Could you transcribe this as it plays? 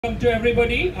Welcome to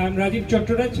everybody. I'm RAJIB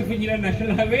CHATTARAJ, Chief Engineer,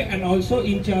 National Highway, and also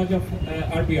in charge of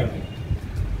RBRI.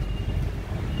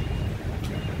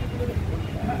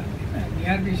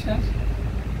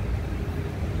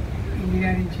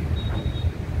 Engineering Chief.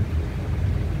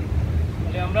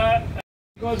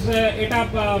 Because এটা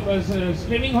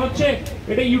streaming হচ্ছে,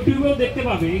 এটা ইউটিউবেও দেখতে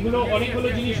পাবে। এগুলো অনেকগুলো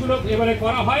জিনিসগুলো এবারে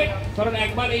করা হয়, কারণ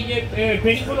একবার এই যে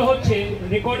ট্রেনিংগুলো হচ্ছে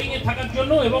রেকর্ডিং এ থাকার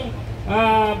জন্য এবং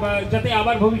যাতে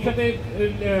আবার ভবিষ্যতে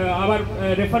আবার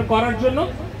রেফার করার জন্য,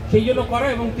 সেই জন্য করা।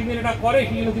 এবং তিনি এটা করে,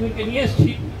 সেই জন্য তিনিকে নিয়ে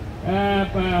এসেছি।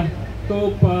 তো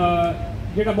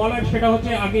যেটা বলার সেটা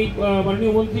হচ্ছে, আগেই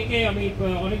মাননীয় মন্ত্রীকে আমি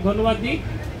অনেক ধন্যবাদ দিই।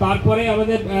 তারপরে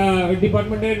আমাদের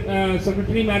ডিপার্টমেন্টের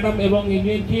সেক্রেটারি ম্যাডাম এবং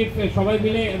ইঞ্জিনিয়ার চিফ সবাই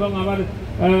মিলে, এবং আমার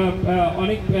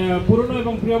অনেক পুরনো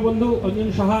এবং প্রিয় বন্ধু অঞ্জন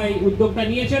সাহা এই উদ্যোগটা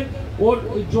নিয়েছেন। ওর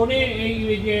জোনে এই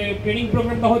যে ট্রেনিং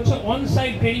প্রোগ্রামটা হচ্ছে, অন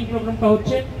সাইট ট্রেনিং প্রোগ্রামটা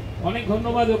হচ্ছে, অনেক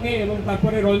ধন্যবাদ ওকে। এবং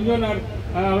তারপরে রঞ্জন আর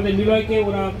আমাদের নিলয়কে,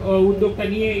 ওরা উদ্যোগটা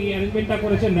নিয়ে এই অ্যারেঞ্জমেন্টটা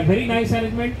করেছেন, ভেরি নাইস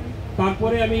অ্যারেঞ্জমেন্ট।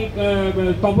 তারপরে আমি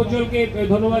তপজ্জলকে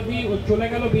ধন্যবাদ দিই। ও চলে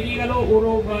গেল, বেরিয়ে গেল,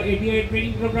 ওরও এডিআই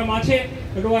ট্রেনিং প্রোগ্রাম আছে।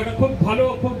 এটা একটা খুব ভালো,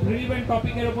 খুব রিলিভেন্ট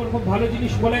টপিকের ওপর খুব ভালো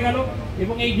জিনিস বলে গেল।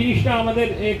 এবং এই জিনিসটা আমাদের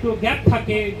একটু গ্যাপ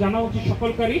থাকে, জানা উচিত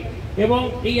সকলকারই। এবং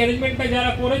এই অ্যারেঞ্জমেন্টটা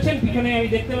যারা করেছেন, পিছনে আমি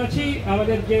দেখতে পাচ্ছি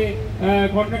আমাদের যে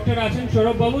কন্ট্রাক্টর আছেন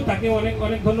সৌরভ বাবু, তাকে অনেক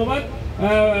অনেক ধন্যবাদ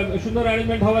সুন্দর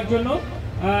অ্যারেঞ্জমেন্ট হওয়ার জন্য।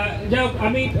 যাই হোক,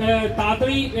 আমি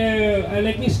তাড়াতাড়ি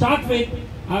লেট মি স্টার্ট উইথ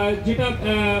যেটা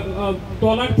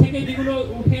তলার থেকে যেগুলো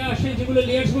উঠে আসে, যেগুলো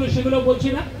লেয়ার্সগুলো, সেগুলো বলছি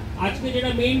না। আজকে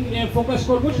যেটা মেইন ফোকাস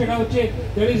করব সেটা হচ্ছে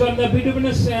that is on the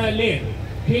bituminous layer.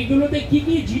 সেইগুলোতে কি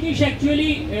কি জিনিস অ্যাকচুয়ালি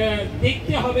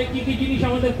দেখতে হবে, কি কি জিনিস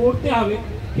আমাদের করতে হবে,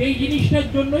 সেই জিনিসটার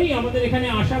জন্যই আমাদের এখানে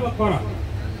আসা বা করা।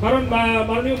 কারণ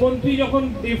মাননীয় মন্ত্রী যখন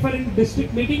ডিফারেন্ট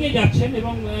ডিস্ট্রিক্ট মিটিংয়ে যাচ্ছেন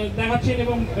এবং দেখাচ্ছেন,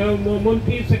 এবং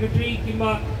মন্ত্রী, সেক্রেটারি কিংবা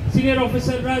সিনিয়র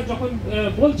অফিসাররা যখন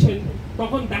বলছেন,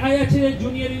 তখন দেখা যাচ্ছে যে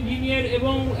জুনিয়র ইঞ্জিনিয়ার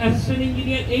এবং অ্যাসিস্ট্যান্ট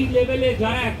ইঞ্জিনিয়ার এই লেভেলে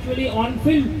যারা অ্যাকচুয়ালি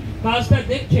অনফিল্ড কাজটা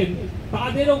দেখছেন,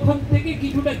 তাদের ওখান থেকে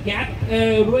কিছুটা গ্যাপ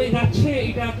রয়ে যাচ্ছে,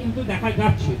 এটা কিন্তু দেখা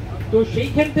যাচ্ছে। তো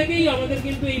সেইখান থেকেই আমাদের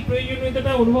কিন্তু এই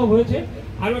প্রয়োজনীয়তাটা অনুভব হয়েছে।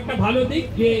 আরো একটা ভালো দিক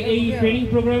যে এই ট্রেনিং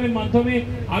প্রোগ্রামের মাধ্যমে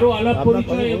আরো আলাপ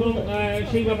পরিচয় এবং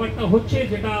সেই ব্যাপারটা হচ্ছে,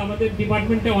 যেটা আমাদের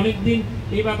ডিপার্টমেন্টে অনেকদিন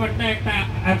এই ব্যাপারটা একটা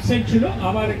অ্যাবসেন্ট ছিল,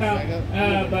 আবার এটা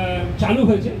চালু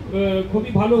হয়েছে।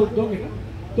 খুবই ভালো উদ্যোগ এটা।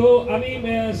 তো আমি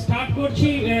স্টার্ট করছি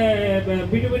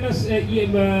বিটুমিনাস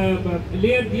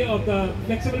লেয়ার দিয়ে অফ দ্য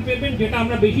ফ্লেক্সিবল পেভমেন্ট, যেটা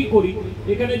আমরা বেশি করি।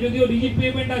 এখানে যদিও রিজিড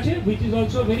পেভমেন্ট আছে, which is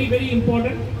also very very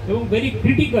important এবং very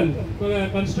critical.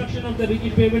 Construction of the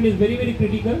rigid pavement is very very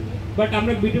critical. But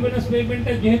আমরা বিটুমিনাস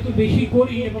পেভমেন্টটা যেহেতু বেশি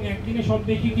করি এবং একদিনে সব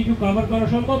বেশি কিছু কভার করা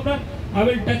সম্ভব না, I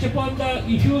will touch upon the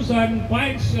issues and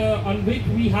points on which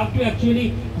we have to actually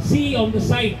see on the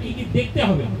site কি কি দেখতে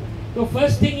হবে। So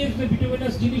first thing is the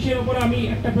bituminous জিনিসের উপর আমি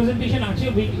একটা প্রেজেন্টেশন আছে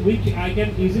which I can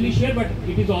easily share, but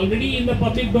it is already in the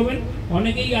public domain.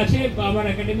 অনেকেই আছে আমার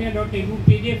academia.edu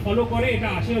পেজে ফলো করে, এটা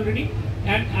আছে already,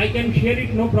 and I can share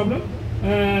it no problem.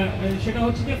 সেটা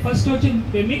হচ্ছে যে ফার্স্ট হচ্ছে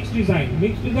মিক্সড ডিজাইন।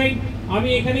 মিক্সড ডিজাইন আমি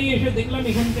এখানেই এসে দেখলাম,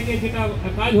 এখান থেকে যেটা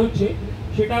কাজ হচ্ছে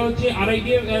সেটা হচ্ছে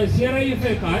CRIF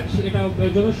এর কাজ। এটা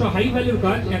যথেষ্ট হাই ভ্যালুর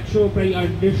কাজ,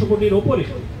 100-150 কোটির ওপরে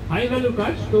হাই ভ্যালুর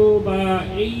কাজ। তো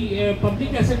এই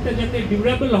পাবলিক অ্যাসেটটা যাতে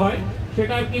ডিউরেবল হয়,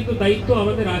 সেটার কিন্তু দায়িত্ব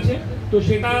আমাদের আছে। তো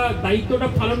সেটা দায়িত্বটা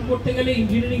পালন করতে গেলে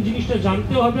ইঞ্জিনিয়ারিং জিনিসটা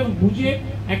জানতে হবে এবং বুঝে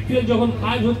অ্যাকচুয়াল যখন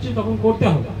কাজ হচ্ছে তখন করতে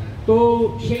হবে। তো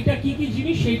সেইটা কি কি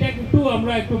জিনিস, সেইটা একটু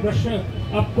আমরা একটু ব্রাশ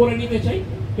আপ করে নিতে চাই।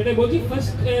 সেটা বলছি,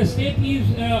 first step is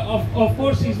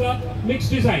of course is the mixed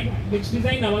design. Mixed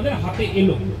design আমাদের হাতে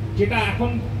এলো, যেটা এখন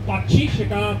পাচ্ছি,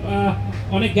 সেটা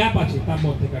অনেক গ্যাপ আছে তার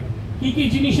মধ্যেখানে। কি কি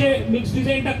জিনিসে মিক্সড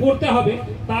ডিজাইনটা করতে হবে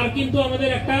তার কিন্তু আমাদের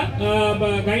একটা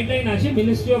গাইডলাইন আছে।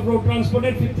 মিনিস্ট্রি অফ রোড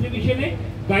ট্রান্সপোর্টের 5th রিভিশনে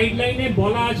গাইডলাইনে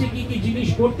বলা আছে কি কি জিনিস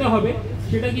করতে হবে,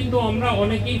 সেটা কিন্তু আমরা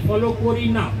অনেকেই ফলো করি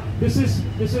না। This is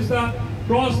the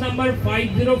clause number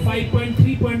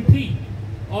 505.3.3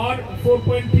 or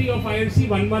 4.3 of IRC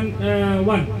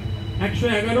 111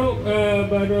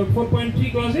 4.3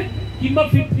 clause কিংবা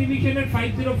 5th রিভিশনের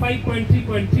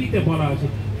 505.3.3 তে বলা আছে।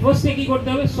 ফার্স্টে কি করতে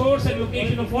হবে, source and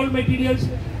location of all materials,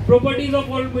 properties of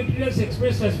all materials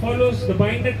expressed as follows: the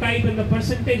binder type and the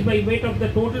percentage by weight of the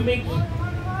total mix.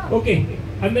 Okay,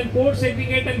 and then coarse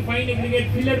aggregate and fine aggregate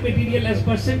filler material as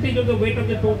percentage of the weight of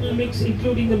the total mix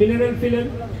including the mineral filler,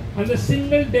 and the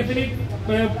single definite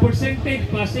percentage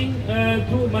passing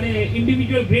through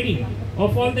individual grading of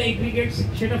all the aggregates.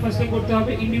 সেটা ফার্স্টে করতে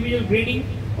হবে। individual grading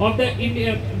of the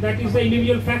that is the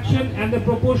individual fraction and the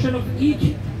proportion of each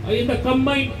in the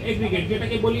combined aggregate,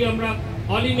 যেটাকে বলি আমরা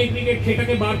all in aggregate,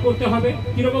 সেটাকে বার করতে হবে।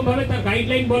 কিরকম ভাবে তার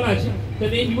গাইডলাইন বলা আছে, তার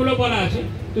রেঞ্জগুলো বলা আছে,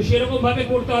 তো সেরকম ভাবে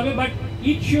করতে হবে। But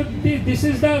it should be, this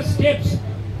is the steps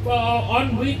on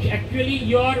which actually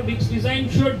your mix design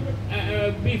should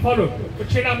be followed, but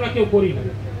সেটা আমরা কেউ করি না।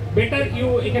 বেটার ইউ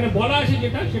এখানে বলা আছে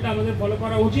যেটা সেটা আমাদের ফলো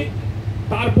করা উচিত।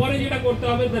 তারপরে যেটা করতে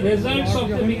হবে, the results of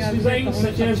the mix design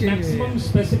such as maximum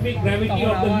specific gravity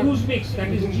of the loose mix, that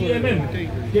is GMM,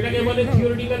 যেটাকে বলে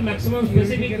theoretical maximum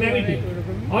specific gravity,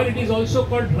 or it is also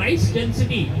called rice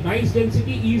density. Rice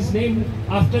density is named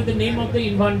after the name of the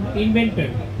inventor.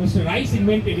 Mr. Rice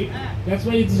invented it, that's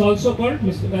why it is also called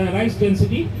rice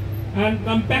density. And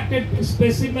compacted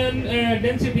specimen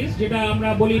densities, যেটা আমরা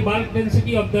বলি bulk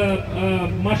density of the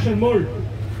Marshall mold,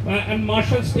 and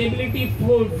Marshall stability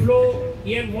flow,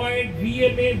 air void,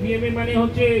 VMA মানে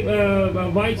হচ্ছে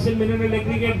void cell mineral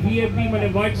aggregate, VFB মানে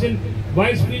void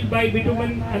filled by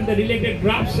bitumen, and the related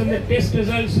graphs and the test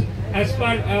results as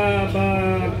per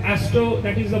ASTO,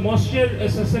 that is the moisture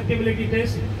susceptibility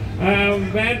test,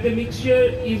 where the mixture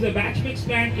is a batch mix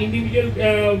plant, individual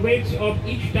weights of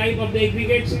each type of the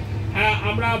aggregates.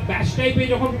 আমরা batch টাইপে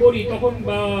যখন করি তখন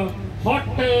hot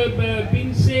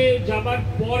বিনসে যাবার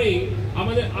পরে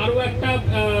আমাদের আরো একটা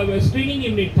স্ক্রিনিং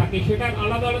ইউনিট থাকে, সেটার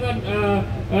আলাদা আলাদা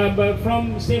from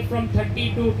 30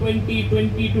 to 20,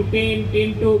 20 to 10, 10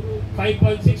 to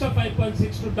 5.6 or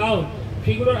 5.6 to down,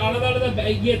 সেগুলোর আলাদা আলাদা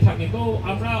ইয়ে থাকে। তো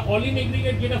আমরা অল ইন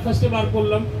এগ্রিগেট যেটা ফার্স্টে বার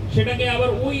করলাম সেটাকে আবার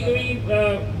ওই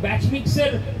ব্যাচ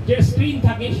মিক্সের যে স্ক্রিন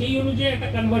থাকে সেই অনুযায়ী একটা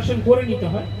কনভার্সন করে নিতে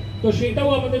হয়। তো সেটাও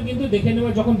আমাদের কিন্তু দেখে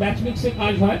নেওয়া যখন ব্যাচ মিক্সে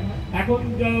কাজ হয়। এখন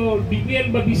ডিপিএল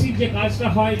বা বিসির যে কাজটা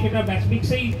হয় সেটা ব্যাচ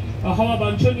মিক্সেই হওয়া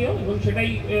বাঞ্ছনীয়, এবং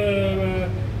সেটাই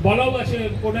বলাও আছে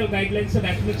কোডাল গাইডলাইন্সে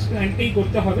ব্যাচ মিক্স প্ল্যান্টেই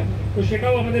করতে হবে। তো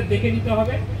সেটাও আমাদের দেখে নিতে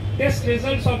হবে। Test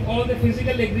results of all the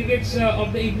physical aggregates of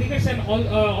the aggregates, and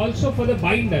also for the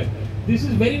binder. This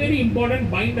is very important,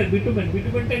 binder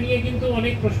bitumen টা নিয়ে কিন্তু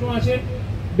অনেক প্রশ্ন আছে।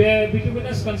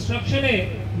 bituminous construction এ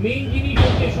মেইন জিনিস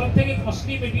হচ্ছে সবথেকে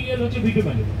কস্টলি মেটেরিয়াল হচ্ছে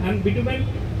bitumen, and bitumen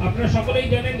আপনারা সকলেই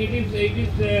জানেন it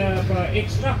is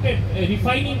extracted,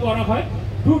 রিফাইনিং করা হয়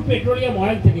ক্রুড পেট্রোলিয়াম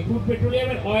অয়েল থেকে। ক্রুড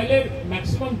পেট্রোলিয়ামের অয়েলের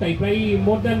ম্যাক্সিমাম টাইপ প্রায়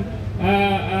মোর দ্যান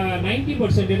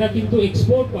 90% এটা কিন্তু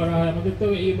এক্সপোর্ট করা হয়। আমাদের তো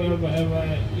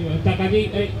তার কাজেই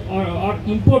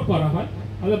ইম্পোর্ট করা হয়,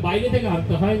 আমাদের বাইরে থেকে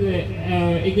আনতে হয়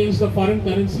against the foreign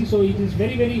currency, so it is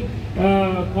very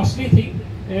costly thing.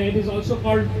 It is also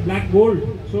called black gold,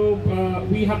 so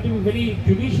we have to be very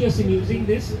judicious in using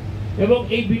this. এবং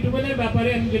এই বিটুমেনের ব্যাপারে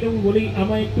আমি যেটা বলি,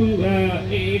 আমার একটু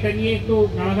এটা নিয়ে একটু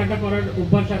নাড়াঘাটা করার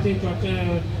অভ্যাস আছে,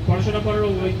 পড়াশোনা করার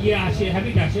ইয়ে আছে,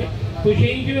 হ্যাবিট আছে। তো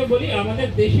সেই হিসেবে বলি আমাদের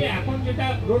দেশে এখন যেটা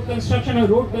রোড কনস্ট্রাকশন হয়,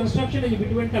 রোড কনস্ট্রাকশনে যে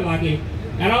বিটুমেনটা লাগে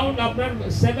অ্যারাউন্ড আপনার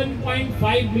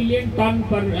 7.5 মিলিয়ন টন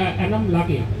পার অ্যানাম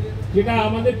লাগে, যেটা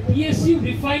আমাদের পিএসইউ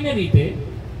রিফাইনারিতে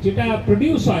যেটা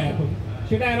প্রডিউস হয় এখন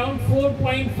সেটা around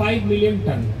 4.5 million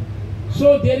ton. So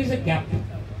there is a gap,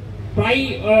 প্রায়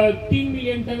 3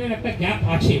 মিলিয়ন টনের একটা গ্যাপ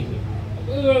আছে,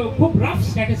 খুব রাফ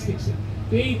স্ট্যাটিস্টিক্স।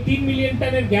 তো এই 3 মিলিয়ন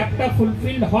টনের গ্যাপটা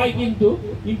ফুলফিলড হয় কিন্তু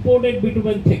ইম্পোর্টেড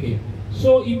বিটুমেন থেকে।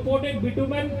 So imported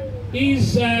bitumen is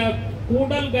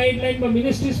কোডাল guideline বা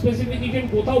মিনিস্ট্রি স্পেসিফিকেশন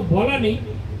কোথাও বলা নেই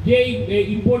যে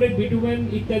ইম্পোর্টেড বিটুমেন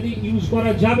ইত্যাদি ইউজ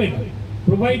করা যাবে না,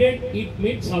 provided it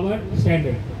meets hour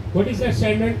standard. What is that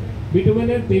standard?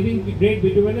 বিটুমেনের paving grade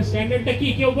বিটুমেনের স্ট্যান্ডার্ডটা কি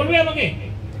কেউ বলবে আমাকে?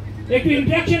 একটু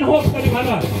ইন্টারাকশন হোক তাহলে ভালো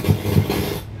হয়।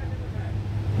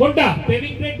 কোনটা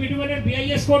পেভিং গ্রেড বিটুমেনের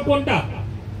বিআইএস কোড কোনটা?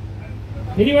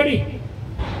 Anybody?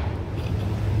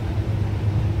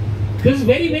 This is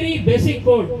very basic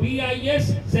code, BIS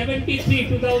 73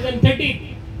 2013.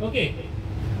 Okay,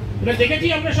 এটা দেখেছি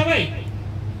আমরা সবাই।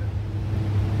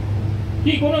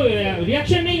 কি কোনো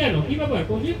রিঅ্যাকশন নেই কেন? কি ব্যাপার?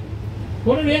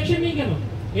 কোনো রিঅ্যাকশন নেই কেন?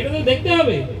 এটা তো দেখতে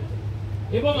হবে।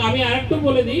 এবং আমি আরেকটু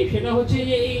বলে দিই, সেটা হচ্ছে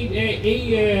যে এই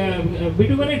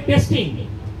বিটুমেনের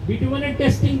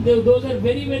testing those are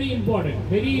very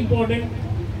important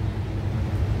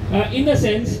in the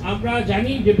sense আমরা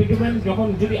জানি যে বিটুমেন যখন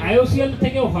যদি আইওসিএল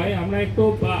থেকেও হয়, আমরা একটু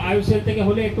আইওসিএল থেকে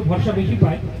হলে একটু ভরসা বেশি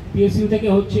পাই, পিএসইউ থেকে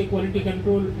হচ্ছে quality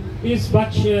control is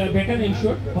much better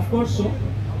ensure, of course so,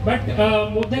 but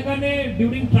মধ্যেখানে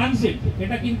ডিউরিং ট্রানজিট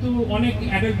এটা কিন্তু অনেক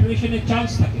অ্যাডাল্টারেশনের চান্স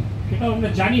থাকে, সেটা আমরা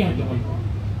জানি হয়তো।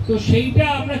 তো সেইটা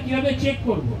আমরা কিভাবে চেক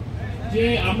করব যে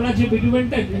আমরা যে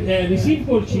বিটুমেনটা রিসিভ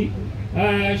করছি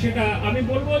সেটা আমি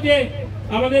বলবো যে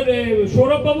আমাদের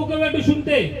সৌরভ বাবুকে একটু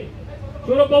শুনতে।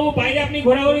 সৌরভ বাবু, বাইরে আপনি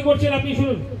ঘোরাঘুরি করছেন, আপনি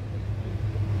শুনুন।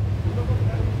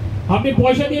 আপনি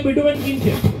পয়সা দিয়ে বিটুমেন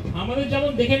কিনছেন, আমাদের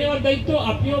যেমন দেখে নেওয়ার দায়িত্ব,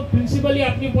 আপনিও প্রিন্সিপালি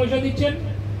আপনি পয়সা দিচ্ছেন,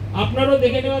 আপনারও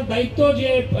দেখে নেওয়ার দায়িত্ব যে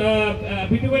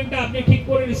বিটুমেনটা আপনি ঠিক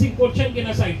করে রিসিভ করছেন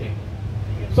কিনা সাইটে।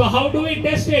 So how do we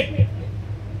test ইট?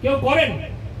 কেউ করেন?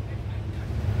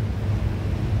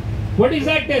 What is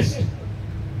that test?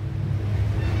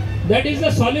 That is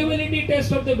the solubility test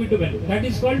of the bitumen. That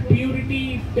is called purity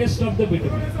test of the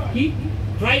bitumen. Ki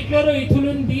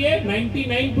ট্রাইক্লোরোইথিলিন দিয়ে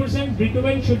 99%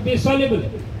 বিটুমেন শুড বি সলিবল।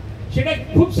 সেটা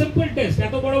খুব simple test,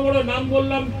 এত বড় বড় নাম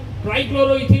বললাম,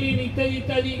 ট্রাইক্লোরোইথিলিন ইত্যাদি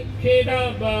ইত্যাদি, সেটা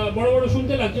বড় বড়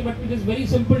শুনতে লাগছে, but it is very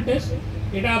simple test.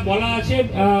 এটা বলা আছে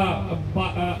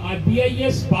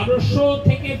BIS 1200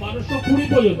 থেকে 1220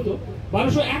 পর্যন্ত,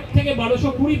 1201 থেকে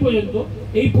 1220 পর্যন্ত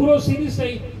এই পুরো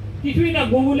সিরিজটাই, কিছুই না,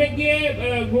 গুগলে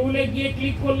গিয়ে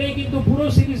ক্লিক করলেই কিন্তু পুরো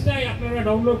সিরিজটাই আপনারা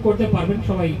ডাউনলোড করতে পারবেন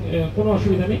সবাই, কোনো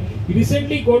অসুবিধা নেই।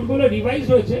 রিসেন্টলি কোডগুলো রিভাইজ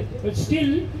হয়েছে, বাট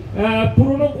স্টিল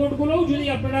পুরোনো কোডগুলোও যদি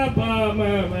আপনারা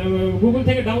গুগল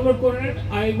থেকে ডাউনলোড করে নেন,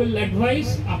 আই উইল অ্যাডভাইস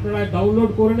আপনারা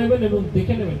ডাউনলোড করে নেবেন এবং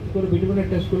দেখে নেবেন কি করে বিটুমেনের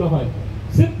টেস্টগুলো হয়।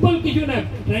 সিম্পল কিছু না,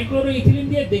 ট্রাইক্লোরোইথিলিন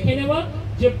দিয়ে দেখে নেওয়া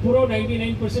যে পুরো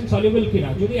 99% সলিবল কিনা।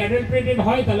 যদি অ্যাডাল্টারেটেড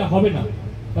হয় তাহলে হবে না,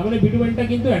 তার মানে বিটুমেনটা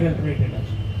কিন্তু অ্যাডাল্টারেটেড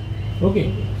আছে। Okay,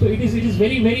 so it is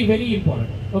very very very important.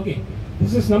 Okay,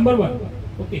 this is number 1.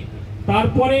 Okay,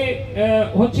 তারপরে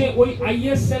হচ্ছে ওই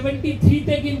IS 73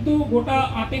 তে কিন্তু গোটা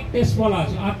 8 টেস্ট বলা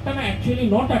আছে। 8টা না, অ্যাকচুয়ালি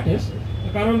 9টা টেস্ট,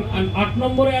 কারণ 8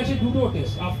 নম্বরে আছে দুটো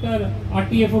টেস্ট, আফটার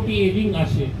RTFOT এজিং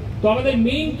আসে। তো আমাদের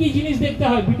মেইন কি জিনিস দেখতে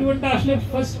হয়, বিটুমেনটা আসলে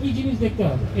ফার্স্ট কি জিনিস দেখতে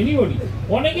হবে? এনিবডি?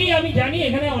 অনেকেই আমি জানি,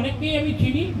 এখানে অনেকেই আমি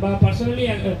চিনি বা পার্সোনালি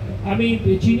আমি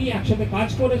চিনি, একসাথে কাজ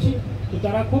করেছি, তো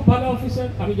তারা খুব ভালো অফিসার।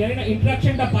 আমি জানি না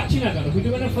ইন্টারাকশনটা পাচ্ছি না কেন।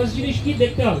 বিটুমেনের ফার্স্ট জিনিস কি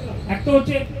দেখতে হবে? একটা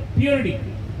হচ্ছে পিউরিটি।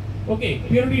 ওকে,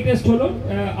 পিউরিটি টেস্ট হলো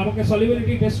আমাকে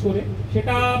সলিবিলিটি টেস্ট করে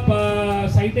সেটা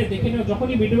সাইটে দেখে নেওয়া,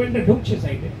 যখনই বিটুমেনটা ঢুকছে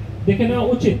সাইটে দেখে নেওয়া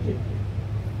উচিত।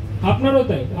 আপনারও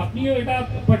তাই, আপনিও এটা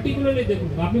পার্টিকুলারলি দেখুন।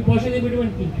 আপনি পয়সা দিয়ে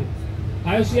বিটুমেন কিনছেন,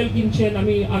 IOCL কিনছেন,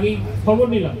 আমি আগেই খবর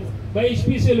নিলাম, বা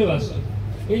HPCL আসছে,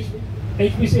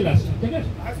 HPCL আসছে, ঠিক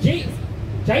আছে?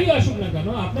 যাই আসুক না কেন,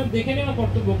 আপনার দেখে নেওয়া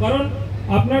কর্তব্য, কারণ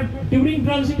আপনার ডিউরিং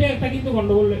ট্রানজিটে একটা কিন্তু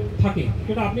গন্ডগোল থাকে,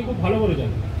 সেটা আপনি খুব ভালো করে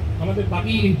জানেন। আমাদের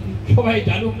বাকি সবাই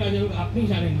জানুক না জানুক, আপনি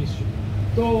জানেন নিশ্চয়ই।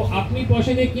 তো আপনি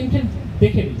পয়সা দিয়ে কিনছেন,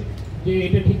 দেখে নিন যে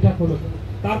এটা ঠিকঠাক হলো।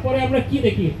 তারপরে আমরা কি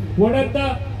দেখি, what are the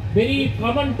very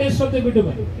common test of the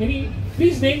bitumen? Any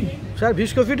please name sir.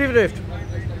 Viscosity test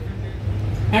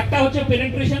একটা হচ্ছে,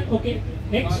 পেনেট্রেশন। ওকে,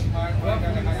 নেক্সট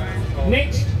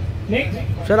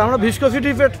স্যার, আমরা ভিসকোসিটি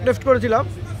টেস্ট করেছিলাম।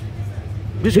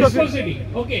 ভিসকোসিটি,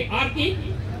 ওকে। আর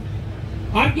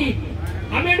কি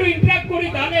আমি একটু ইন্টারঅ্যাক্ট করি,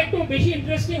 তাহলে একটু বেশি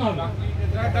ইন্টারেস্টিং হবে।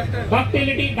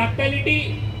 ডাক্টাইলিটি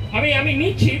আমি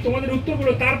নিচ্ছি তোমাদের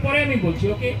উত্তরগুলো, তারপরে আমি বলছি।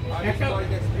 ওকে, একটা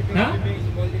হ্যাঁ,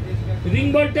 ring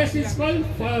ball test is called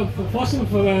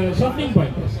সফটিং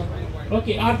point test.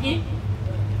 ওকে, আর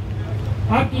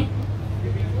কি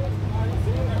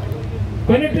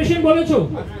পেনিট্রেশন বলেছো?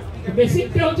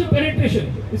 বেসিকটা হচ্ছে penetration,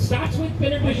 it starts with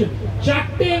penetration.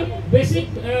 চারটে বেসিক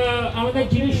আমাদের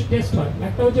জিনিস টেস্ট হয়,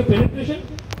 একটা হচ্ছে পেনিট্রেশন,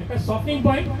 একটা সফটিং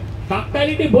পয়েন্ট,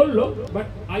 ডাক্টাইলিটি বললো, বাট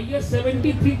IS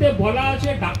 73 তে বলা আছে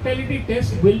ডাক্টাইলিটি test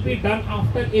will be done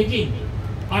after ageing.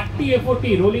 RTFOT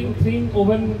rolling thin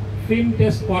oven film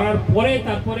test করার পরে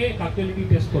তারপরে ডাক্টাইলিটি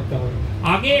টেস্ট করতে হবে।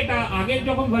 আগের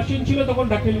যখন ভার্সন ছিল তখন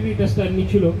ডাক্টাইলিটি টেস্ট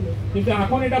নিচ্ছিল, কিন্তু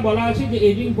এখন এটা বলা আছে যে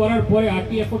এজিং করার পরে,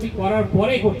 RTFOT করার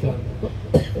পরে করতে হবে।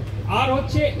 আর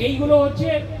হচ্ছে এইগুলো হচ্ছে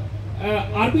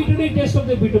arbitrary test of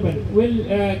the bitumen. We'll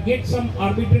get some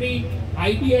arbitrary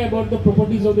idea about the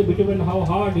properties of the bitumen, how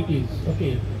hard it is.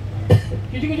 Okay,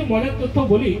 কিছু মজার তথ্য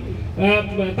বলি,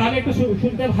 তাহলে একটু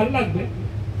শুনতে ভালো লাগবে।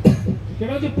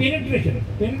 সেটা হচ্ছে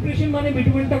পেনিট্রেশন মানে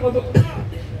বিটুমেনটা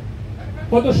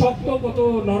কত শক্ত, কত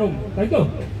নরম, তাই তো?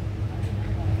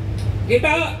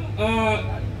 এটা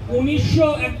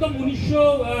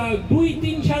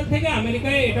 1902-3 সাল থেকে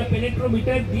আমেরিকায় এটা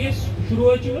পেনেট্রোমিটার দিয়ে শুরু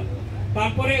হয়েছিল।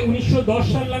 তারপরে 1910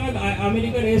 সাল নাগাদ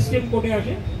আমেরিকার ASTM কোডে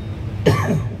আসে।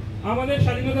 আমাদের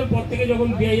স্বাধীনতার পর থেকে যখন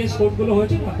BIS কোডগুলো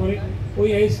হয়েছে, তারপরে ওই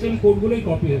ASTM কোডগুলোই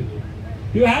কপি হয়েছে।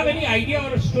 Do you have any idea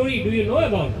or story, do you know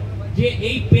about যে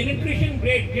এই পেনিট্রেশন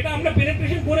গ্রেড, যেটা আমরা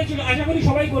পেনিট্রেশন করেছিল, আশা করি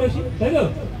সবাই করেছি, তাই তো?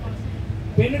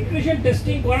 পেনিট্রেশন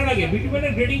টেস্টিং করার আগে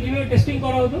বিটুমেনের গ্রেডিং কিভাবে টেস্টিং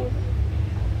করা হতো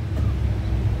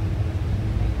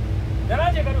জানা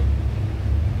আছে কেন?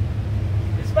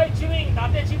 It's by chewing,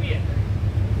 দাঁতে চিবিয়ে,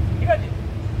 ঠিক আছে?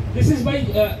 This is by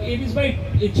it is by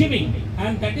chewing,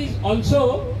 and that is also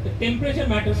the temperature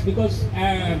matters, because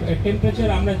temperature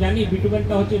আমরা জানি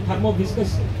বিটুমেনটা হচ্ছে থার্মোভিসকাস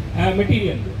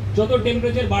ম্যাটেরিয়াল, যত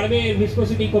টেম্পারেচার বাড়বে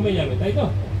ভিসকোসিটি কমে যাবে, তাই তো?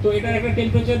 তো এটার একটা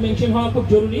টেম্পারেচার মেনশন হওয়া খুব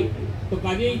জরুরি। তো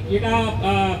কাজেই যেটা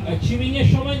চিউইং এর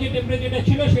সময় যে টেম্পারেচারটা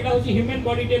ছিল সেটা হচ্ছে হিউম্যান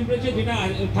বডি টেম্পারেচার যেটা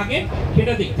থাকে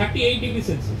সেটা দিক 38 ডিগ্রি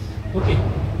সেলসিয়াস। ওকে,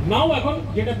 নাও এখন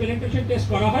যেটা পেনিট্রেশন টেস্ট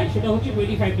করা হয় সেটা হচ্ছে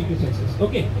 25 degree Celsius.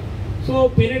 Okay, so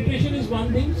penetration is one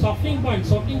thing. সফটিং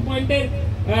পয়েন্টের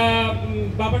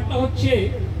ব্যাপারটা হচ্ছে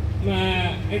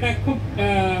এটা খুব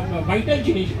ভাইটাল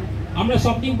জিনিস। আমরা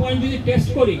সফটিং পয়েন্ট যদি টেস্ট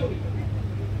করি,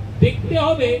 দেখতে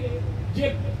হবে যে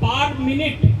per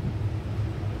minute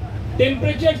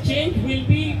Temperature change will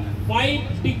be 5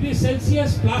 degrees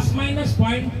Celsius plus minus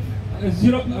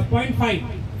 0.5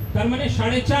 তার মানে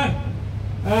 4.5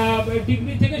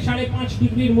 ডিগ্রি থেকে 5.5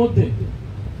 ডিগ্রির মধ্যে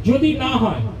যদি না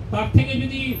হয় তার থেকে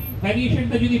যদি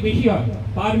ভ্যারিয়েশনটা যদি বেশি হয়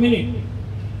per minute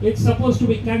it's supposed to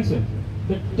be cancelled.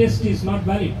 The test is not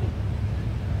valid.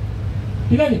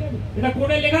 ঠিক আছে, এটা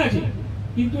কোডে লেখা আছে,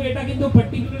 কিন্তু এটা কিন্তু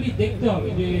পার্টিকুলারলি দেখতে হবে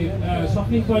যে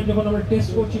সফটনিং পয়েন্ট যখন আমরা টেস্ট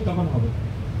করছি তখন হবে।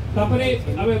 তারপরে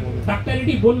আমি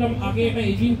ডাক্তারিটি বললাম আগে এটা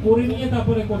এজিং করে নিয়ে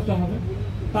তারপরে করতে হবে।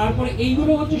 তারপরে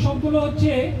এইগুলো হচ্ছে সবগুলো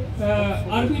হচ্ছে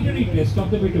arbitrary test of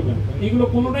the bitumen. এগুলো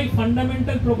কোনোটাই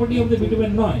fundamental property of the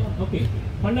bitumen নয়। ওকে,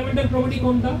 ফান্ডামেন্টাল প্রপার্টি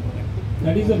কোনটা?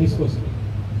 That is the viscosity.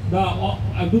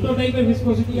 দুটো টাইপের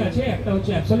ভিসকোসিটি আছে, একটা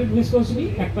হচ্ছে অ্যাবসলিউট ভিসকোসিটি,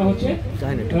 একটা হচ্ছে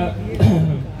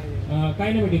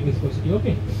কাইনেমেটিক ভিসকোসিটি।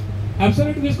 ওকে,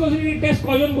 অ্যাবসলিউট ভিসকোসিটি টেস্ট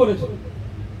কজন করেছে?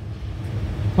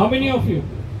 How many of you?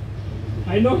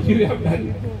 I know you have done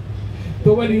ইট।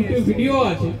 তোমার ইউটিউব ভিডিও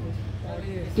আছে,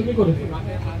 তুমি করেছো।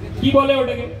 কি বলে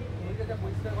ওটাকে?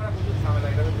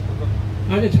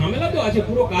 আচ্ছা, ঝামেলা তো আছে,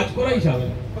 পুরো কাজ করাই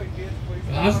ঝামেলা,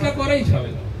 কাজটা করাই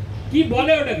ঝামেলা। কি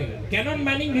বলে ওটাকে? Canon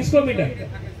ম্যানিং viscometer.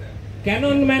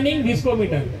 Canon ম্যানিং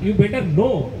viscometer, you better no.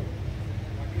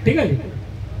 ঠিক আছে,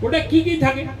 ওটা কি কি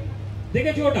থাকে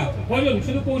দেখেছো? ওটা কজন?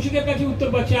 শুধু কৌশিকের কাছে উত্তর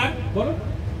পাচ্ছে। আর বলো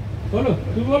বলো,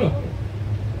 তুমি বলো।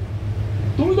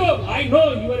 তুমি তো I know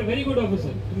you are very good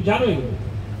officer, তুমি জানো এগুলো,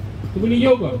 তুমি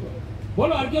নিজেও করো।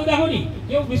 বলো, আর কেউ দেখোনি?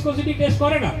 কেউ ভিসকোসিটি টেস্ট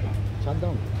করে না?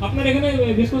 আপনার এখানে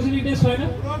ভিসকোসিটি টেস্ট হয় না?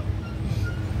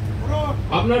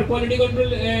 আপনার কোয়ালিটি কন্ট্রোল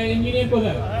ইঞ্জিনিয়ার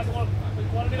কোথায়?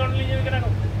 কোয়ালিটি কন্ট্রোল ইঞ্জিনিয়ার কেন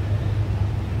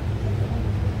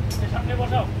সামনে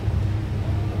বসাও?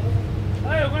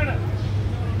 এই ওখানে না,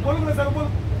 বলুন না স্যার, বল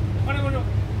ওখানে বলো,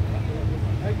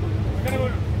 এখানে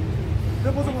বলো,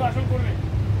 বসো বসো, আসল করবে,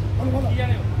 বলো বলো, কি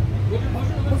জানো?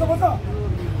 বসো বসো,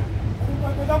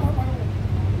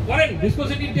 করেন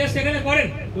ভিসকোসিটি টেস্ট এখানে করেন,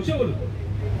 বসে বলুন,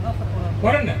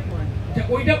 করেন না?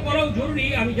 ওইটা করাও জরুরি।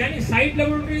 আমি জানি সাইড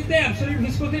ল্যাবরেটরিতে অ্যাবসলিউট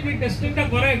ভিসকোসিটি টেস্টিংটা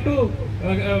করা একটু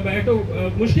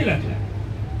মুশকিল আছে।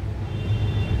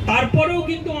 তারপরেও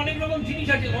কিন্তু অনেক রকম জিনিস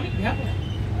আছে, অনেক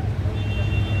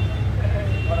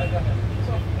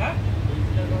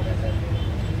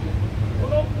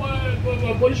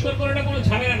পরিষ্কার করাটা কোনো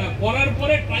ঝামেলা না। করার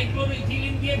পরে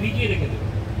ট্রাইক্লোরোইথিলিন দিয়ে ভিজিয়ে রেখে দেবে।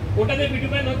 ওটাতে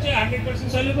বিটুমেন হচ্ছে 100%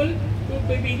 সলিউবল। তো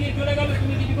ভিজিয়ে চলে গেল,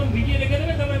 তুমি কিছুক্ষণ ভিজিয়ে রেখে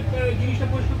দেবে, তবে জিনিসটা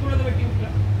পরিষ্কার করে দেবে টিউবটা।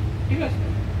 ঠিক আছে,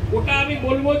 ওটা আমি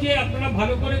বলবো যে আপনারা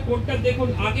ভালো করে কোডটা দেখুন।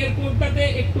 আগের কোডটাতে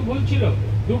একটু ভুল ছিল,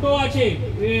 দুটো আছে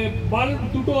বাল্ব,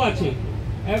 দুটো আছে,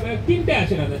 তিনটে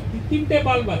আছে দাদা, তিনটে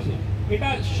বাল্ব আছে। এটা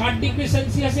 60 ডিগ্রি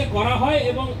সেলসিয়াসে করা হয়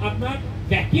এবং আপনার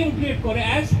ভ্যাকিউম ক্রিয়েট করে।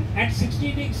 As at 60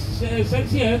 degree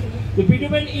Celsius the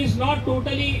bitumen is not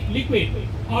totally liquid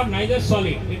or neither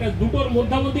solid, এটা দুটোর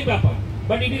মধ্যবর্তী ব্যাপার,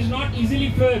 but it is not easily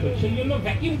flowable। সেই জন্য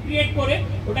ভ্যাকিউম ক্রিয়েট করে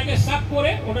ওটাকে সাক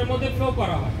করে ওটার মধ্যে ফ্লো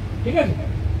করা হয়। ঠিক আছে,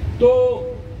 তো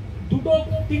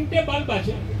তিনটে বাল্ব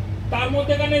আছে, তার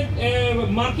মধ্যে এখানে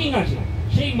মার্কিং আছে।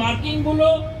 সেই মার্কিং গুলো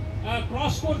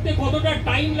ক্রস করতে কতটা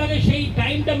টাইম লাগে সেই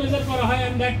টাইমটা মেজার করা হয়,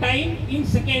 and that time in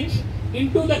seconds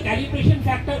into the calibration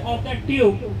factor of that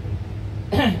tube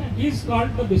is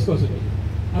called the viscosity,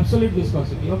 absolute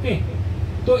viscosity. Okay,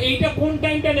 তো এইটা কোন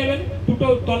টাইমটা নেবেন? দুটো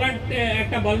তলার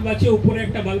একটা বাল্ব আছে, উপরে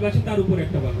একটা বাল্ব আছে, তার উপরে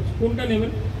একটা বাল্ব আছে, কোনটা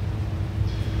নেবেন?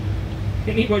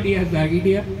 Anybody has the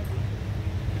idea?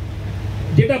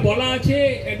 যেটা বলা আছে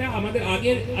এটা আমাদের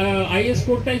আগের আইএস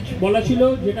কোডটাই বলা ছিল,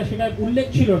 যেটা সেটা উল্লেখ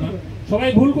ছিল না, সবাই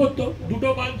ভুল করতো। দুটো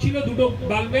বাল্ব ছিল, দুটো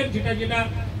বাল্বের যেটা যেটা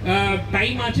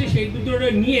টাইম আছে সেই দুটো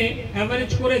নিয়ে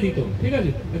অ্যাভারেজ করে দিত। ঠিক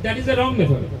আছে, that is a wrong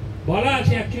method. বলা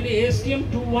আছে actually ASTM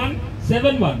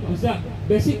 2171 is the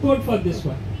basic code for this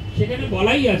one. সেখানে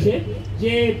বলাই আছে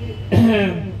যে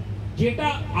যেটা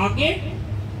আগে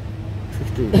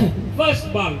first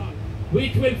bulb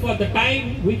which will for the time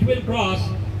which will cross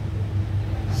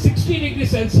 60 degree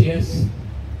Celsius,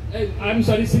 I'm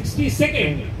sorry 60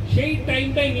 second, সেই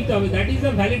টাইমটাই নিতে হবে। That is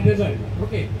a valid result.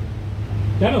 ওকে,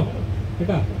 জানো?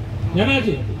 এটা জানা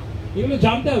আছে, এগুলো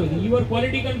জানতে হবে। You R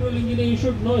quality control engineer, you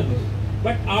should know this.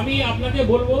 But আমি আপনাকে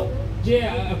বলবো যে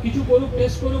কিছু করুক,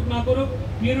 টেস্ট করুক না করুক,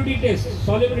 পিউরিটি টেস্ট,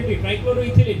 সলিবিলিটি,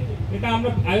 ট্রাইক্লোরোইথিলিন, এটা আমরা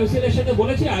আইওসিএল এর সাথে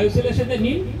বলেছি, আইওসিএল এর সাথে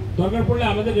নিন, দরকার পড়লে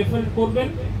আমাদের রেফার করবেন।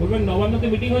 বলবেন নবান্নতে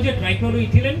মিটিং হয়েছে,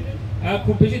 ট্রাইক্লোরোইথিলিন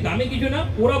খুব বেশি দামি কিছু না,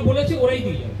 ওরা বলেছে ওরাই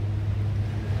দিয়ে যান,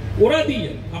 ওরা দিয়ে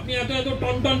যান। আপনি এত এত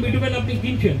টন টন বিটুমেন আপনি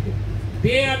কিনছেন,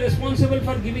 দে আর রেসপন্সিবল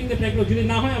ফর গিভিং দ্য ট্রাইক্লো। যদি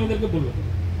না হয় আমাদেরকে বলুন,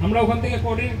 আমরা ওখান থেকে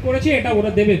কোঅর্ডিনেট করেছি, এটা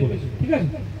ওরা দেবে বলেছে। ঠিক আছে,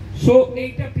 সো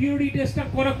এইটা পিউরিটি টেস্টটা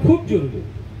করা খুব জরুরি।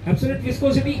 Absolute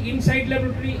viscosity inside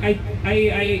laboratory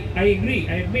I agree,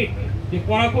 I admit যে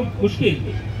করা খুব মুশকিল,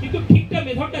 কিন্তু ঠিকঠাক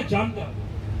মেথডটা জানতে হবে।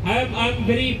 I'm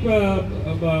very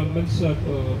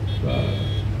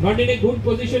not in a good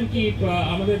position কি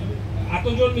আমাদের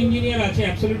এতজন ইঞ্জিনিয়ার আছে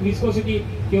অ্যাবসলিউট ভিসকসিটি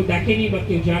কেউ দেখেনি বা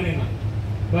কেউ জানে না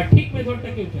বা ঠিক মেথডটা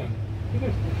কেউ জানে, ঠিক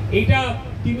আছে? এইটা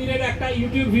তিমিরের একটা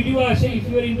ইউটিউব ভিডিও আছে, ইফ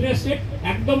ইউ আর ইন্টারেস্টেড,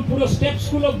 একদম পুরো স্টেপস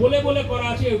গুলো বলে বলে করা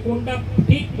আছে, কোনটা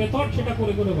ঠিক মেথড সেটা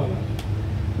করে করে বলা আছে।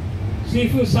 So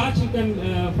if you search you can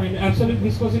find absolute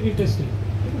ভিসকসিটি testing.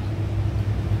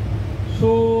 So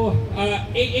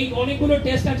এই অনেকগুলো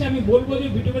টেস্ট আছে, আমি বলবো যে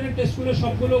বিটুমেনের টেস্টগুলো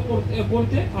সবগুলো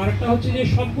করতে। আর একটা হচ্ছে যে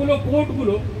সবগুলো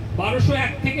কোডগুলো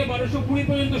 1201 থেকে 1220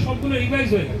 পর্যন্ত সবগুলো রিভাইজ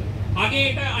হয়ে গেছে। আগে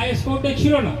এটা আইএস কোডে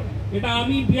ছিল না, এটা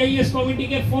আমি বিআইএস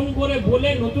কমিটিকে ফোন করে বলে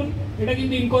নতুন এটা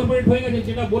কিন্তু ইনকর্পোরেট হয়ে গেছে।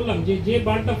 যেটা বললাম যে যে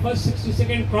বারটা ফার্স্ট 60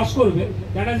 সেকেন্ড ক্রস করবে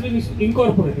দ্যাট হ্যাজ বিন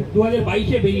ইনকর্পোরেটেড।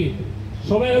 2022-এ বেরিয়েছে।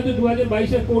 সবাই হয়তো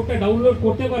 2022-এর কোডটা ডাউনলোড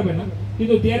করতে পারবে না,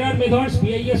 কিন্তু দেয়ার আর মেথডস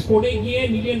বিআইএস কোডে গিয়ে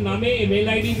নিজের নামে মেল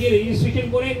আইডি দিয়ে রেজিস্ট্রেশন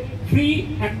করে ফ্রি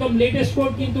একদম লেটেস্ট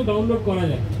কোড কিন্তু ডাউনলোড করা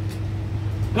যায়।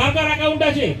 কার কার অ্যাকাউন্ট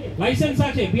আছে, লাইসেন্স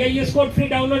আছে বিআইএস কোড ফ্রি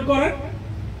ডাউনলোড করার?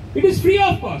 It is free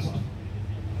of cost,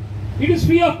 it is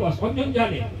free of cost, অনেক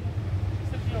জানে।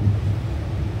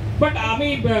 বাট আমি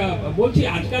বলছি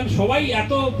আজকাল সবাই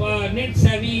এত নেট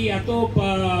স্যাভি, এত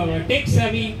টেক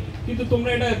স্যাভি, কিন্তু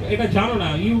তোমরা এটা জানো না।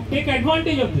 You take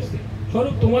advantage of this thing.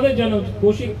 স্বরূপ তোমাদের জানো,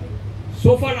 Kaushik,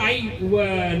 so far I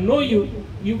know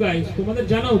you guys, তোমাদের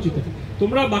জানা উচিত,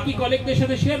 তোমরা বাকি কলিগদের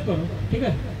সাথে শেয়ার করো, ঠিক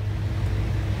আছে?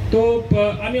 তো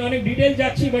আমি অনেক ডিটেইল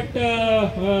যাচ্ছি, বাট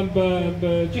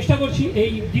চেষ্টা করছি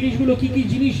এই জিনিসগুলো কি কি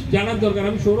জিনিস জানার দরকার।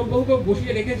 আমি সৌরভবাবুকে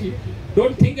বসিয়ে রেখেছি,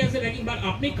 don't think as a ragging, but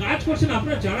আপনি কাজ করছেন,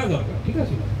 আপনার জানা দরকার, ঠিক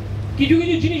আছে? কিছু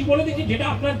কিছু জিনিস বলে দিচ্ছি যেটা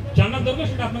আপনার জানার দরকার,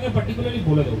 সেটা আপনাকে পার্টিকুলারলি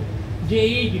বলে দেবো যে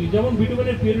এই জিনিস। যেমন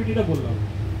বিটুমেনের পিউরিটিটা বললাম,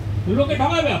 লোকে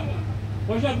ঠকাবে, আপনার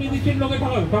পয়সা আপনি দিচ্ছেন, লোকে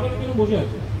ঠকাবে, ঠকানোর জন্য বসে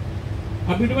আছে।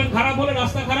 আর বিটুমেন খারাপ হলে,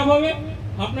 রাস্তা খারাপ হবে,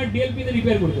 আপনার ডিএলপি তে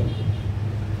রিপেয়ার করতে হবে,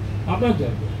 আপনার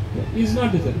ইজ নট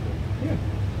ডিজাইন।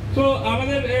 সো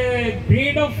আমাদের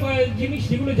গ্রেড অফ জিনিস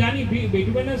যেগুলো জানি,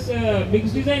 বিটুমেনাস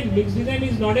mix design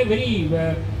is not a very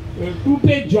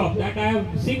two-page job that I have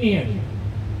seen here.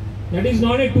 That is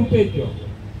not a two-page job.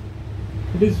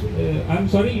 It is, I'm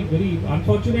sorry, very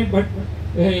unfortunate, but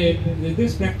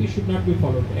this practice should not be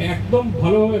followed. একদম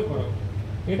ভালোভাবে করা।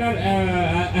 এটার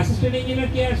assistant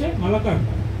engineer কে আছে? মালাকার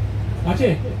আছে?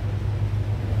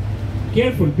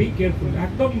 Careful, be careful,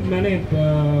 একদম মানে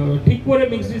ঠিক করে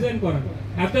মিক্স ডিজাইন করা।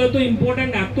 এত এত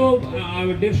ইম্পর্টেন্ট, এত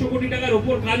 150 কোটি টাকার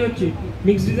উপর কাজ হচ্ছে,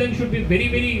 mix design should be very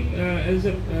very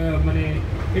মানে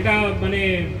এটা মানে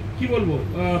কি বলবো,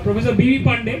 প্রফেসর বিবি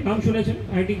পান্ডে নাম শুনেছেন,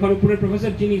 আইআইটি খড়গপুরের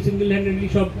প্রফেসর, যিনি সিঙ্গেল হ্যান্ডেডলি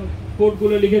সব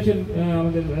কোডগুলো লিখেছেন,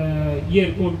 আমাদের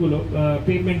ইয়ের কোডগুলো,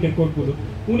 পেভমেন্টের কোডগুলো।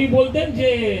 উনি বলতেন যে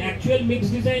actual mix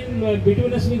design,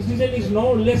 bituminous mix design is no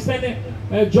less than a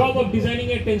job of designing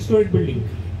A 10-story building.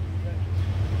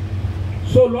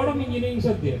 So a lot of engineering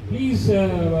are there. Please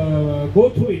go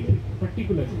through it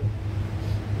particularly.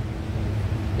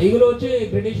 এইগুলো হচ্ছে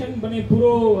gradation, মানে পুরো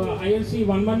আইএলসি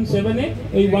 117 এ,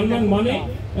 এই 111 এ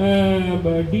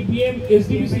DPM,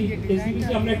 এসডিবিসি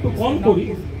আমরা একটু কম করি,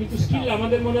 কিন্তু still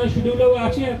আমাদের মনে হয় শিডিউলেও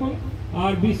আছে এখন,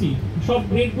 আর বিসি সব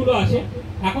গ্রেডগুলো আছে।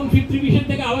 এখন 5th রিভিশন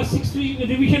থেকে আবার 6th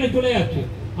রিভিশনে চলে যাচ্ছে।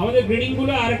 আমাদের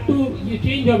গ্রেডিংগুলো আর একটু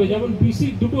চেঞ্জ হবে। যেমন বিসি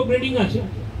দুটো গ্রেডিং আছে,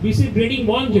 বিসি গ্রেডিং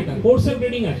 1 যেটা কোর্সের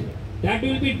গ্রেডিং আছে, that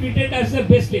will be treated as the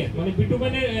base layer, মানে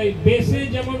বিটুমেনের বেসে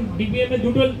যেমন ডিবিএম এ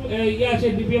দুটো ইয়ে আছে,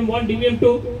 ডিবিএম 1, ডিবিএম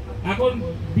 2, এখন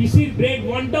বিসির গ্রেড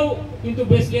 1টাও কিন্তু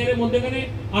বেস লেয়ারের মধ্যেখানে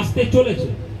আসতে চলেছে।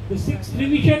 তো 6th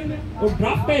রিভিশন ও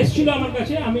ড্রাফটটা এসেছিল আমার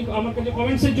কাছে, আমার কাছে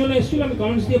কমেন্টসের জন্য এসেছিল, আমি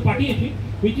কমেন্টস দিয়ে পাঠিয়েছি,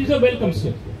 which is a welcome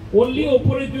step. only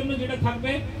ওপরের জন্য যেটা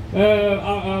থাকবে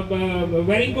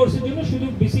ওয়্যারিং কোর্সের জন্য শুধু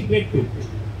BC grade 2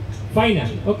 final,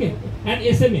 okay. And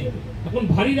SMA, এখন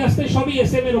ভারী রাস্তায় সবই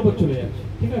এসএমএ এর উপর চলে যাচ্ছে,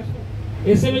 ঠিক আছে?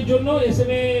 এসএম এর জন্য,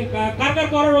 এসএমএ কার কার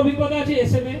করার অভিজ্ঞতা আছে?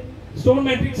 এসএমএ স্টোন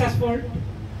ম্যাট্রিক্স অ্যাসফল্ট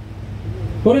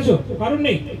করেছো? কারণ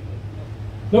নেই,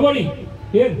 নবনি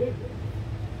হিয়ার।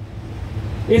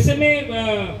 এসএমএ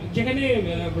যেখানে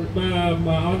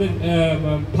আমাদের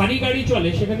ভারী গাড়ি চলে,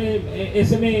 সেখানে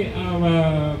এসএমএ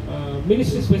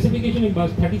মিনিস্ট্রি স্পেসিফিকেশন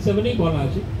 37 বলা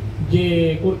আছে যে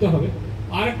করতে হবে।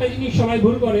 আর একটা জিনিস সবাই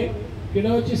ভুল করে, সেটা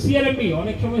হচ্ছে সিআরএমবি।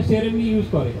 অনেক সময় সিআরএমবি ইউজ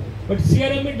করে, but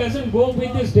CRME doesn't go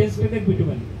with this dense graded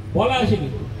bitumen. বলা আছে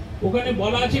কিন্তু ওখানে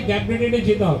বলা আছে গ্যাপ গ্রেডেড এ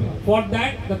যেতে হবে। For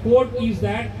that the code is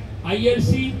that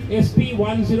ILC SP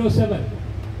 107,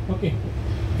 okay,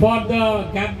 for the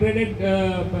gap graded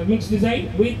mixed design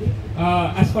with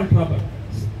asphalt rubber,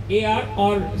 AR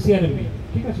or CRME,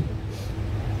 ঠিক আছে?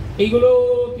 এইগুলো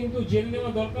কিন্তু জেনে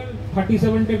নেওয়া দরকার।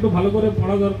 37টা একটু ভালো করে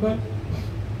পড়া দরকার।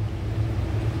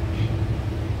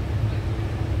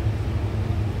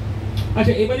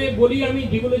 আচ্ছা এবারে বলি আমি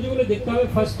যেগুলো যেগুলো দেখতে হবে,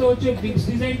 ফার্স্ট তো হচ্ছে মিক্স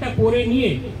ডিজাইনটা করে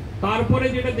নিয়ে তারপরে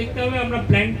যেটা দেখতে হবে আমরা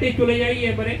প্ল্যান্টে চলে যাই।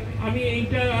 এবারে আমি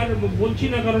এইটা আর বলছি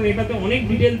না কারণ এটাতে অনেক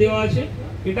ডিটেল দেওয়া আছে,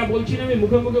 এটা বলছি না, আমি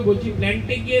মুখে মুখে বলছি।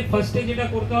 প্ল্যান্টে গিয়ে ফার্স্টে যেটা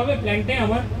করতে হবে, প্ল্যান্টে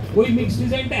আমার ওই মিক্স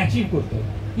ডিজাইনটা অ্যাচিভ করতে হবে।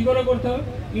 কী করে করতে হবে?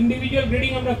 ইন্ডিভিজুয়াল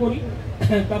গ্রেডিং আমরা করি,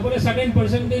 তারপরে সার্টেন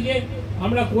পার্সেন্টেজে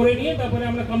আমরা করে নিয়ে তারপরে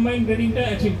আমরা কম্বাইন্ড গ্রেডিংটা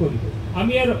অ্যাচিভ করি।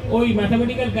 আমি আর ওই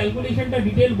ম্যাথামেটিক্যাল ক্যালকুলেশনটা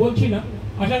ডিটেল বলছি না,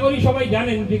 আশা করি সবাই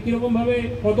জানেন যে কীরকম ভাবে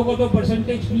কত কত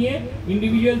পার্সেন্টেজ নিয়ে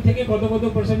ইন্ডিভিজুয়াল থেকে কত কত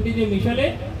পার্সেন্টেজে মিশালে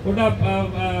ওটা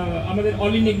আমাদের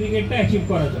অল ইন এগ্রিগেটটা অ্যাচিভ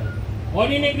করা যায়। অল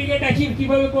ইন এগ্রিগেট অ্যাচিভ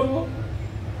কীভাবে করব?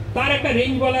 তার একটা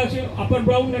রেঞ্জ বলা আছে, আপার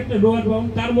বাউন্ড একটা লোয়ার বাউন্ড,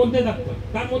 তার মধ্যে থাকতে হবে।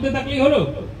 তার মধ্যে থাকলেই হলো,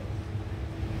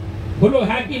 হলো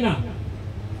হ্যাঁ কি না?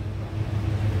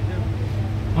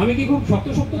 আমি কি খুব শক্ত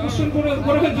শক্ত কোশ্চেন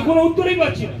করে ফেলছি? কোনো উত্তরই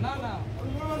পাচ্ছি না।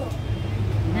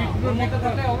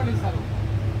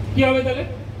 কি হবে তাহলে?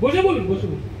 বসে বলুন, বসে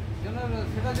বলুন।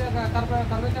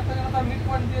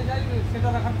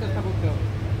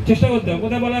 চেষ্টা করতে হবে।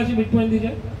 কোথায় বলা আছে মিড পয়েন্ট দিয়ে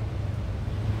যায়?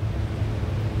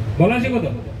 বলা আছে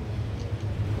কোথাও?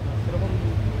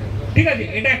 ঠিক আছে,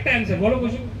 এটা একটা অ্যান্সার। বলো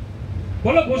বসে,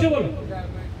 বলো বসে বলো।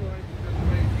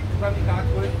 আমি কাজ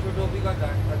করে ছোট অভিজ্ঞতা,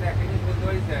 তাতে একটা জিনিস বলতে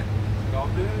পারি স্যার,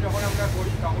 ডব্লিউএম যখন আমরা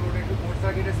করি তখন ওটা একটু কোর্স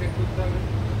সার্কিটে সেট করতে হবে।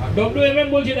 আর ডব্লিউএম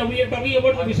বলছি না, we are talking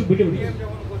about the bitumen.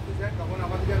 যখন করছি স্যার তখন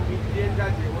আমাদের যে মিড রেঞ্জ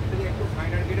আছে ওর থেকে একটু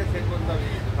ফাইনাল গেটে সেট করতে হবে,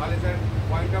 তাহলে স্যার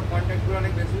পয়েন্ট অফ কন্ট্যাক্টগুলো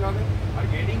অনেক বেশি হবে। আর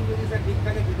গেডিং যদি স্যার ঠিক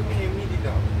থাকে বিটুমিন এমনি দিতে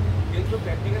হবে, কিন্তু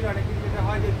প্র্যাকটিক্যালি অনেক কিছু যেটা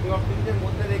হয় যে 2 of 3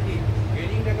 মধ্যে দেখি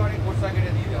গেডিংটাকে অনেক কোর্স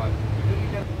সার্কিটে দিতে হয়।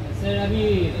 স্যার আমি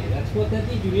রাজপথ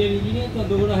আছি, junior engineer,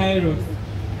 Chandrakona higher road.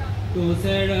 তো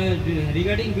sir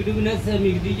regarding bituminous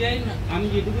mix design আমি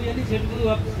যেটুকু জানি সেটুকু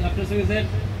আপনার সঙ্গে স্যার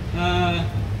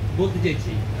বলতে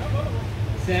চাইছি।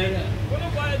 স্যার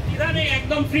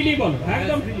একদম ফ্রিলি বলো,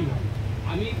 একদম ফ্রিলি।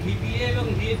 আমি ভিপিএ এবং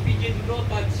ভিএফপি যে দুটো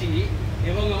পাচ্ছি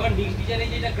এবং আমার মিক্স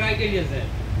ডিজাইনের যেটা ক্রাইটেরিয়া স্যার,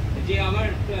 যে আমার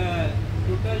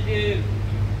টোটাল যে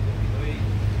ওই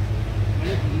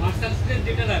মানে মার্শাল স্ট্রেন্থ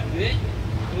যেটা লাগবে,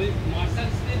 ওই মার্শাল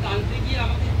স্ট্রেন্থ আনতে গিয়ে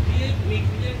আমাকে যে মিক্স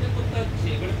ডিজাইনটা করতে হচ্ছে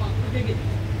এবারে পাত্র থেকে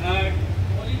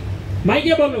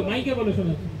মাইকে বলো, মাইকে বলো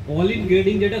শোনা। অল ইন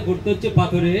গ্রেডিং যেটা করতে হচ্ছে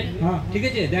পাথরে, ঠিক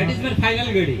আছে, that is my final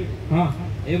grading.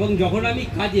 এবং যখন আমি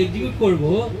কাজ এক্সিকিউট করব,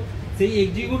 সেই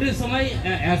এক্সিকিউটের সময়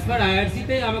অ্যাজ পার আইআরসি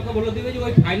তে আমাকে বলে দেবে যে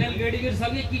ওই ফাইনাল গ্রেডিং এর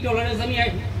সঙ্গে কি টলারেন্স আমি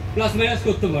প্লাস মাইনাস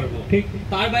করতে পারবো, ঠিক,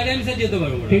 তার বাইরে আমি স্যার যেতে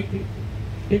পারবো না। ঠিক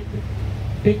ঠিক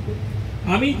ঠিক।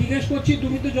 আমি জিজ্ঞেস করছি,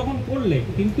 তুমি তো যখন করলে,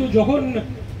 কিন্তু যখন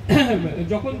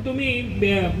যখন তুমি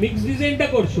মিক্স ডিজাইনটা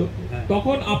করছো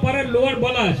তখন আপার আর লোয়ার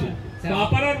বলা আছে, তো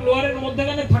আপার আর লোয়ারের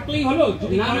মধ্যখানে থাকলেই হলো?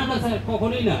 না না না স্যার,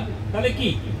 কখনোই না। তাহলে কি?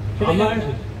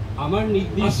 আমার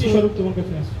নির্দিষ্ট স্বরূপ তোমার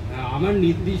কাছে আছে, আমার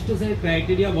নির্দিষ্ট স্যার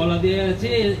ক্রাইটেরিয়া বলা দেওয়া আছে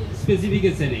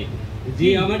স্পেসিফিকেশনে, যে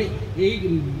আমার এই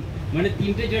মানে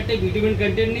 3-4টে বিটুমেন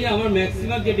কন্টেন্ট নিয়ে আমার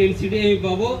ম্যাক্সিমাম যে ডেনসিটি আমি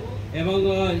পাবো এবং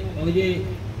ওই যে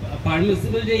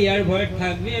পারমিসিবল যে এয়ার ভয়েড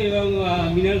থাকবে এবং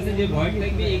মিনারেলসের যে ভয়েড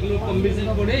থাকবে, এগুলো কম্বিনেশন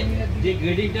করে যে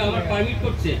গ্রেডিংটা আমার পারমিট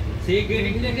করছে, সেই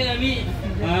গ্রেডিংটাকে আমি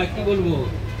কি বলবো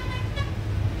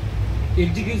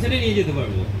এক্সিকিউশনে নিয়ে যেতে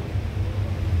পারবো।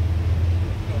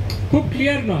 খুব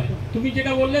ক্লিয়ার নয়। তুমি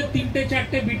যেটা বললে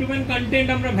 3-4টে বিটুমেন কন্টেন্ট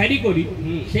আমরা ভ্যারি করি,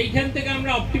 সেইখান থেকে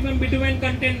আমরা অপটিমাম বিটুমেন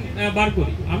কন্টেন্ট বার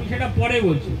করি। আমি সেটা পরে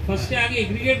বলছি, ফার্স্টে আগে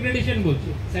এগ্রিগেট গ্রেডেশন বলছি।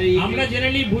 আমরা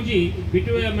জেনারেলি বুঝি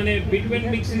মানে বিটুমেন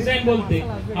মিক্স ডিজাইন বলতে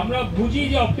আমরা বুঝি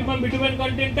যে অপটিমাম বিটুমেন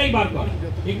কন্টেন্টটাই বার করা।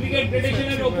 এগ্রিগেট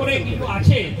গ্রেডেশনের উপরে কিছু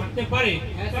আছে, থাকতে পারে,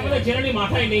 তাহলে জেনারেলি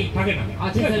মাথায় নেই, থাকে না।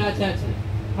 আচ্ছা স্যার, আচ্ছা আচ্ছা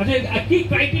আচ্ছা, কি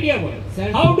ক্রাইটেরিয়া বলে?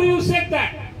 How do you said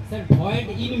that? Sir void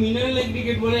in mineral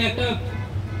aggregate বলে একটা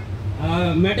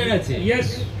ম্যাটার আছে। ইয়েস,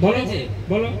 বলো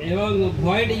বলো। এবং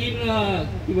ভয়েড ইন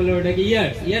কি বলে ওটাকে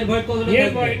ইয়ার ভয়েড কতটা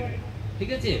থাকবে, ঠিক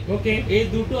আছে, ওকে। এই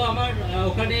দুটো আমার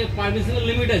ওখানে পারমিসিবল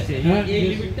লিমিট আছে, এই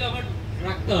লিমিটটা আমার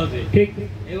রাখতে হবে, ঠিক।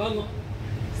 এবং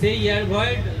সেই ইয়ার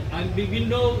ভয়েড আমি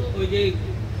বিভিন্ন ওই যে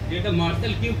যেটা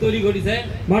মার্শাল কিউব তৈরি করি স্যার,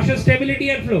 মার্শাল স্টেবিলিটি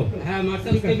আর ফ্লো, হ্যাঁ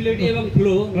মার্শাল স্টেবিলিটি এবং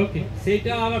ফ্লো, ওকে,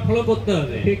 সেইটা আমার ফলো করতে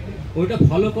হবে। ঠিক, ওইটা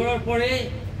ফলো করার পরে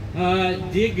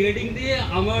যে গ্রেডিং দিয়ে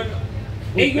আমার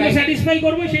এইগুলো স্যাটিসফাই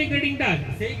করবো, সেই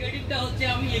গ্রেডিংটা হচ্ছে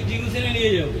আমি এক্সিকিউশনে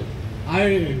নিয়ে যাব। আর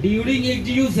ডিউরিং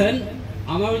এক্সিকিউশন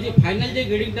আমার ওই যে ফাইনাল যে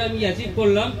গ্রেডিংটা আমি অ্যাচিভ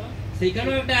করলাম,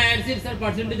 সেইখানেও একটা আইআরসি স্যার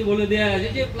পার্সেন্টেজ বলে দেওয়া আছে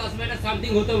যে প্লাস মাইনাস সামথিং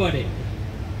হতে পারে,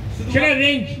 সেটা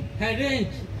রেঞ্জ, হ্যাঁ রেঞ্জ,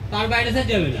 তার বাইরে স্যার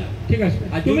যাবে না। ঠিক আছে।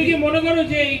 তুমি কি মনে করো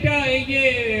যে এইটা এই যে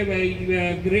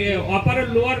আপার আর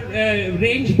লোয়ার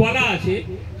রেঞ্জ বলা আছে,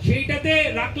 সেইটাতে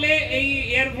রাখলে এই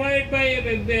এয়ার ভয়েড বা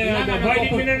ভয়েড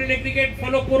মিনারেল এগ্রিগেট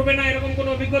ফলো করবে না, এরকম কোনো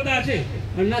অভিজ্ঞতা আছে?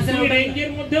 না স্যার,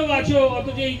 রেঞ্জের মধ্যেও আছো,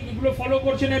 অথচ এইগুলো ফলো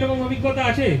করছে না, এরকম অভিজ্ঞতা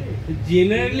আছে?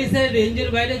 জেনারেলি স্যার রেঞ্জের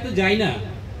বাইরে তো যাই না।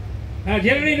 হ্যাঁ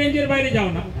জেনারেলি রেঞ্জের বাইরে যাও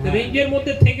না, রেঞ্জের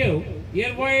মধ্যে থেকেও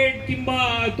এয়ার ভয়েড কিংবা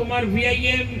তোমার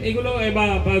ভিআইএম এগুলো বা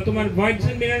তোমার ভয়েডস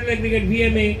এন্ড মিনারেল এগ্রিগেট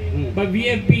ভিএমএ বা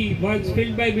ভিএফবি ভয়েডস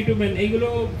ফিল্ড বাই বিটুমেন এইগুলো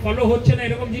ফলো হচ্ছে না,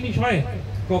 এরকম জিনিস হয়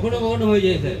কখনো কখনো হয়ে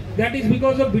যায় sir. That is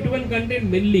because of bitumen content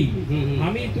mainly.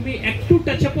 আমি তুমি একটু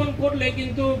টাচ আপন করলে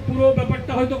কিন্তু পুরো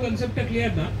ব্যাপারটা হয়তো কনসেপ্টটা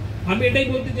ক্লিয়ার না। আমি এটাই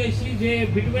বলতে চাইছি যে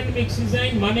বিটুমেন মিক্স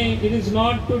ডিজাইন মানে it is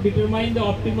not to determine the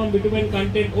optimum bitumen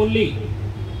content only,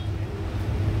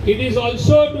 it is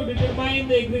also to determine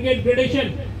the aggregate gradation.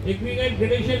 Aggregate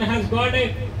gradation has got a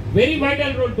very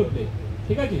vital role to play.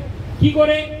 ঠিক আছে, কি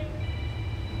করে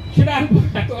সেটা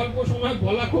এত অল্প সময়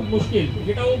বলা খুব মুশকিল।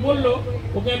 যেটা ও বললো,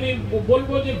 ওকে আমি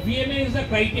বলবো যে VMA is the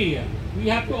criteria. We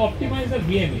have to optimize the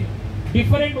VMA.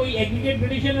 Different ওই aggregate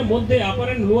gradation এর মধ্যে upper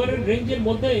and lower রেঞ্জের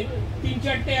মধ্যে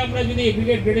 3-4টে আমরা যদি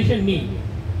aggregate gradation নিই,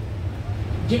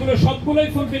 যেগুলো সবগুলোই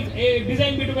ফুলফিল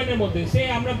ডিজাইন বিটুমেনের মধ্যে, সে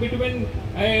আমরা বিটুমেন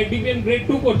ডিপিএম গ্রেড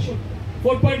 2 করছি,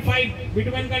 4.5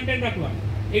 বিটুমেন কন্টেন্ট রাখলাম,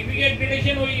 এগ্রিগেট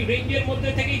গ্রেডেশন ওই রেঞ্জের মধ্যে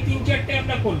থেকেই 3-4টে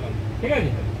আমরা করলাম। ঠিক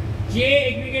আছে, যে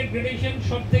এগ্রিগেট গ্রেডেশন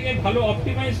সব থেকে ভালো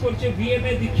অপটিমাইজ করছে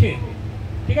ভিএমএ দিচ্ছে,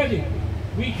 ঠিক আছে,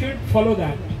 we should follow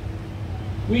that.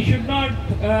 We should not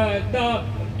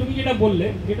তুমি যেটা বললে,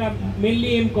 যেটা মেনলি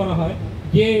এম করা হয়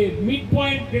যে মিড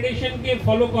পয়েন্ট গ্রেডেশনকে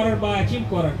ফলো করার বা অ্যাচিভ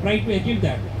করার, try to achieve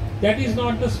that, that is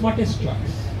not the smartest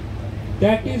choice.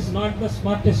 That is not the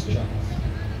smartest choice.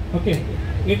 Okay,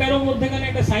 এটারও মধ্যেখানে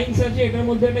একটা সায়েন্স আছে, এটার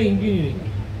মধ্যে একটা ইঞ্জিনিয়ারিং।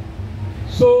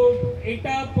 সো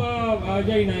এটা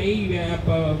যাই না, এই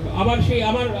আবার সেই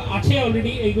আমার আছে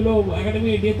অলরেডি এইগুলো একাডেমি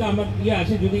এডিয়াতে আমার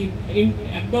আছে, যদি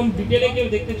একদম ডিটেলে কেউ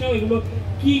দেখতে চাও এগুলো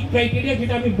কি ক্রাইটেরিয়া,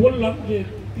 যেটা আমি বললাম যে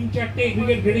 3-4টে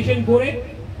এগ্রিগেট গ্রেডেশন করে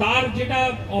তার যেটা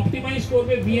অপটিমাইজ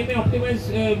করবে ভিএমএ, অপটিমাইজ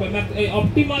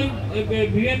অপটিমাল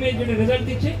ভিএমএ যেটা রেজাল্ট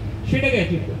দিচ্ছে সেটাকে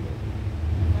অ্যাচিভ করবে।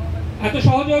 এত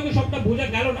সহজে হয়তো সবটা বোঝা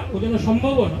গেল না, বোঝানো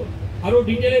সম্ভব না, আরো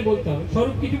ডিটেলে বলতে হবে।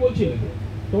 স্বরূপ কিছু বলছিলে,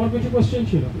 তোমার কিছু কোশ্চেন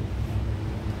ছিল না?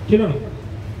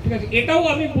 ঠিক আছে, এটাও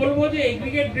আমি বলবো যে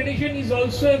aggregate gradation is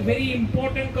also a very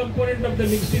important component of the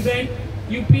mix design.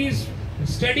 You please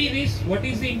study this, what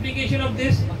is the implication of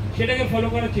this, সেটাকে ফলো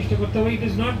করার চেষ্টা করতে হবে। It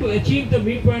is not to achieve the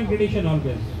mid point gradation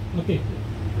always. ওকে,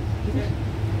 ঠিক আছে,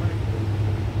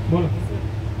 বলো।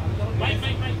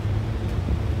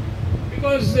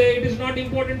 Because it is not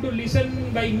important to listen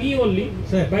by me only,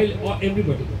 sir, by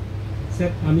everybody. Sir,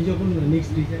 আমি যখন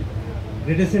নেক্সট ডিজাইন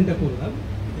গ্রেডেশনটা করলাম,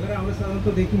 এবারে আমরা সাধারণত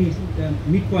দেখি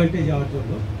মিড পয়েন্টে যাওয়ার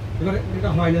জন্য, এবারে এটা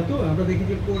হয় না, তো আমরা দেখি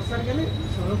যে কোর্সার গেলে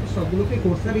সাধারণত সবগুলোকে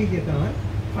কোর্সারেই যেতে হয়,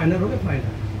 ফাইনাল হলে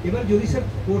ফাইনাল। এবার যদি স্যার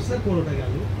কোর্সার কোনোটা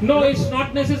গেল, নো ইটস নট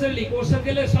নেসেসারিলি কোর্সার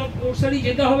গেলে সব কোর্সারই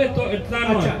যেতে হবে, তো তার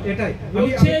নয়। আচ্ছা, এটাই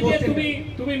বলছে যে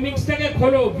তুমি মিক্সটাকে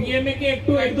খোলো, ভিএমএ কে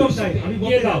একটু একদম তাই, আমি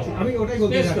দিয়ে দাও, আমি ওটাই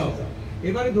বলতে চাচ্ছি।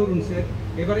 এবারে ধরুন স্যার,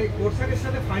 এবারে কোর্সারের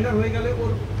সাথে ফাইনাল হয়ে গেলে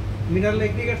ওর মিনারেল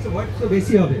এগ্রিগেটস ভয়েড তো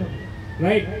বেশি হবে,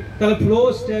 রাইট? তাহলে ফ্লো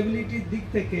স্টেবিলিটির দিক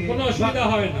থেকে কোনো অসুবিধা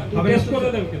হবে না, তুমি টেস্ট করে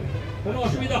দেবে, কোনো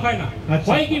অসুবিধা হয় না।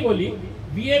 হয় কি বলি,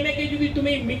 ভিএমএ কে যদি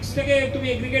তুমি মিক্সটাকে তুমি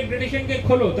এগ্রিগেট গ্রেডেশন কে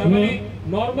খোলো, তার মানে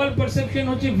নরমাল পারসেপশন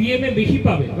হচ্ছে ভিএমএ বেশি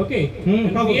পাবে। ওকে,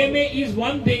 ভিএমএ is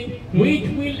one thing which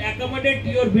will accommodate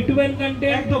your bitumen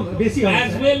content একদম বেশি হবে,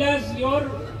 as well as your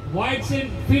voids in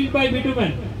filled by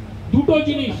bitumen। দুটো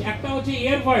জিনিস, একটা হচ্ছে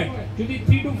এয়ার ভয়েড, যদি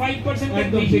 3 to 5%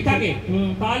 বেশি থাকে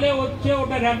তাহলে হচ্ছে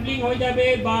ওটা র্যাম্বলিং হয়ে যাবে,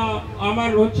 বা আমার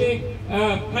হচ্ছে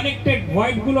কানেক্টেড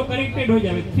ভয়েড গুলো কানেক্টেড হয়ে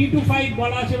যাবে। 3 to 5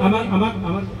 বলা আছে।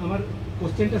 আমার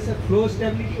কোশ্চেনটা স্যার ফ্লো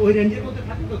স্টেবিলিটি ওই রেঞ্জের মধ্যে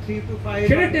থাকে তো 3 to 5,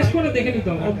 সেটা টেস্ট করে দেখে নিতে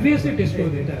হবে, অবভিয়াসলি টেস্ট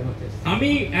করে দেখতে হবে। আমি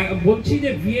বলছি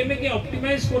যে ভিএমএ কে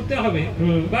অপটিমাইজ করতে হবে,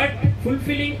 but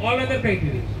fulfilling all other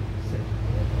criteria.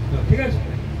 ঠিক আছে,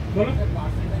 বলো।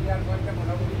 পার্সেন্টেজ আর পয়েন্টটা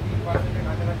মোটামুটি 3%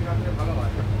 কাছাকাছি রাখলে ভালো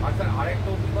হয়। আর স্যার আরেকটা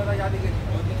অভিজ্ঞতা যা দেখেছি,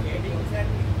 যদি গ্রেডিং স্যার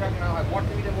ঠিকঠাক না হয়,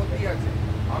 বটলিমিটের মধ্যেই আছে,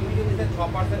 আমি যদি স্যার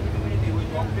 6% বিটুমিন দিই, ওই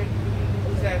চকলেট বিটুমিন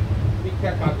কিন্তু স্যার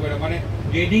ঠিকঠাক কাজ করে। মানে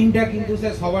গ্রেডিংটা কিন্তু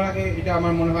স্যার সবার আগে, এটা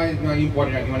আমার মনে হয়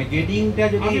ইম্পর্টেন্ট আর কি। মানে গ্রেডিংটা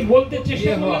যদি আমি বলতে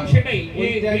চেষ্টা করলাম সেটাই,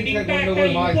 গ্রেডিংটা একটা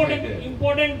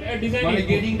ইম্পর্টেন্ট ডিজাইন। মানে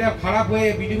গ্রেডিংটা খারাপ হয়ে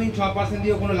বিটুমিন 6%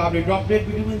 দিয়ে কোনো লাভ নেই। ড্রপলেট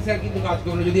বিটুমিন স্যার কিন্তু কাজ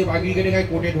করবে যদি অ্যাগ্রিগেটে গায়ে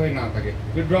কোটেড হয়ে না থাকে।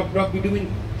 ড্রপ বিটুমিন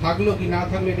থাকলো কি না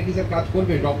থাকলো, এটা কি স্যার কাজ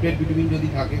করবে? ড্রপলেট বিটুমিন যদি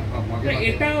থাকে,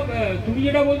 এটা তুমি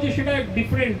যেটা বলছো সেটা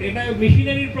ডিফারেন্ট, এটা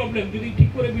মেশিনারির প্রবলেম। যদি ঠিক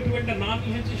করে বিটুমেনটা না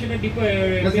মিশেছে সেটা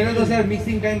সেটা তো স্যার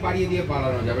মিক্সিং টাইম বাড়িয়ে দিয়ে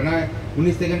পালানো যাবে না,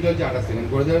 19 সেকেন্ড চলছে 28 সেকেন্ড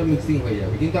করে দেবে, মিক্সিং হয়ে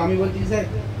যাবে। কিন্তু আমি বলছি স্যার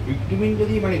বিটুমিন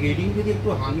যদি মানে গ্রেডিং যদি একটু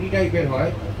হাংরি টাইপের হয়,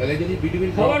 তাহলে যদি বিটুমিন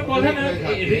হওয়ার কথা না,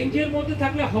 রেঞ্জের মধ্যে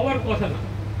থাকলে হওয়ার কথা না,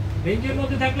 রেঞ্জের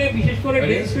মধ্যে থাকলে বিশেষ করে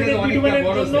ডেন্স গ্রেডেড বিটুমেনের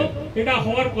জন্য এটা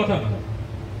হওয়ার কথা না,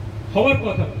 হওয়ার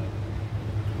কথা না।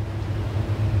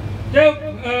 যাই হোক,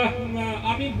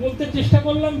 আমি আমি বলতে চেষ্টা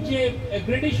করলাম যে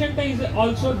গ্রেডেশনটা is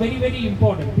also very very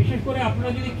important. বিশেষ করে আপনারা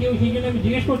যদি কেউ, সেই জন্য আমি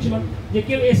জিজ্ঞেস করছিলাম যে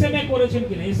কেউ এসএমএ করেছেন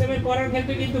কিনা। এসএমএ করার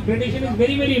ক্ষেত্রে কিন্তু gradation is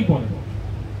very very important,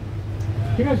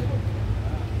 ঠিক আছে।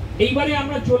 এইবারে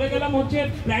আমরা চলে গেলাম হচ্ছে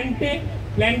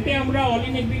প্ল্যান্টে আমরা অল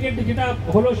ইন এগ্রিগেট যেটা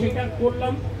হলো সেটা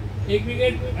করলাম।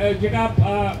 এগ্রিগেট যেটা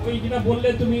ওই যেটা বললে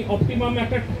তুমি অপটিমাম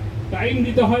একটা টাইম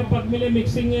দিতে হয় পাত মিলে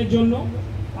মিক্সিং এর জন্য।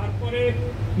 তারপরে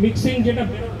মিক্সিং যেটা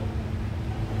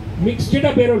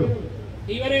বেরোলো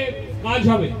এইবারে কাজ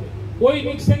হবে ওই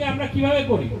মিক্স থেকে আমরা কিভাবে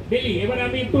করি ডেলি। এবারে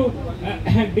আমি একটু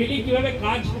ডেলি কিভাবে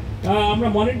কাজ আমরা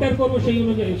মনিটর করবো সেই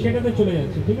অনুযায়ী সেটাতে চলে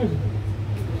যাচ্ছে, ঠিক আছে।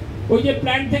 ওই যে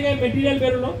প্ল্যান্ট থেকে মেটেরিয়াল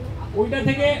বেরোলো ওইটা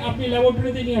থেকে আপনি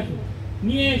ল্যাবরেটরিতে নিয়ে আসুন,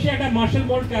 নিয়ে এসে একটা মার্শাল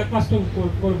মোল্ড কাস্টিং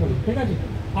করুন, ঠিক আছে।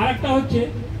 আর একটা হচ্ছে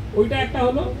ওইটা একটা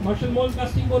হলো মার্শাল মোল্ড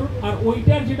কাস্টিং করুন। আর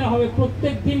ওইটার যেটা হবে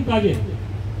প্রত্যেক দিন কাজে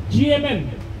GMm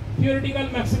theoretical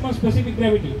maximum specific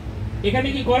gravity, এখানে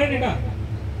কি করেন? এটা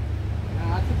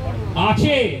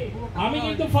আছে। আমি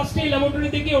কিন্তু ফার্স্টে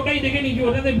ল্যাবরেটরিতে গিয়ে ওটাই দেখে নিয়েছি,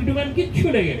 ওটাতে বিটুমেন কিচ্ছু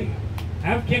লেগে নেই।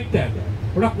 Have check that.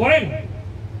 ওটা করেন?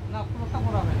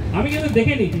 আমি কিন্তু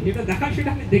দেখে নিয়েছি, যেটা দেখা সেটা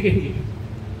আমি দেখে নিয়েছি।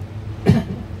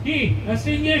 কি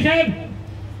ইঞ্জিনিয়ার সাহেব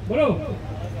বলো,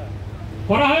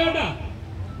 করা হয় ওটা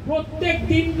প্রত্যেক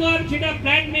দিনকার যেটা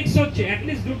প্ল্যান্ট মিক্স হচ্ছে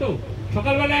অ্যাটলিস্ট দুটো,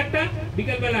 সকালবেলা একটা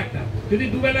বিকালবেলা একটা, যদি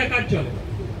দুবেলায় কাজ চলে।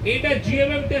 এটা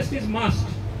GMm test is must.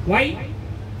 Y?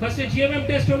 ফার্স্টে জিএমএম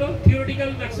টেস্ট হলো থিওরিটিক্যাল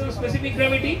ম্যাক্সিমাম স্পেসিফিক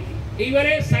গ্র্যাভিটি,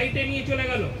 এইবারে সাইটে নিয়ে চলে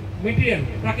গেল মেটেরিয়াল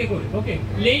ট্রাকে করে, ওকে।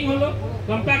 লেইং হলো,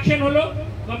 কম্প্যাকশন হলো।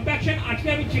 কম্প্যাকশন আজকে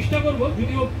আমি চেষ্টা করব,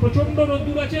 যদিও প্রচন্ড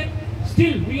রোদ্দুর আছে,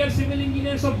 still we are civil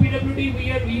engineers of PWD, we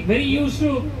are very used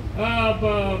to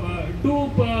do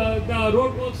the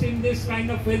road works in this kind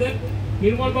of weather.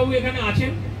 নির্মল বাবু এখানে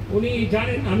আছেন, উনি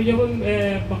জানেন আমি যখন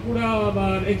বাঁকুড়া বা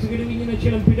এক্সিকিউটিভ ইঞ্জিনিয়ার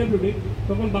ছিলাম PWD,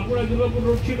 তখন বাঁকুড়া দুর্গাপুর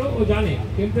রোড ছিল, ও জানে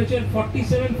temperature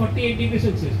 47-48 degree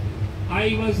Celsius. I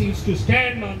was used to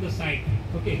stand on the side,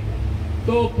 okay.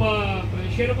 তো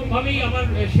সেরকম ভাবেই আমার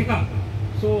শেখা।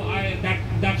 So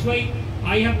that's why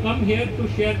I have come here to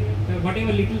share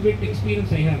whatever little bit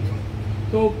experience I have.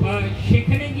 তো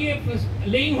সেখানে গিয়ে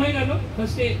লেইং হয়ে গেল,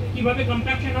 ফার্স্টে কিভাবে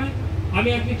কম্প্যাকশন হয় আমি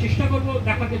আজকে চেষ্টা করব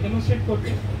দেখাতে, ডেমনস্ট্রেট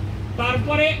করতে।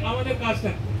 তারপরে আমাদের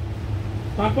কাজটা,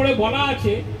 তারপরে বলা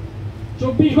আছে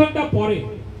 24 ঘন্টা পরে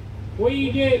ওই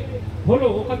যে হলো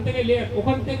ওখান থেকে লেয়ার,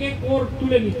 ওখান থেকে কোর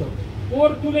তুলে নিত, কোর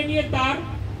তুলে নিয়ে তার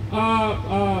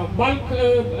বাল্ক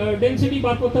ডেনসিটি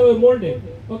বার করতে হবে মোল্ডে,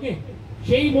 ওকে।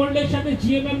 সেই মোল্ডের সাথে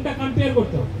জিএমএমটা কম্পেয়ার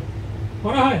করতে হবে।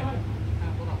 করা হয়?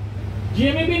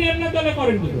 জিএমএমই নেন না তাহলে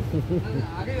করেন কি?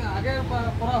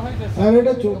 আর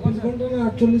এটা 24 ঘন্টা না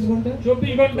 48 ঘন্টা?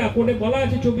 24 ঘন্টা কোডে বলা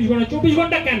আছে 24 ঘন্টা। 24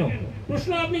 ঘন্টা কেন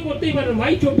প্রশ্ন আপনি করতেই পারেন,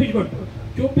 ভাই 24 ঘন্টা।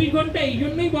 24 ঘন্টা এই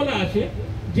জন্যই বলা আছে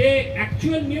যে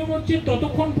অ্যাকচুয়াল নিয়ম হচ্ছে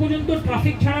ততক্ষণ পর্যন্ত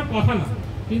ট্রাফিক ছাড়ার কথা না,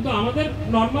 কিন্তু আমাদের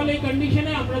নর্মাল এই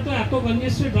কন্ডিশনে আমরা তো এত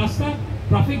কনজেস্টেড রাস্তা,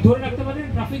 ট্রাফিক ধরে রাখতে পারি,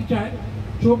 ট্রাফিক যায়।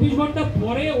 24 ঘন্টা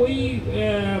পরে ওই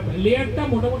লেয়ারটা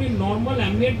মোটামুটি নর্মাল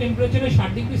অ্যাম্বিয়েন্ট টেম্পারেচারে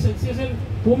 60 ডিগ্রি সেলসিয়াসের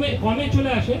কমে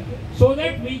চলে আসে, so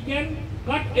that we can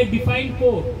cut a defined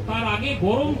core. তার আগে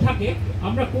গরম থাকে,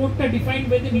 আমরা কোরটা ডিফাইন্ড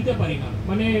ওয়েতে নিতে পারি না,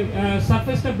 মানে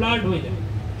সারফেসটা ব্লাড হয়ে যায়।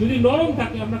 যদি নরম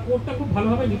থাকে আমরা কোরটা খুব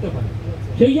ভালোভাবে নিতে পারি,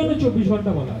 সেই জন্য 24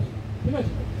 ঘন্টা বলা আছে, ঠিক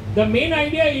আছে। The main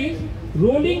idea is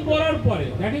rolling করার পরে,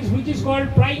 that is which is called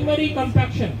primary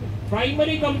compaction.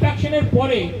 Primary কম্প্যাকশনের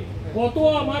পরে কত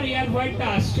আমার এয়ার ভয়েডটা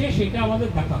আসছে সেটা আমাদের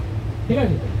দেখা, ঠিক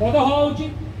আছে। কত হওয়া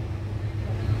উচিত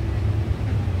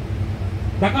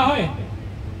দেখা হয়?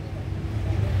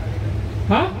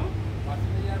 হ্যাঁ,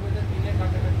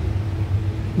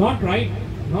 not right,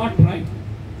 not right,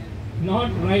 not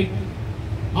right.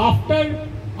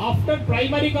 After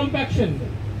primary compaction,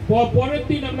 পরের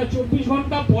দিন আমরা 24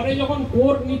 ঘন্টা পরে যখন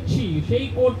কোর নিচ্ছি, সেই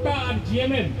কোরটা আর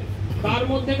জিএমএম তার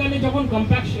মধ্যেখানে যখন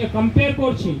কম্পেয়ার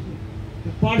করছি,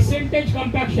 percentage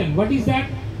compaction, what is that?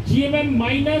 GMM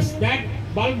minus that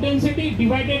bulk density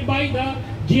divided by the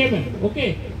GMM,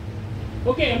 okay.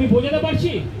 ওকে, আমি বোঝাতে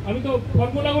পারছি? আমি তো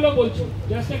ফর্মুলাগুলো বলছি,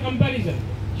 জাস্ট এ কম্প্যারিজন।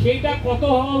 সেইটা কত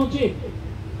হওয়া উচিত?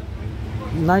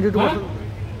 92%।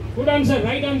 Good answer,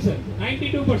 right answer,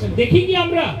 92%। দেখি কি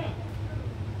আমরা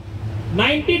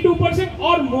 92%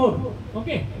 or more,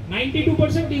 okay.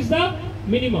 92% is the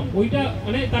minimum. ওইটা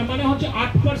মানে তার মানে হচ্ছে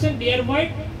 8% এয়ার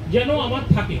ভয়েড যেন আমার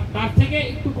থাকে, তার থেকে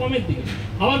একটু কমের দিকে।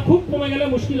 আবার খুব কমে গেলে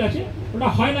মুশকিল আছে, ওটা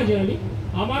হয় না জেনারেলি।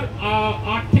 আমার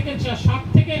 8 থেকে 7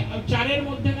 থেকে 4 এর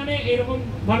মধ্যেখানে এরকম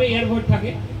ভাবে এয়ার ভয়েড থাকে।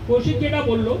 কৌশিক যেটা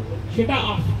বললো সেটা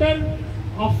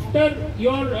after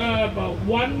your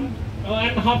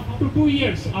 1.5 to 2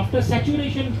 years after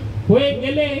saturation হয়ে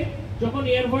গেলে, যখন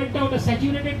এয়ার ভয়েডটা ওটা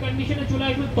স্যাচুরেটেড কন্ডিশনে চলে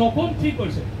আসবে তখন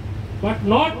 3%, but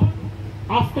not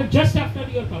after, just after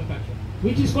your compaction.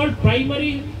 which is called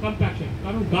primary compaction,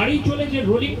 কারণ গাড়ি চলে যে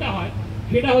রোলিংটা হয়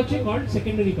সেটা হচ্ছে called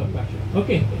secondary compaction.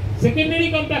 ওকে, secondary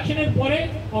compaction এর পরে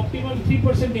optimum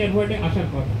 3% air void এ আসার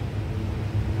কথা।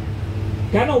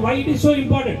 কেন, why it is so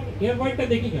important? air void টা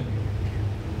দেখি কেন,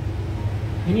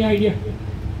 any idea?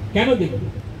 কেন দেখি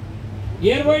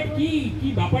air void কি কি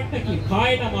ব্যাপারটা কি,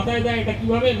 খায় না মাথায় দেয়, এটা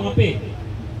কিভাবে মাপে?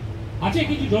 আছে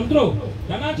কিছু যন্ত্র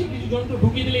জানা আছে, কিছু যন্ত্র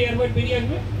ঢুকিয়ে দিলে এয়ার ভয়েড বেরিয়ে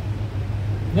আসবে,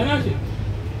 জানা আছে?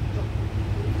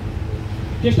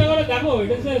 চেষ্টা করে দেখো,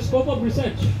 it is a scope of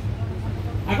research.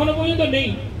 এখনো পর্যন্ত নেই,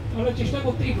 আমরা চেষ্টা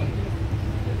করতেই পারি।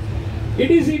 It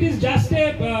is just a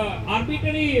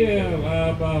arbitrary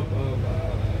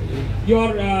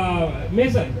your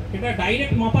measure, এটা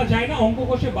ডাইরেক্ট মাপা যায় না, অঙ্ক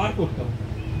কষে বার করতে হবে।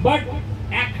 বাট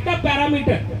একটা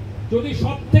প্যারামিটার যদি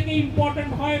সব থেকে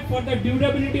ইম্পর্টেন্ট হয় for the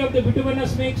durability of the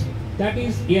bituminous mix, that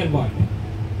is air void.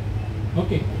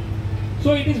 Okay, so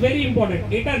it is very important.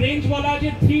 এটা রেঞ্জ বলা আছে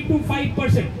 3 to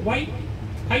 5%. why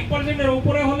 5% এর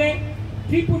উপরে হলে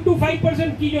 3 to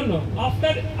 5% কি জন্য?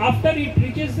 after it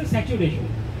reaches the saturation,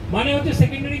 মানে হচ্ছে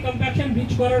সেকেন্ডারি কম্প্যাকশন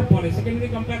রিচ করার পরে, সেকেন্ডারি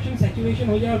কম্প্যাকশন স্যাচুরেশন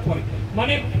হয়ে যাওয়ার পরে,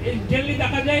 মানে জেনারেলি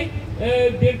দেখা যায়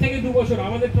 1.5 থেকে 2 বছর,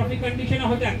 আমাদের ট্রাফিক কন্ডিশনে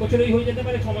হয়তো 1 বছরেই হয়ে যেতে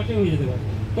পারে, 6 মাসে হয়ে যেতে পারে।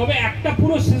 তবে একটা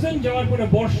পুরো সিজন যাওয়ার পরে,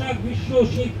 বর্ষা গ্রীষ্ম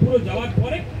শীত পুরো যাওয়ার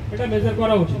পরে এটা মেজার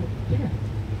করা উচিত, ঠিক আছে?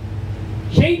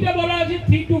 সেইটা বলা আছে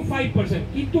 3 to 5%,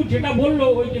 কিন্তু যেটা বললো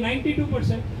ওই যে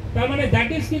 92%, তার মানে দ্যাট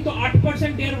ইজ কিন্তু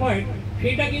 8% এয়ার ভয়েড,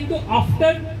 সেটা কিন্তু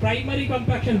আফটার প্রাইমারি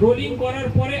কম্প্যাকশন, রোলিং করার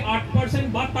পরে 8%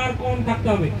 বা তার কম থাকতে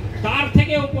হবে। তার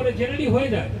থেকে উপরে জেনারেলি হয়ে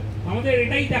যায়, আমাদের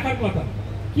এটাই দেখার কথা।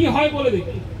 কি হয় বলে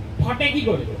দেখি, ফাটে কি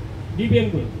করে ডিবিএম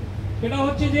গুলো? সেটা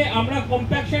হচ্ছে যে আমরা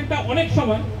কম্প্যাকশনটা অনেক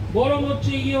সময় গরম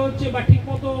হচ্ছে, ইয়ে হচ্ছে, বা ঠিক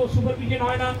মতো সুপারভিশন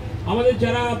হয় না, আমাদের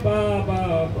যারা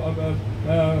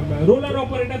রোলার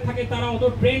অপারেটর থাকে তারা অত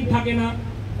ট্রেন থাকে না।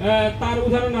 তার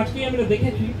উদাহরণ আজকেই আমরা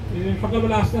দেখেছি,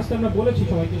 সকালবেলা আস্তে আস্তে আমরা বলেছি,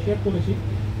 সবাইকে শেয়ার করেছি।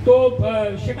 তো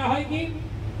সেটা হয় কি,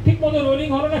 ঠিক মতো রোলিং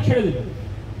হলো না, ছেড়ে দিল,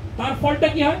 তার ফলটা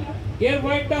কি হয়, এয়ার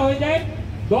ভয়েডটা হয়ে যায়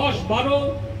 10, 12,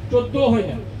 14 হয়ে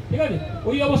যায়, ঠিক আছে?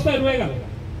 ওই অবস্থায় রয়ে গেল,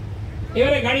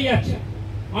 এবারে গাড়ি যাচ্ছে।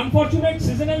 Unfortunate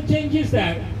seasonal change is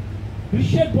that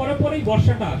গ্রীষ্মের পরে পরেই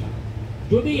বর্ষাটা আসে,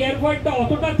 যদি এয়ার ভয়েডটা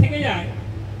অতটা থেকে যায়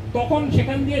তখন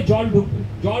সেখান দিয়ে জল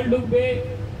ঢুকবে,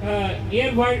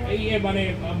 এয়ার ভয়েড মানে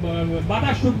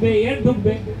বাতাস ঢুকবে, এয়ার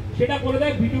ঢুকবে, সেটা করে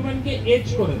দেয় বিটুমেনকে এজ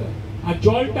করে দেয়। আর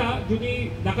জলটা যদি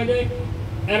দেখা যায়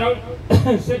অ্যারাউন্ড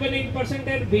 7-8%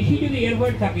 এর বেশি যদি এয়ার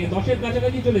ভয়েড থাকে, 10-এর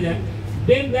কাছাকাছি চলে যায়,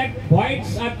 then that voids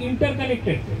are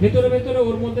interconnected, ভেতরে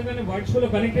ওর মধ্যে মানে voids গুলো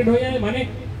কানেক্টেড হয়ে যায়, মানে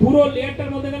পুরো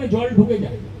লেয়ারটার মধ্যে মানে জল ঢুকে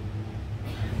যায়।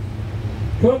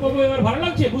 সৌরভ, এবার ভালো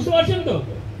লাগছে? বুঝতে পারছেন তো?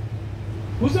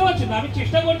 বুঝতে পারছেন? আমি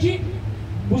চেষ্টা করছি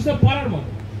বুঝতে পারার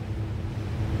মতো।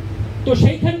 তো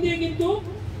সেইখান দিয়ে কিন্তু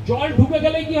জল ঢুকে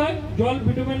গেলে কি হয়, জল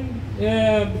বিটুমেন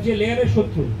যে লেয়ারের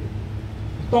শত্রু,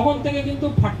 তখন থেকে কিন্তু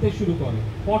ফাটতে শুরু করে,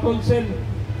 পটহোলসের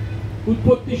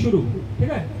উৎপত্তি শুরু,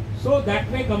 ঠিক আছে? So that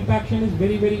way compaction is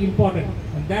very very important,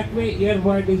 and that way air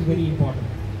void is very important.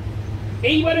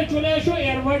 এইবারে চলে আসো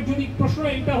এয়ার ভয়েড। যদি প্রশ্ন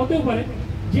এটা হতেও পারে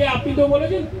যে আপনি তো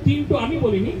বলেছেন 3 to, আমি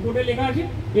বলিনি, কোডে লেখা আছে,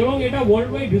 এবং এটা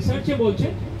ওয়ার্ল্ড ওয়াইড রিসার্চে বলছে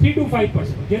 3 to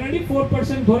 5%, জেনারেলি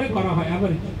 4% ধরে করা হয়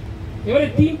অ্যাভারেজ। এবারে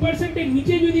 3% এর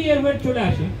নিচে যদি এয়ার ভয়েড চলে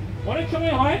আসে, অনেক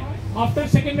সময় হয় আফটার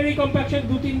সেকেন্ডারি কম্প্যাকশন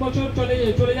 2-3 বছর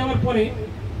চলে যাওয়ার পরে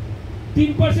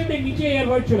 3% এর নিচে এয়ার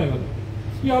ভয়েড চলে গেল,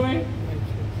 কি হবে?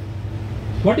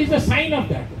 What is the sign of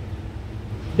that?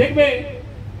 দেখবে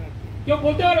কেউ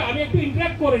বলতে পারে, আমি একটু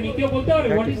ইন্টারঅ্যাক্ট করে নি, কেউ বলতে পারে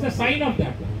what is the sign of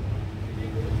that?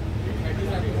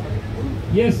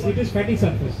 Yes, it is fatty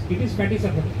surface. It is fatty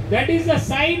surface. That is the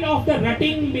sign of the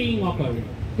rutting being occurred.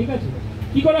 ঠিক আছে?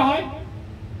 কি করে হয়?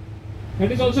 That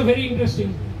is also very interesting.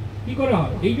 কি করে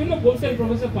হয়? এই জন্য বলতেন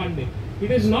professor Pandey,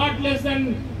 it is not less than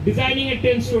designing a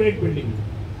 10-story building.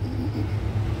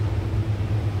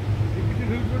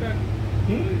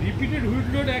 Repeated wheel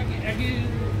load একই,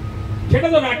 সেটা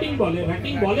তো রাটিং বলে,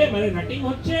 মানে রাটিং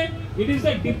হচ্ছে it is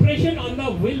the depression on the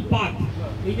wheel path.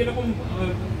 এই যেরকম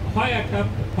হয় একটা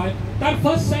হয়, তার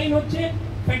ফার্স্ট সাইন হচ্ছে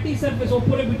ফ্যাটি সারফেস,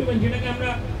 ওপরে বিটুমেন, যেটাকে আমরা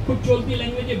খুব চলতি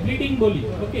ল্যাঙ্গুয়েজে ব্লিডিং বলি।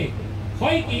 ওকে,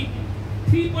 হয় কি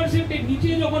 3% এর নিচে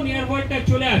যখন এয়ার ভয়েডটা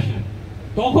চলে আসে,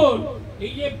 তখন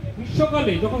এই যে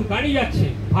গ্রীষ্মকালে যখন গাড়ি যাচ্ছে,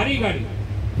 ভারী গাড়ি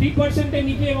 3% এর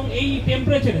নিচে এবং এই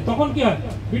টেম্পারেচারে, তখন কি হয়,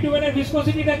 বিটুমেনের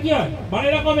ভিসকসিটিটা কি হয়, বাড়ে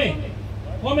না কমে?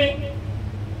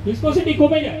 ভিসকসিটি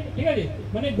কমে যায়, ঠিক আছে?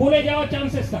 মানে গলে যাওয়ার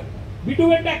চান্সেস থাকে।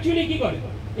 বিটুমেনটা অ্যাকচুয়ালি কি করে,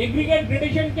 এগ্রিগেট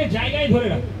গ্রেডেশনকে জায়গায় ধরে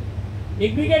রাখে।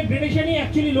 এগ্রিগেট গ্রেডেশনই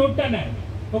অ্যাকচুয়ালি লোডটা নেয়।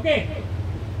 ওকে,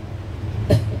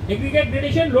 এগ্রিগেট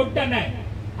গ্রেডেশন লোডটা নেয়,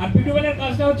 আর বিটুমেনের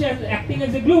কাজটা হচ্ছে অ্যাক্টিং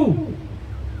অ্যাজ এ গ্লু,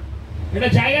 এটা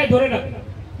জায়গায় ধরে রাখে।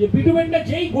 যে বিটুমেনটা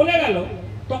যেই গলে গেল,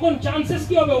 তখন চান্সেস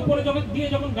কি হবে, উপরে যখন দিয়ে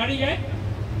যখন গাড়ি যায়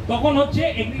তখন হচ্ছে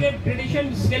এগ্রিগেট গ্রেডেশন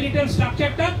স্কেলিটন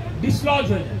স্ট্রাকচারটা ডিসলজ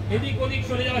হয়ে যায়, এদিক ওদিক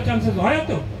সরে যাওয়ার চান্সেস হয়।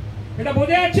 তো এটা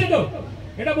বোঝা যাচ্ছে তো?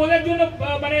 এটা বোঝার জন্য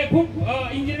মানে খুব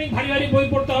ইঞ্জিনিয়ারিং ভারী ভারী বই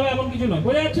পড়তে হবে এমন কিছু নয়,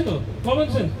 বোঝা যাচ্ছে তো? Common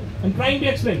sense I am trying to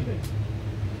explain.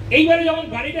 এইবারে যখন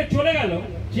গাড়িটা চলে গেল,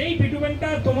 যেই বিটুমেনটা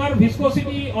তোমার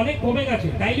ভিসকোসিটি অনেক কমে গেছে,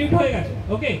 ডাইলিউট হয়ে গেছে,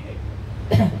 ওকে,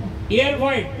 এয়ার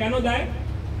ভয়েড কেন দেয়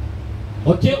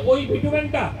হচ্ছে ওই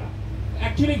বিটুমেনটা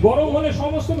অ্যাকচুয়ালি গরম হলে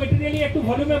সমস্ত মেটেরিয়ালই একটু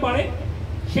ভলিউমে বাড়ে,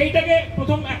 সেইটাকে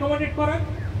প্রথম অ্যাকোমোডেট করা।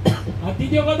 আর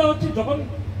দ্বিতীয় কথা হচ্ছে যখন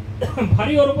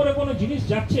ভারী ওর উপরে কোনো জিনিস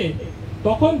যাচ্ছে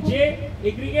তখন যে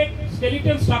এগ্রিগেট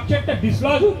স্কেলিটন স্ট্রাকচারটা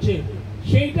ডিসলজ হচ্ছে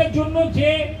সেইটার জন্য যে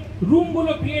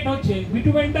রুমগুলো ক্রিয়েট হচ্ছে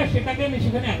বিটুমেনটা সেটাকে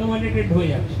সেখানে অ্যাকোমোডেটেড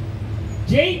হয়ে যাচ্ছে।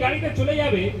 যেই গাড়িটা চলে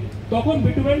যাবে তখন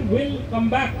bitumen will come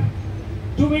back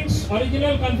to its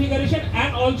original configuration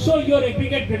and also your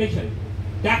aggregate gradation.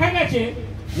 দেখা গেছে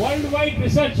ওয়ার্ল্ড ওয়াইড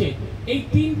রিসার্চে এই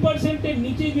 3% এর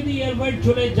নিচে যদি এয়ার ভয়েড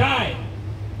চলে যায়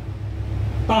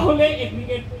তাহলে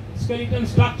aggregate skeleton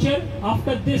structure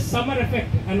after this summer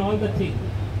effect and all the thing,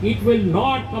 it will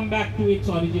not come back to its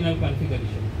original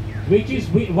configuration, which is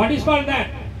what is called that.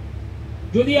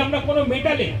 যদি আমরা কোনো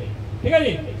মেটালে, ঠিক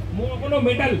আছে, কোনো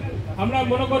মেটাল আমরা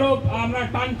মনে করো আমরা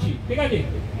টানছি, ঠিক আছে,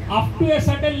 up to a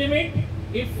certain limit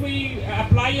if we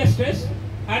apply a stress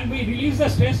and we release the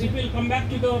stress, it will come back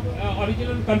to the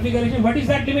original configuration. What is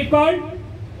that limit called?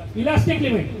 Elastic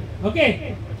limit. Okay,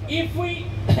 if we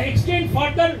extend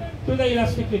further to the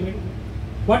elastic limit,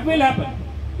 what will happen?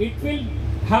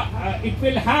 It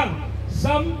will have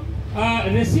some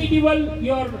residual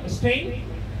your strain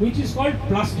which is called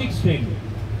plastic strain.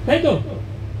 তাই তো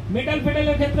metal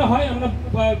ফেটালের ক্ষেত্রে হয়, আমরা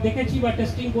দেখেছি বা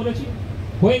testing করেছি,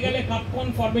 হয়ে গেলে কাপকন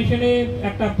ফরমেশনে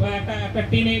একটা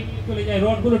টেনে চলে যায়,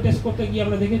 রডগুলো টেস্ট করতে গিয়ে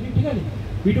আমরা দেখেছি, ঠিক আছে।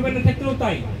 বিটুমেনের ক্ষেত্রেও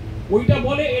তাই, ওইটা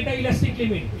বলে এটা ইলাস্টিক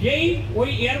লিমিট। যেই ওই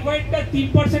এয়ার ভয়েডটা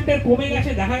 3% এর কমে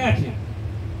গেছে দেখা গেছে,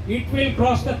 it will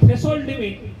cross the threshold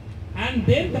limit and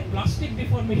then the plastic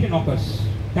deformation occurs.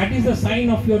 That is the sign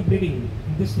of your bleeding,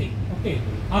 this thing, okay,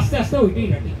 aste aste ওইটাই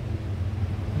রাটি,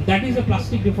 that is the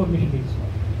plastic deformation means.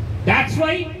 That's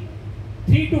why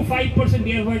 3 to 5%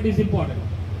 air void is important.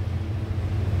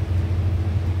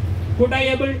 Could I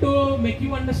able to make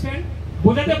you understand?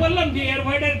 বোঝাতে পারলাম যে air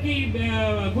void এর কি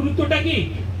গুরুত্বটা কি,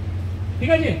 ঠিক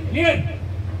আছে, ক্লিয়ার?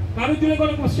 কারোর যদি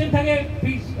কোনো কোশ্চেন থাকে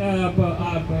please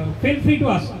feel free to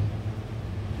ask.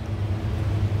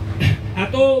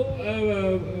 এত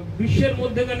বিশ্বের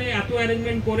মধ্যেখানে এত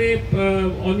অ্যারেঞ্জমেন্ট করে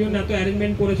অনিয়ন এত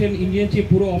অ্যারেঞ্জমেন্ট করেছেন, ইঞ্জিনিয়ার চিফ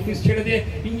পুরো অফিস ছেড়ে দিয়ে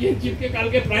ইঞ্জিনিয়ার চিফকে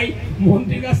কালকে প্রায়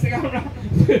মন্ত্রীর কাছ থেকে আমরা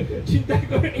চিন্তা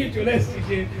করে নিয়ে চলে এসেছি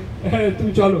যে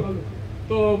তুমি চলো।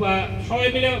 তো সবাই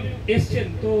মিলে এসছেন,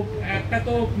 তো একটা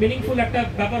তো মিনিংফুল একটা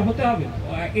ব্যাপার হতে হবে।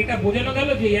 এটা বোঝানো গেল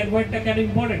যে এয়ার ভয়েডটা কেন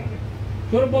ইম্পর্টেন্ট।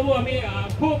 সৌরভবাবু, আমি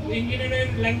খুব ইঞ্জিনিয়ারিং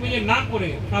ল্যাঙ্গুয়েজে না করে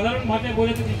সাধারণ ভাষায়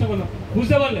বোঝাতে চেষ্টা করলাম,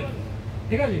 বুঝতে পারলেন?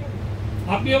 ঠিক আছে,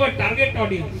 আপনি আবার টার্গেট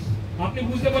অডিয়েন্স, আপনি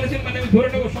বুঝতে পারছেন মানে আমি ধরে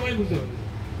নেবো সবাই বুঝতে পারবে,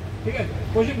 ঠিক আছে?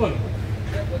 কৌশিক বলো।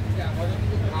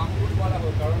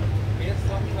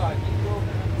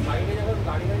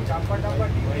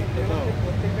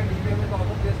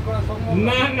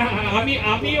 না না,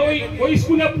 আমি ওই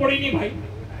স্কুলে পড়িনি ভাই,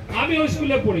 আমি ওই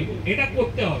স্কুলে পড়িনি। এটা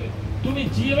করতে হবে, তুমি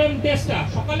জিএমএম টেস্টটা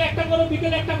সকালে একটা করো,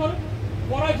 বিকেলে একটা করো,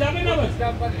 করা যাবে না ভাই।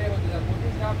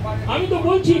 আমি তো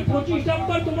বলছি 25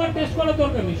 নাম্বার তোমার টেস্ট করার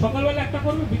দরকার নেই, সকালবেলা একটা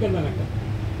করবে, বিকেলবেলা একটা।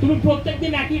 তুমি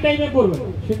প্রত্যেকদিন একই টাইমে করবে,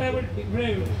 সেটা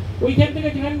ওইখান থেকে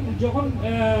যখন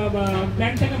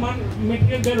প্ল্যান্ট থেকে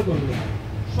মেটেরিয়াল বেরো করবে,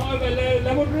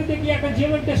 ল্যাবরেটরিতে গিয়ে একটা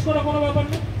জিএমএম টেস্ট করা কোনো ব্যাপার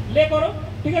নেই, লে করো,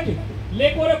 ঠিক আছে। লে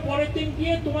করে পরের দিন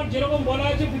গিয়ে তোমার যেরকম বলা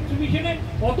আছে ডিস্ট্রিবিউশনে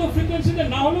অত ফ্রিকোয়েন্সিতে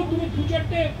না হলেও তুমি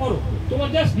 2-4টে করো, তোমার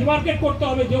জাস্ট ডিমার্কেট করতে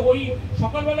হবে যে ওই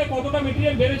সকালবেলায় কতটা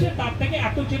মেটেরিয়াল বেড়েছে, তার থেকে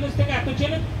এত চ্যালেঞ্জ থেকে এত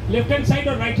চ্যালেঞ্জ লেফট হ্যান্ড সাইড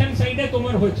আর রাইট হ্যান্ড সাইডে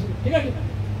তোমার হয়েছে, ঠিক আছে।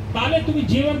 তাহলে তুমি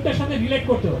জিএমএমটার সাথে রিলেট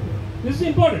করতে পারবে। This is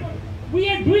important, we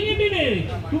are doing it in NH.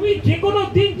 তুমি যে কোনো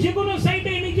দিন যে কোনো সাইডে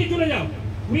এনএইচে চলে যাও,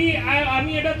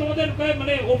 আমি এটা তোমাদের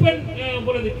মানে ওপেন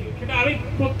বলে দিচ্ছি, সেটা আমি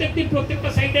প্রত্যেকদিন প্রত্যেকটা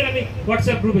সাইডের আমি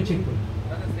হোয়াটসঅ্যাপ গ্রুপে চেক করি।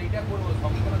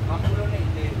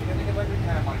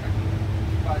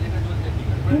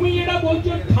 তুমি যেটা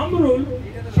বলছো থাম্ব রুল,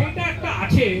 সেটা একটা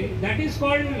আছে, দ্যাট ইজ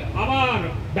কল্ড, আবার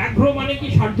ব্যাঘ্র মানে কি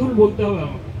শার্দুল বলতে হবে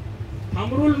আমার,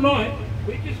 থাম্ব রুল নয়,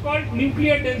 which is called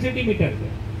nuclear density metre.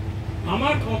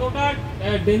 আমার কতটা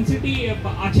ডেনসিটি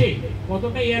আছে,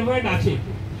 কতটা এয়ার ভয়েড আছে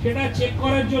সেটা চেক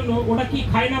করার জন্য, ওটা কি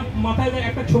খায় না মাথায়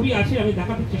একটা ছবি আছে, আমি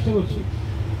দেখাতে চেষ্টা করছি।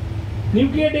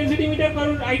 নিউক্লিয়ার ডেনসিটি মিটার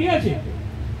কারোর আইডিয়া আছে?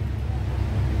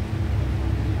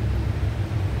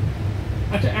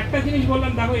 আচ্ছা, একটা জিনিস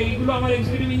বললাম, দেখো এইগুলো আমার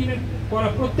এক্সিকিউটিভ ইঞ্জিনিয়ার করা,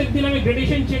 প্রত্যেকদিন আমি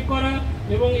গ্রেডেশন চেক করা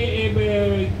এবং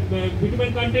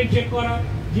বিটুমেন কন্টেন্ট চেক করা,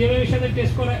 জিএমএম এর সাথে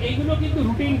টেস্ট করা, এইগুলো কিন্তু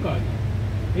রুটিন কাজ,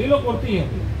 এগুলো করতেই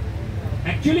হবে।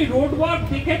 অ্যাকচুয়ালি রোড ওয়ার্ক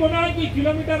দেখে মনে হয় কি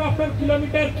কিলোমিটার আফটার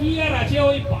কিলোমিটার কি আর আছে,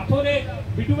 ওই পাথরে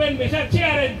বিটুমেন মেশাচ্ছে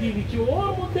আর দিয়ে দিচ্ছে, ওর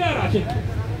মধ্যে আর আছে।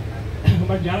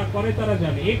 বাট যারা করে তারা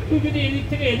জানে, একটু যদি এদিক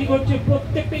থেকে এদিক হচ্ছে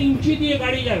প্রত্যেকটা ইঞ্চি দিয়ে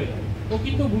গাড়ি যাবে, ও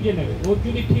কিন্তু বুঝে নেবে, ওর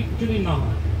যদি ঠিক যদি না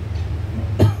হয়।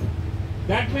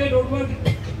 That way road work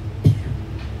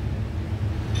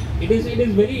it is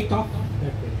very tough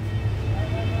that way.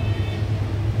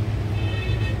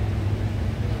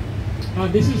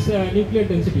 This is nuclear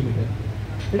density meter.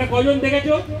 এটা কজন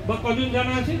দেখেছো বা কজন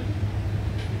জানা আছে?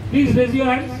 Please raise your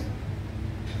hands.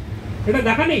 এটা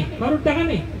দেখা নেই, কারোর দেখা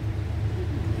নেই?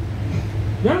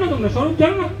 জানো না তোমরা? স্বরূপ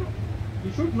জানো না? You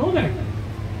should know that.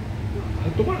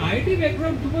 তোমার আইটি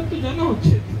ব্যাকগ্রাউন্ড, তোমার তো জানা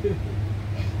হচ্ছে।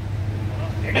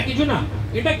 এটা কিছু না,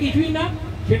 এটা কিছুই না।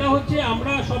 সেটা হচ্ছে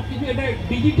আমরা সবকিছু এটা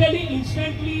ডিজিটালি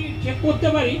ইনস্ট্যান্টলি চেক করতে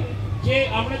পারি যে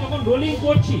আমরা যখন রোলিং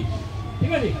করছি,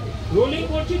 ঠিক আছে, রোলিং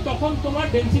করছি তখন তোমার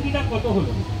ডেনসিটিটা কত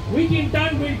হলো, which in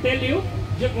turn will tell you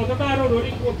যে কতটা আরো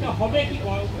রোলিং করতে হবে কি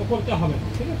করতে হবে না,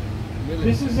 ঠিক আছে।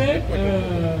 This is a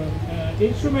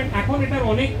instrument. এখন এটার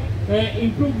অনেক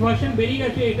ইমপ্রুভ ভার্সন বেরিয়ে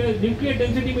গেছে, এটা নিউক্লিয়ার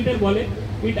ডেনসিটি মিটার বলে।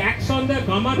 ইট অ্যাক্টস অন দ্য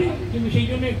গামা রে, কিন্তু সেই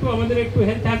জন্য একটু আমাদের একটু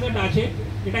হেলথ হ্যাজার্ড আছে,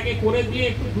 এটাকে করে দিয়ে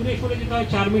একটু দূরে সরে যেতে হয়,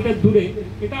 4 মিটার দূরে।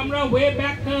 এটা আমরা ওয়ে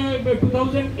ব্যাক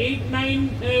 2008-9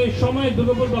 সময়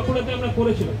দুর্গাপুর বাঁকুড়াতে আমরা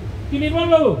করেছিলাম। কি নির্মল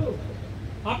বাবু,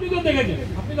 আপনি তো দেখেছেন,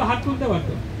 আপনি তো হাত তুলতে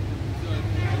পারতেন,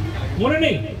 মনে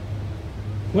নেই?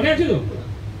 মনে আছে তো?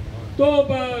 তো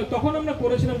তখন আমরা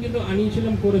করেছিলাম, কিন্তু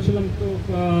আনিয়েছিলাম, করেছিলাম। তো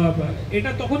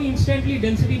এটা তখন ইনস্ট্যান্টলি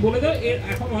ডেনসিটি বলে দেয়। এর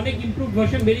এখন অনেক ইমপ্রুভ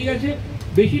ভার্সন বেরিয়ে গেছে,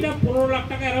 বেশিটা 15 লাখ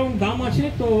টাকা অ্যারাউন্ড দাম আছে।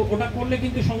 তো ওটা করলে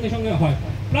কিন্তু সঙ্গে সঙ্গে হয়।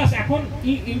 প্লাস এখন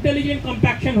ইন্টেলিজেন্ট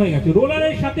কম্প্যাকশন হয়ে গেছে,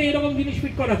 রোলারের সাথে এরকম জিনিস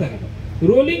ফিট করা থাকে,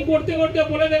 রোলিং করতে করতে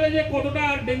বলে দেবে যে কতটা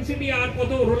ডেনসিটি আর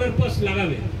কত রোলার পাস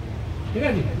লাগাবে, ঠিক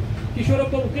আছে। কিশোর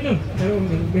বাবু কেন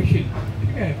মেশিন,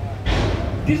 ঠিক আছে।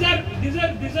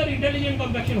 These are intelligent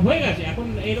compaction হয়ে গেছে এখন,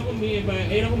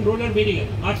 এরকম রোলার বেরিয়ে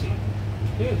গেছে আছে,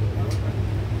 ঠিক আছে।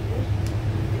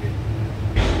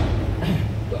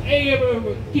 তো এই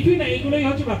কিছুই না, এইগুলোই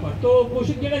হচ্ছে ব্যাপার। তো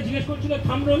কৌশিক যেটা জিজ্ঞেস করছিল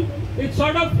thumb role, it's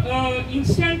sort of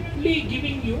instantly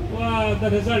giving you the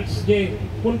results, যে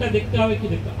কোনটা দেখতে হবে কি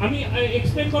দেখতে হবে। আমি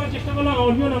এক্সপ্লেন করার চেষ্টা করলাম,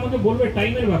 অর্জুন আমাকে বলবে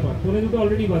টাইমের ব্যাপার, পৌনে দুটো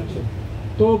অলরেডি বাজছে,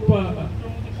 তো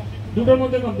 2টোর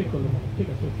মধ্যে কমপ্লিট করলাম, ঠিক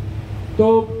আছে। তো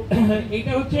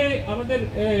এটা হচ্ছে আমাদের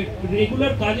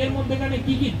রেগুলার কাজের মধ্যেখানে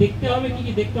কি কি দেখতে হবে কি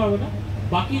কি দেখতে হবে না।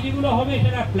 বাকি যেগুলো হবে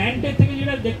সেটা প্ল্যান্টের থেকে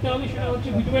যেটা দেখতে হবে সেটা হচ্ছে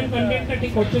বিটুমেন কন্টেন্টটা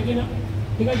ঠিক হচ্ছে কিনা,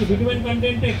 ঠিক আছে। বিটুমেন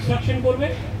কন্টেন্টটা এক্সট্রাকশন করবে।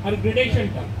 আর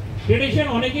গ্রেডেশনটা, গ্রেডেশন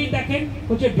অনেকেই দেখেন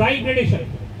হচ্ছে ড্রাই গ্রেডেশন,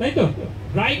 তাই তো?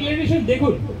 ড্রাই গ্রেডেশন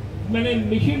দেখুন, মানে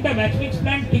মেশিনটা ব্যাচ মিক্স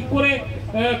প্ল্যান্ট ঠিক করে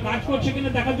কাজ করছে কিনা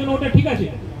দেখার জন্য ওটা ঠিক আছে,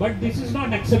 but this is not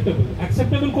acceptable.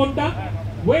 Acceptable কোনটা?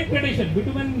 ওয়েট গ্রেডেশন,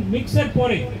 বিটুমেন মিক্সের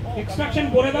পরে এক্সট্রাকশন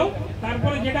করে দাও,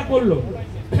 তারপরে যেটা করলো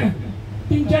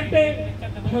 3-4টে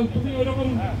তুমি ওইরকম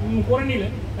করে নিলে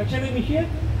একসাথে মিশিয়ে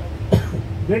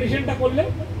গ্রেডেশনটা করলে,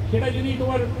 সেটা যদি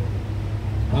তোমার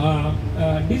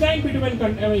ডিজাইন বিটুমেন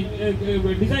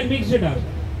ডিজাইন মিক্স যেটা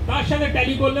তার সাথে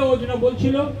ট্যালি করলে, ও যেটা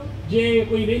বলছিল যে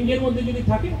ওই রেঞ্জের মধ্যে যদি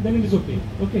থাকে দেন ইট ইজ ওকে,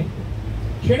 ওকে।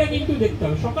 সেটা কিন্তু দেখতে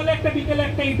হবে, সকালে একটা বিকেলে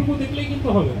একটা, এইটুকু দেখলেই কিন্তু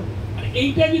হবে না। আর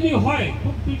এইটা যদি হয়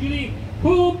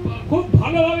খুব খুব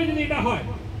ভালোভাবে যদি এটা হয়,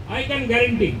 I can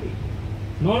guarantee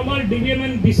normal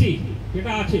ডিবিএমএন BC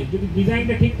যেটা আছে, যদি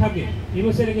ডিজাইনটা ঠিক থাকে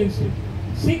এমএস এর এগেইনস্টে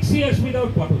 6 years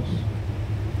without potholes,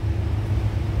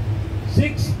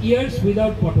 6 years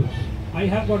without potholes. I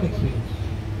have got experience.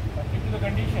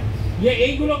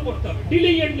 এইগুলো করতে হবে,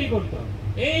 ডিলিজেন্টলি করতে হবে,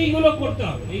 এইগুলো করতে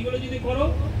হবে, এইগুলো যদি করো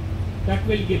দ্যাট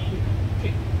উইল গিভ ইউ।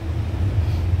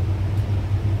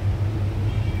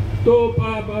 তো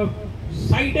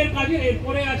সাইটের কাজে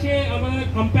এরপরে আছে আমাদের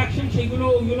কম্প্যাকশন, সেইগুলো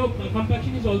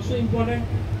কম্প্যাকশন ইজ অলসো ইম্পর্টেন্ট।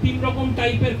 3 রকম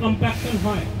টাইপের কম্প্যাকশন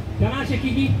হয়, জানা আছে কি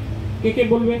কি? কে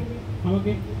বলবে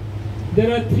আমাকে?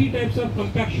 There are 3 types of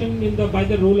compaction in the by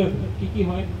the roller. কি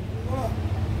হয়?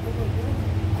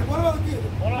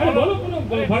 আরে বলো, কোনো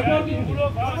ভয় পাওয়ার কিছু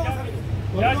নেই,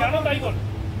 যা জানো তাই বলো।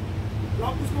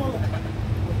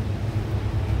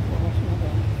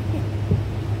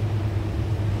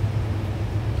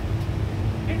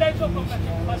 Types of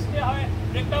compaction. First है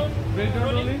breakdown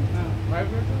rolling,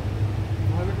 vibrator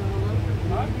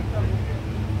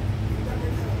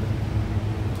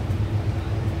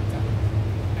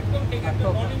একদম ঠিক আছে।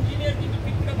 নন ইঞ্জিনিয়ার কিন্তু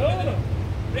ঠিক করে বলে দিল,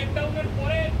 ব্রেকডাউনের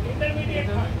পরে ইন্টারমিডিয়েট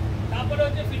হয়, তারপরে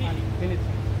হচ্ছে ফিনিশিং।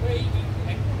 তো এই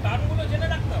একটু টার্মগুলো জেনে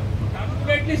রাখতে হবে,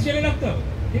 টার্মগুলো অ্যাটলিস্ট জেনে রাখতে হবে,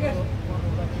 ঠিক আছে।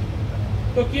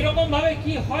 তো কিরকম ভাবে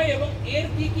কি হয় এবং এর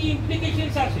কি কি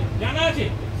ইমপ্লিকেশনস আছে জানা আছে,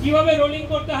 কিভাবে রোলিং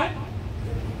করতে হয়।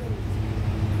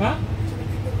 হ্যাঁ,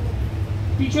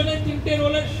 পিছনে তিনটে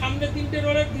রোলের, সামনে তিনটে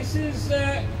রোলের, this is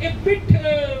a bit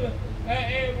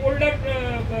older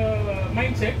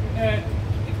mindset.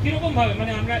 কিরকম ভাবে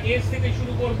মানে আমরা এস থেকে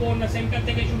শুরু করব না সেন্টার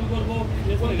থেকে শুরু করব,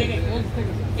 কোন থেকে?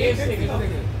 এস থেকে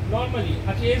নরমালি।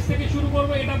 আচ্ছা, এস থেকে শুরু করব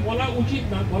এটা বলা উচিত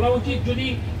না, বলা উচিত যদি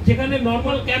যেখানে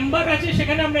নরমাল ক্যাম্বার আছে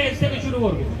সেখানে আমরা এস থেকে শুরু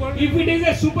করব। If it is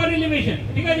a super elevation,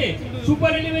 ঠিক আছে,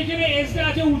 সুপার এলিভেশনে এস টা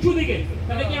আছে উঁচু দিকে,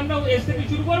 তাহলে কি আমরা এস থেকে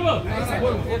শুরু করব?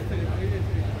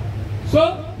 So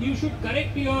you should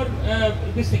correct your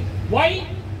this thing. Why?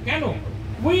 কেন?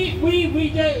 We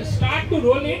just start to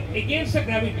roll it against the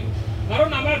gravity. কারণ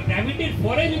আমরা গ্র্যাভিটির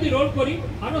পরে যদি রোল করি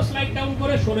আরো স্লাইড ডাউন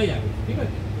করে সরে যাবে, ঠিক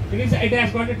আছে? It has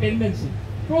got a tendency.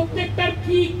 প্রত্যেকটার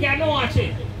কি কেন আছে,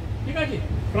 ঠিক আছে?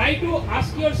 Try to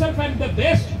ask yourself and the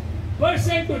best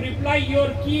person to reply your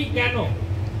কি কেন.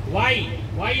 Why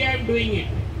I am doing it.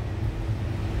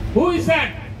 Who is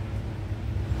that?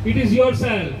 It is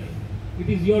yourself. It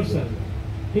is yourself.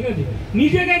 ঠিক আছে,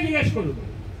 নিজেকে জিজ্ঞেস করুন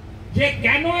যে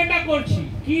কেন এটা করছি,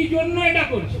 কি জন্য এটা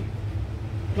করছি।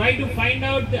 Try to find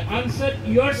out the answer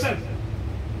yourself.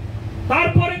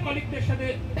 তারপরে কলিগদের সাথে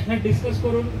ডিসকাস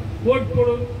করুন, বোর্ড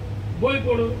পড়ুন, বই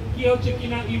পড়ুন, কি হচ্ছে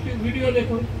কিনা ইউটিউব ভিডিও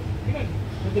দেখুন, ঠিক আছে?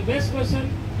 The best person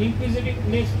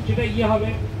inquisitiveness যেটা হবে,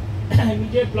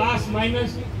 নিজে প্লাস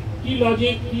মাইনাস কি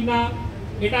লজিক কি না,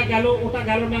 এটা গেল ওটা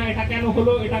গেল না, এটা কেন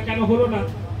হলো এটা কেন হলো না,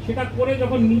 সেটা করে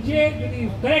যখন নিজে যদি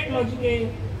কারেক্ট লজিকে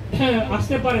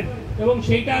আসতে পারেন এবং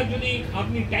সেইটা যদি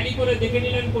আপনি ট্যালি করে দেখে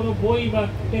নিলেন কোনো বই বা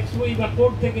টেক্সট বই বা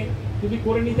কোড থেকে যদি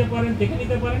করে নিতে পারেন, দেখে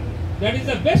নিতে পারেন, that is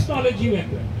the best knowledge you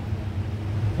acquire.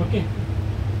 Okay,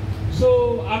 so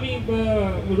আমি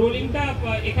রোলিংটা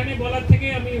এখানে বলার থেকে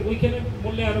আমি ওইখানে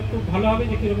বললে আরো একটু ভালো হবে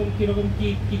যে কিরকম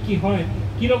কি হয়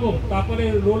কিরকম। তারপরে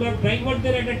রোলার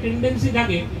ড্রাইভারদের একটা টেন্ডেন্সি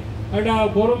থাকে একটা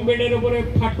গরম বেডের উপরে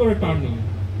ফাট করে turning,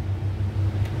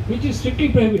 which is strictly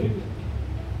prohibited.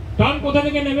 Turn কোথা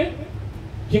থেকে নেবে?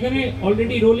 যেখানে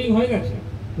অলরেডি রোলিং হয়ে গেছে।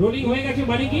 রোলিং হয়ে গেছে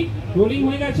মানে কি? রোলিং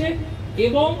হয়ে গেছে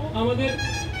এবং আমাদের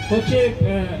হচ্ছে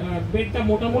বেডটা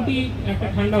মোটামুটি একটা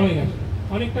ঠান্ডা হয়ে গেছে,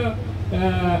 অনেকটা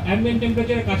অ্যাম্বিয়েন্ট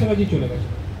টেম্পারেচারের কাছাকাছি চলে গেছে,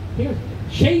 ঠিক আছে?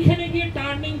 সেইখানে গিয়ে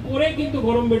টার্নিং করে কিন্তু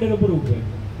গরম বেডের উপর উঠবে।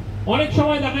 অনেক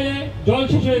সময় দেখা যায় জল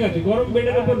শেষ হয়ে গেছে, গরম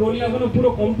বেডের উপর রোলিং এখনো পুরো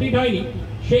কমপ্লিট হয়নি,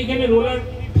 সেইখানে রোলার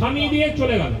থামিয়ে দিয়ে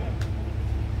চলে গেল,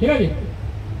 ঠিক আছে?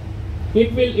 It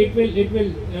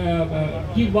will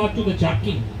give birth to the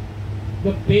jerking.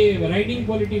 The riding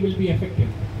quality will be affected.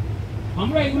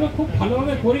 আমরা এগুলো খুব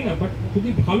ভালোভাবে করি না, বাট যদি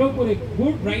ভালো করে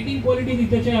গুড রাইডিং কোয়ালিটি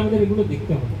দিতে চাই আমাদের এগুলো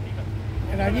দেখতে হবে।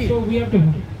 Rajib, So we have to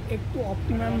একটু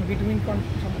optimum bitumen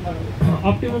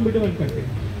optimum bitumen content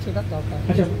সেটা দরকার।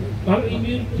 আচ্ছা, ভালো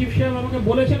ইঞ্জিনিয়ার চিফ সাহেব আমাকে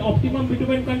বলেছেন অপটিমাম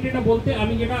বিটুমেন কন্টেন্টটা বলতে।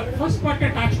 আমি যেটা ফার্স্ট পার্টটা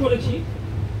টাচ করেছি,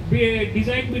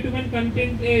 design bitumen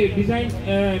content design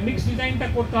mix ডিজাইনটা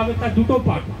করতে হবে, তার দুটো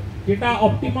পার্ট, যেটা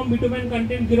অপটিমাম বিটুমেন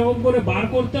কন্টেন্ট কিরকম করে বার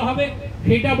করতে হবে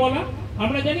সেটা বলা।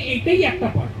 আমরা জানি এটাই একটা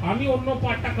পার্ট, আমি অন্য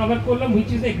পার্টটা কভার করলাম, which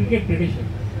is aggregate gradation.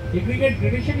 Aggregate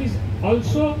gradation is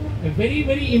also a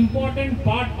very important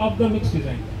part of the mixed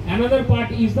design. Another part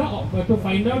is the to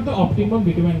find out the optimum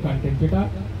bitumen content, যেটা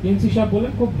এনসি সাহেব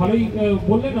বলেন, খুব ভালোই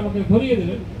বললেন, আমাকে ধরিয়ে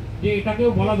দিলেন যে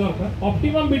এটাকেও বলা দরকার।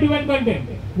 Optimum bitumen content,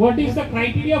 what is the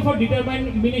criteria for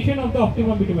determination of the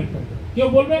optimum bitumen content? কেউ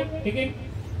বলবেন? Again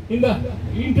in the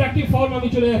interactive form আমি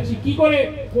চলে যাচ্ছি, কি করে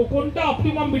কোনটা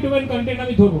অপটিমাম বিটুমেন কন্টেন্ট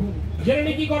আমি ধরবো।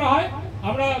 জেনারেলি কি করা হয়,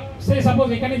 আমরা সে সাপোজ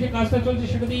এখানে যে কাজটা চলছে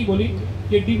সেটা দিয়েই বলি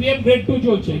যে ডিবিএম গ্রেড 2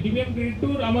 চলছে। ডিবিএম গ্রেড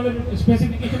 2 আমাদের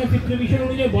স্পেসিফিকেশনে 5th রিভিশন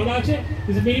অনুযায়ী বলা আছে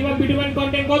মিনিমাম বিটুমেন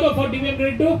কন্টেন্ট কত ফর ডিবিএম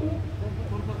গ্রেড 2?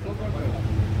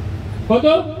 কত?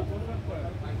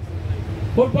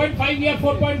 4.5 या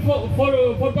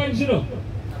 4.0?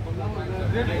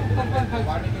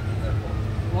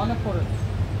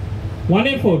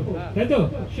 1A4, তাই তো?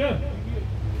 শিওর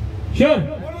শিওর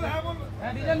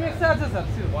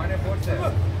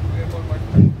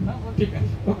ঠিক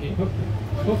আছে, ওকে ওকে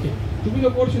ওকে, তুমি তো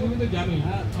পড়ছো, তুমি তো জানোই,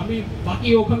 আমি বাকি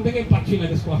ওখান থেকে পাচ্ছি না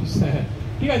রেসপন্স।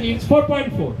 ঠিক আছে, ইটস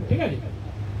 4.4, ঠিক আছে।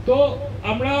 তো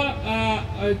আমরা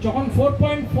যখন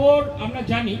 4.4 আমরা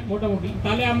জানি মোটামুটি,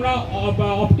 তাহলে আমরা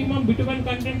অপটিমাম বিটুমেন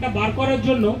কন্টেন্টটা বার করার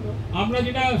জন্য আমরা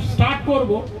যেটা স্টার্ট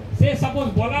করব, সে সাপোজ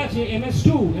বলা আছে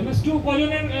MS2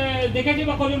 কজনের দেখেছে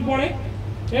বা কজন পড়ে?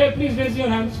 Please raise your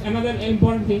hands. Another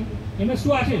important thing, MS2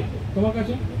 আছে তোমার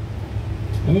কাছে?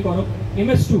 আমি করো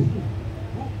MS2,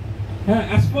 হ্যাঁ,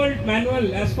 অ্যাসফল্ট ম্যানুয়াল,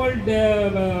 অ্যাসফল্ট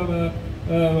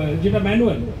যেটা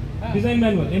ম্যানুয়াল, ডিজাইন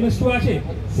ম্যানুয়াল, MS2 আছে।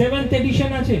 7th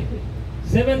এডিশন আছে,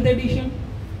 7th addition,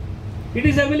 it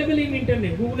is available in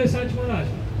internet, গুগলে সার্চ করা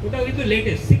আছে। ওটা কিন্তু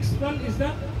latest, 6th one is the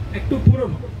একটু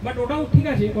পুরনো, বাট ওটাও ঠিক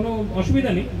আছে, কোনো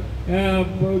অসুবিধা নেই,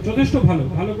 যথেষ্ট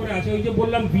ভালো করে আছে। ওই যে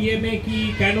বললাম VMA কি,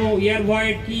 কেন, এয়ার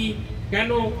ভয়েড কি, কেন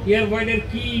এয়ার ভয়েডের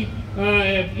কি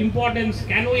ইম্পর্টেন্স,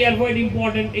 কেন এয়ার ভয়েড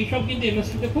ইম্পর্টেন্ট, এইসব কিন্তু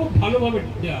MS-2 তে খুব ভালোভাবে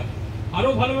দেওয়া আছে। আরও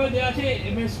ভালোভাবে দেওয়া আছে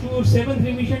MS-2 7th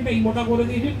রিভিশনটা এই মোটা করে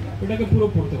দিয়েছে, এটাকে পুরো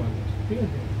পড়তে পারবে। ঠিক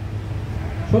আছে,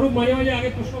 স্বরূপ মাঝে মাঝে আগে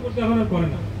প্রশ্ন করতে এখন আর করে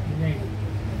না।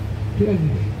 ঠিক আছে,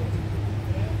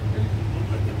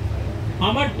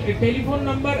 আমার telephone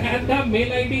number and the mail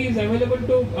ID is available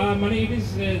to মানে it is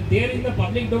there in the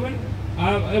public domain,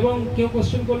 এবং কেউ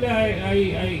কোশ্চেন করলে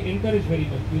I encourage very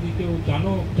much, যদি কেউ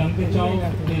জানতে চাও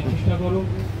চেষ্টা করো,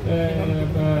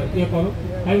 ইয়ে করো।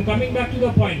 I am coming back to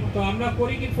the point, তো আমরা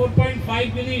করি কি 4.5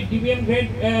 যদি ডিবিএম গ্রেড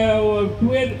 2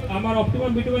 এর আমার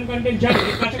অপটিমাম বিটুমেন কন্টেন্ট যায়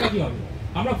এর কাছাকাছি হবে,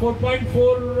 আমরা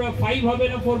 4.45 হবে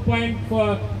না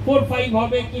 4.45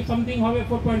 হবে কি সামথিং হবে,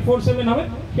 4.47 হবে,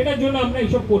 সেটার জন্য আমরা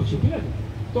এইসব করছি। ঠিক আছে,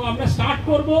 তো আমরা স্টার্ট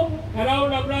করব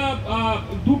অ্যারাউন্ড আমরা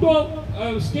দুটো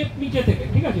স্টেপ নিচে থেকে।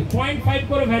 ঠিক আছে, 0.5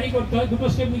 করে ভ্যারি করতে হয়, দুটো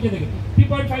স্টেপ নিচে থেকে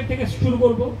 3.5 থেকে শুরু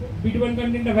করব বিটুমেন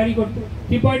কন্টেন্টটা ভ্যারি করতে,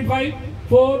 3.5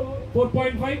 4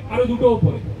 4.5 আরো দুটো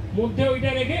উপরে, মধ্যে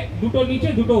ওইটা রেখে দুটো নিচে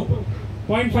দুটো উপরে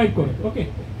 0.5 করে। ওকে,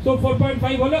 সো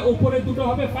 4.5 হলে উপরে দুটো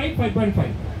হবে 5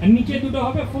 5.5 আর নিচে দুটো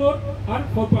হবে 4 আর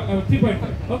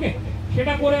 3.5। ওকে,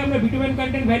 সেটা করে আমরা বিটুমেন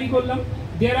কন্টেন্ট ভ্যারি করলাম।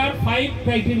 There are 5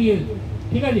 criteria.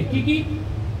 ঠিক আছে, কি কি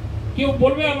কেউ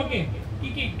বলবে আমাকে কি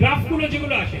কি গ্রাফগুলো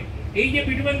যেগুলো আসে, এই যে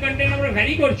বিটুমেন কন্টেন্ট আমরা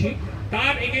ভ্যারি করছি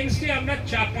তার এগেইনস্টে আমরা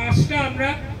 5টা আমরা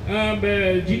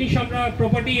জিনিস আমরা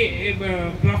প্রপার্টি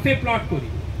গ্রাফে প্লট করি।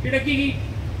 সেটা কি কি?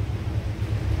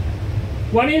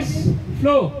 one is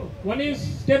flow, one is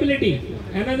stability,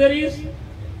 another is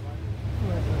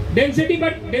density,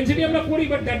 but density আমরা করি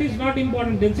but that is not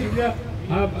important, density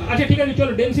আচ্ছা ঠিক আছে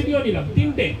চলো ডেনসিটিও নিলাম,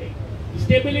 তিনটে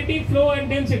stability, flow and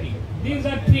density, these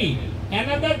are 3,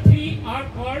 another 3 are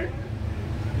called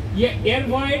air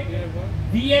void,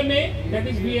 VMA, that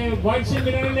is void seal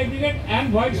mineral aggregate, and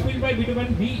void spill by bitumen,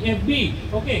 VFB.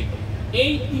 okay,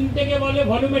 এই তিনটেকে বলে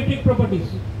volumetric properties.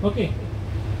 okay,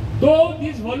 though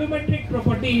these volumetric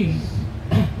properties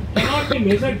cannot be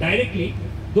measured directly,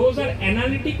 those are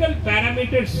analytical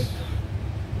parameters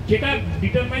যেটা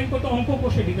determine করতে অঙ্ক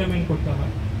কষে determine করতে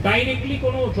হয়। Directly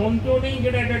কোনো যন্ত্র নেই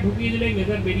যেটা এটা ঢুকিয়ে দিলে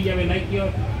মেজার বেরিয়ে যাবে, like your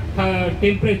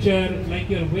temperature, like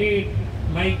your wait,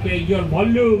 like your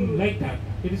volume, like that.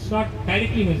 It is not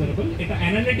directly measurable, এটা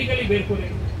অ্যানালিটিক্যালি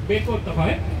বের করতে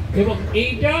হয়। এবং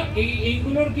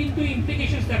এইগুলোর কিন্তু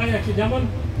ইমপ্লিকেশনস দেখা যাচ্ছে, যেমন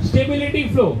স্টেবিলিটি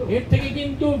ফ্লো, এর থেকে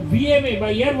কিন্তু ভিএমএ বা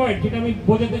এয়ার ভয়েড যেটা আমি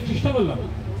বোঝাতে চেষ্টা করলাম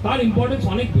তার ইম্পর্টেন্স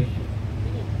অনেক বেশি।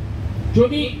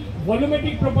 যদি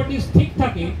volumetric properties ঠিক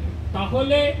থাকে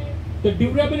তাহলে the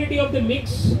durability of the mix,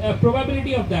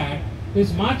 probability of that is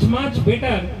much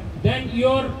better than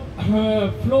your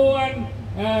flow and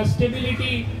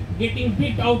stability getting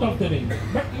bit out of the range,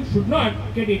 but you should not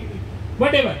get it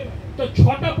whatever. তো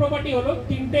 6টা property হলো,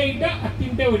 3টে এইটা আর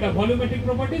 3টে ওইটা volumetric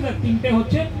properties, আর 3টে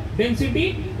হচ্ছে density,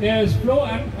 flow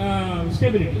and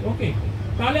stability. ওকে,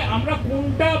 তাহলে আমরা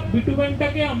কোনটা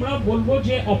বিটুমেনটাকে আমরা বলবো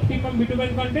যে optimum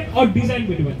bitumen content or design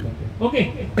bitumen content? Okay,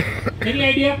 any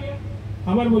idea?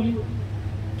 আবার বলি,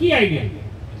 কি আইডিয়া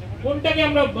কোনটাকে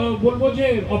আমরা বলবো যে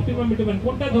অপটিমাম বিটুমেন,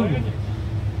 কোনটা ধরবো?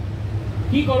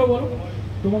 কি করো বলো,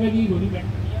 তোমাকে দিয়ে বলি,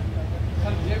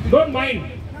 ডোন্ট মাইন্ড,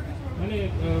 মানে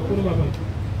কোনো ব্যাপার,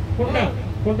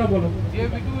 কোনটা বলো? যে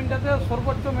বিটুমেনটাতে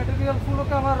সর্বোচ্চ ম্যাটেরিয়াল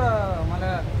গুলোকে আমার মানে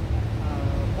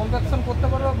কম্প্যাকশন করতে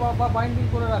পারবে বা বাইন্ডিং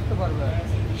করে রাখতে পারবে।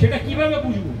 সেটা কিভাবে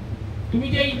বুঝবো? তুমি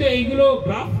যে এইগুলো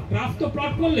গ্রাফ তো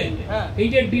প্লট করলে, এই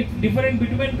যে ডিফারেন্ট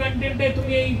বিটুমেন কন্টেন্টে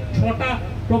তুমি এই 6টা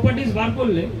প্রপার্টিজ বার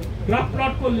করলে, গ্রাফ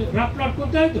প্লট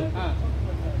করতে হয় তো।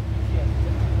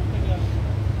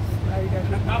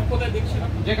 গ্রাফ কোথায় দেখছিলাম,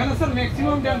 যেখানে স্যার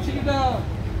ম্যাক্সিমাম ডেনসিটিটা,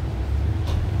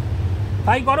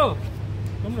 তাই করো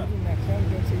তোমরা। ম্যাক্সিমাম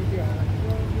ডেনসিটি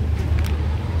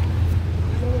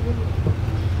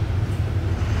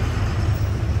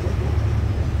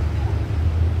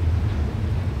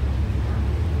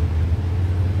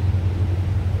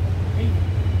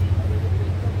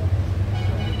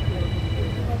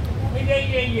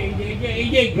এই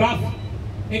যে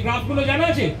গ্রাফগুলো জানা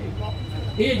আছে,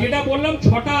 এই যে যেটা বললাম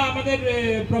 6টা আমাদের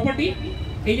প্রপার্টি,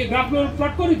 এই যে গ্রাফগুলো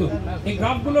প্লট করি, তো এই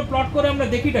গ্রাফগুলো প্লট করে আমরা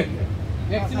দেখিটা কি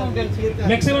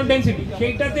ম্যাক্সিমাম ডেনসিটি,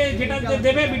 সেইটাতে যেটা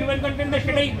দেবে বিটুমেন কন্টেন্টটা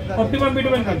সেটাই অপটিমাম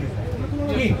বিটুমেন কন্টেন্ট।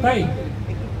 কি তাই?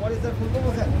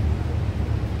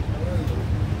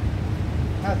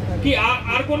 কি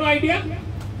আর কোনো আইডিয়া?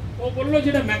 ও বললো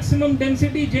যেটা ম্যাক্সিমাম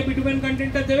ডেনসিটি যে বিটুমেন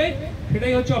কন্টেন্টটা দেবে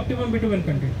সেটাই হচ্ছে optimum bitumen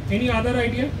content. Any other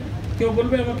idea কেউ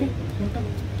বলবে আমাকে কোনটা?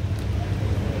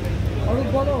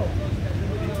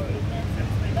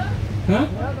 হ্যাঁ,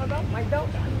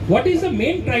 what is the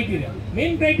main criteria?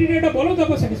 Main ক্রাইটেরিয়াটা বলো,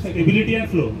 তারপর satisfy. Stability and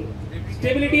flow.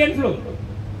 Stability and flow.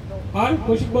 আর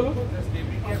কৌশিক বলো।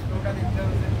 ফ্লোটা দেখতে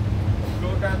হবে,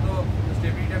 ফ্লোটা তো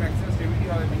স্টেবিলিটি ম্যাক্সিমাম স্টেবিলিটি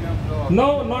হবে, মিনিমাম ফ্লো হবে। No,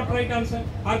 not right answer.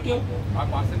 আর কেউ? আর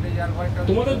পার্সেন্টেজ আর ভয়েসটা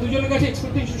তোমাদের দুজনের কাছে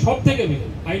এক্সপেকটেশন সব থেকে বেশি।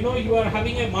 I know you are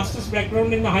having a masters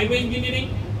background in the highway engineering,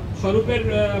 স্বরূপের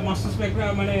masters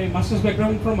background মানে masters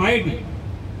background from IIT,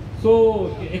 so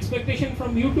expectation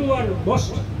from you two R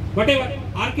Boost what ever.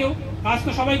 আর কেউ? কাজ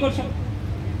তো সবাই করছে।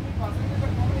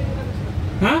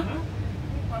 হ্যাঁ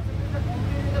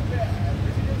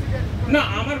না,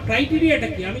 আমার ক্রাইটেরিয়াটা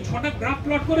কি? আমি 6টা গ্রাফ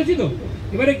প্লট করেছি তো,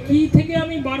 এবারে কি থেকে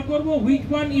আমি বার করব হুইচ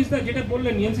ওয়ান ইজ দ্য, যেটা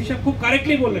বললেন এনসি সাহেব খুব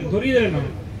কারেক্টলি বললেন, ধরিয়ে দিলেন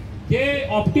আমি, যে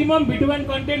অপটিমাম বিটুমেন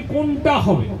কন্টেন্ট কোনটা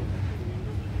হবে।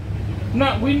 না,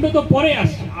 উইন্ডো তো পরে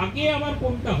আসছে, আগে আমার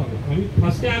কোনটা হবে, আমি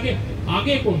ফার্স্টে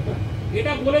আগে কোনটা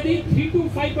এটা বলে দিই। 3 to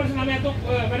 5%। আমি এত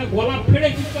মানে গলা ফেড়ে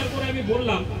চিৎকার করে আমি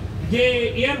বললাম যে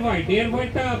এয়ার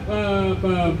ভয়েডটা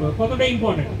কতটা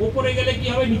ইম্পর্টেন্ট, উপরে গেলে কি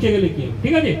হবে, নিচে গেলে কি হবে,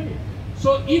 ঠিক আছে?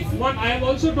 So if one, I have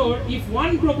also told, if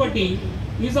one property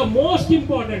is the most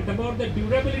important about the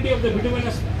durability of the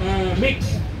bituminous mix,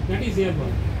 that is air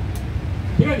void.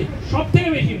 ঠিক আছে, সব থেকে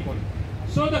বেশি important.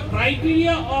 So the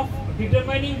criteria of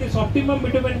determining this optimum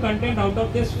bitumen content out of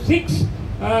these 6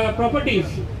 properties,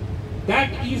 that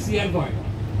is air void.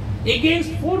 Against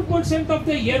 4% of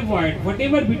the air void,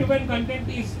 whatever bitumen content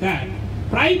is that,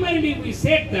 primarily we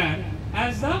set that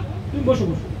as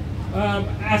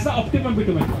the optimum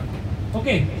bitumen content.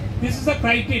 Okay, this is the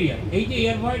criteria. এই যে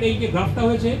air void, এই যে গ্রাফটা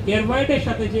হয়েছে, air ভয়েডের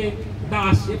সাথে যে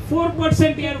আসছে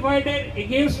 4% air ভয়েডের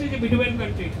এগেইনস্টে যে বিটুমেন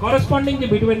কন্টেন্ট, করসপন্ডিং যে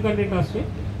বিটুমেন কন্টেন্ট আসছে,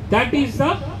 that is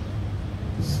the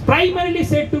primarily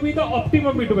set two B the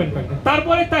optimum bitumen content.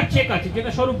 তারপরে তার চেক আছে,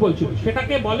 যেটা স্বরূপ বলছিল,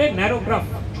 সেটাকে বলে ন্যারো গ্রাফ।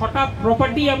 6টা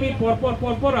প্রপার্টি আমি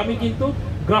পরপর আমি কিন্তু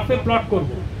গ্রাফে প্লট করব।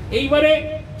 এইবারে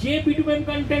যে বিটুমেন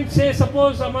কন্টেন্ট, সে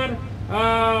সাপোজ আমার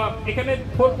এখানে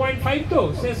 4.5, তো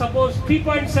সে সাপোজ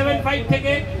 3.75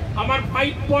 থেকে আমার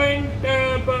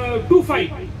 5.25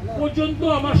 পর্যন্ত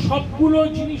আমার সবগুলো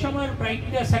জিনিস আমার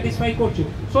ক্রাইটেরিয়া স্যাটিসফাই করছে।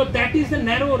 So that is the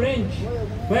narrow range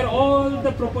wire all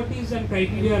the properties and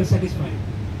criteria R satisfied.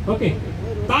 ওকে,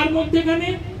 তার মধ্যেখানে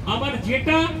আমার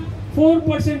যেটা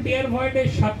 4% এয়ার ভয়েডের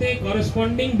সাথে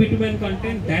corresponding bitumen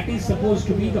content, that is suppose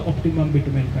two B the optimum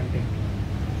bitumen content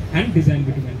and design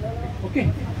bitumen content. Okay,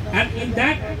 and in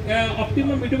that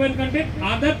optimum bitumen content,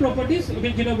 other properties,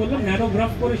 যেটা বললাম narrow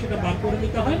graph করে সেটা বার করে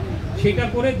নিতে হয়, সেটা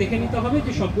করে দেখে নিতে হবে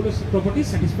যে সবগুলো প্রপার্টি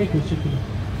স্যাটিসফাই করছে কিনা।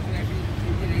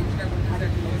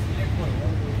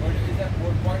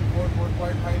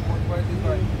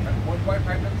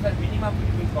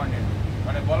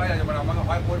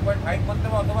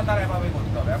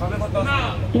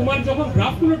 তোমার যখন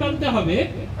গ্রাফগুলো টানতে হবে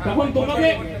তখন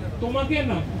তোমাকে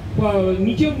না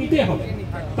নিচেও নিতে হবে,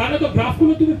 তাহলে তো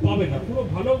গ্রাফগুলো তুমি পাবে না, পুরো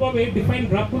ভালোভাবে ডিফাইন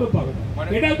গ্রাফগুলো পাবে না।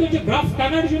 এটা তো যে গ্রাফ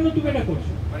টানার জন্য তুমি এটা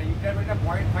করছো, মানে ইন্টারভেলটা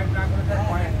 0.5 না করে তার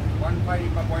 0.15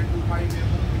 বা 0.25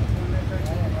 এরকম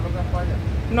ভালো গ্রাফ পাওয়া যায়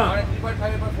না, মানে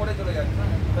 3.5 এর পর পড়ে চলে যাচ্ছে,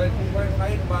 তাহলে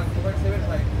 3.5 বা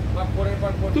 2.75 বা 4 এর পর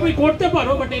তুমি করতে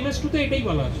পারো, বাট MS-2 তে এটাই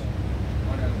বলা আছে।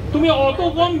 তুমি অত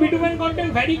কম বিটুমেন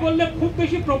কন্টেন্ট ভ্যারি করলে খুব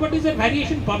বেশি প্রপার্টিজের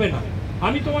ভ্যারিয়েশন পাবে না।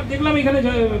 আমি তোমার দেখলাম এখানে,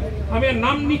 আমি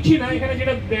নাম নিচ্ছি না, এখানে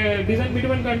যেটা ডিজাইন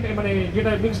বিটুমেন কন্টেন্ট মানে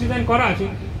যেটা মিক্স ডিজাইন করা আছে,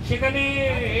 সেখানে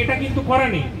এটা কিন্তু করা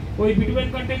নেই। ওই বিটুমেন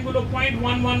কন্টেন্ট গুলো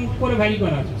 0.11 করে ভ্যারি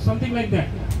করা আছে, সামথিং লাইক দ্যাট।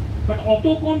 বাট অত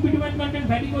কম বিটুমেন কন্টেন্ট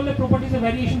ভ্যারি করলে প্রপার্টিজের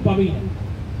ভ্যারিয়েশন পাবেই না।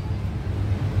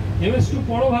 MS-2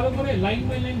 পড়ো ভালো করে, লাইন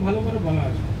বাই লাইন ভালো করে বলা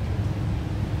আছে।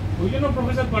 ওই জন্য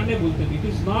প্রফেসর পান্ডে বলতেন, it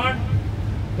is not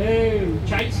a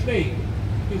child's play,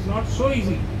 it is not so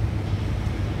easy.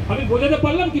 আমি বোঝাতে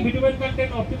পারলাম কি বিটুমেন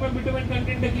কন্টেন্ট, অপটিমাম বিটুমেন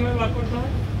কন্টেন্টটা কিভাবে বার করতে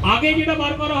হয়? আগে যেটা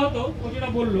বার করা হতো, ও যেটা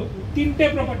বললো, 3টে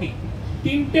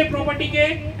প্রপার্টিকে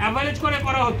অ্যাভারেজ করে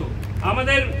করা হতো।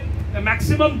 আমাদের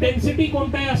ম্যাক্সিমাম ডেনসিটি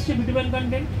কোনটায় আসছে বিটুমেন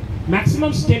কন্টেন্ট,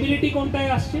 ম্যাক্সিমাম স্টেবিলিটি কোনটায়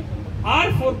আসছে, আর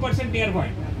 4% এয়ার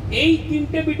ভয়েড, এই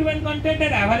 3টে বিটুমেন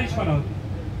কন্টেন্টের অ্যাভারেজ করা হতো।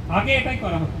 আগে এটাই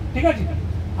করা হতো, ঠিক আছে?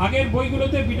 আগের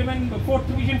বইগুলোতে বিটুমেন 4th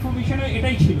ডিভিশনে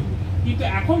এটাই ছিল। কিন্তু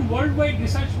এখন ওয়ার্ল্ড ওয়াইড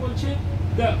রিসার্চ বলছে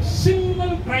the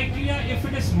single criteria, if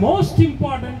it is most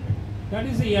important, that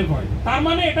is the air void. তার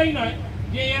মানে এটাই নয়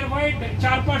যে এয়ার ভয়েড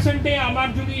 4% এ আমার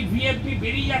যদি VFB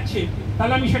বেরিয়ে যাচ্ছে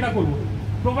তাহলে আমি সেটা করব,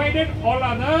 provided all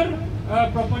other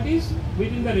properties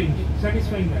within the range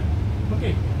satisfying that.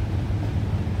 Okay,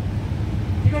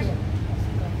 ঠিক আছে?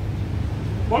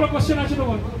 বলো, কোশ্চেন আছে তো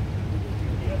বলো।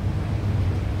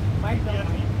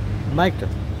 মাইকটা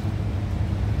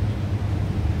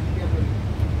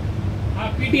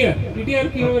PTR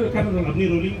কি হবে কেন বলো? আপনি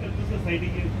রোলিং করতেছেন সাইডে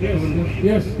গিয়ে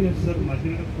Yes, স্যার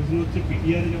মাঝখানে একটা প্রশ্ন হচ্ছে,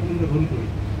 PTR যখন আমরা রোল করি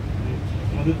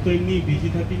আমাদের তো এমনি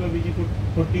BG30 বা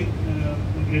BG40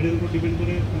 গ্রেডের উপর ডিপেন্ড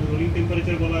করে রোলিং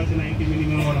টেম্পারেচার বলা আছে 90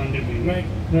 মিনিমাম আর 100 মিনিমাম।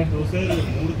 তো স্যার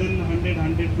মোর দেন 100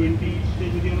 120 তে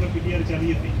যদি আমরা পিটিআর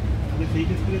চালিয়ে দিই তাহলে সেই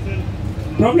ক্ষেত্রে স্যার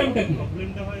প্রবলেমটা কি?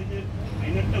 প্রবলেমটা হয় যে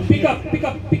মাইনারটা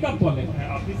পিক আপ বলে।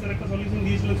 আপনি স্যার একটা সলিউশন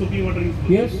দিয়েছিলেন সোপি ওয়াটারিং।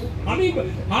 ইয়েস,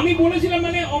 আমি বলেছিলাম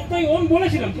মানে অফ মাই ওন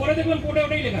বলেছিলাম, পরে দেখলাম কোডে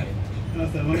ওটাই লেখা আছে। না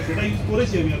স্যার মানে সেটা ইউজ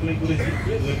করেছি, আমি অ্যাপ্লাই করেছি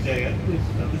ওয়েব জায়গায়,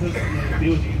 তাতে স্যার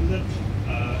দিয়েছি। কিন্তু স্যার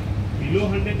বিলো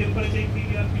 100 টেম্পারেচার কি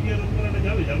আর পিটিআর রোল করাটা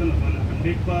যাবে না, মানে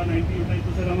 100 বা 90 ওটাই তো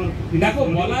স্যার আমার দেখো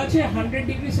বলা আছে 100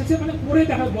 ডিগ্রি সেলসিয়াস, মানে পরে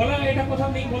দেখো বলা এটা কোথাও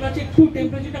নেই, বলা আছে একটু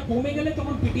টেম্পারেচারটা কমে গেলে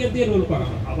তখন পিটিআর দিয়ে রোল করা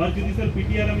হয়। আবার যদি স্যার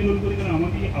পিটিআর আমি রোল করি তাহলে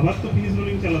আমাকে আবার তো ফিনিশ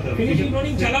রোলিং চালাতে হবে। ফিনিশিং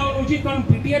রোলিং চালানো উচিত, কারণ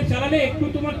পিটিআর চালালে একটু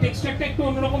তোমার টেক্সচারটা একটু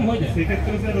অন্যরকম হয়ে যায়।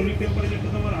 সেক্ষেত্রে স্যার রোলিং টেম্পারেচারটা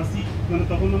তো আমার 80, মানে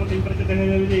তখন আমার টেম্পারেচার দেখা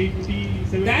যাবে যে 80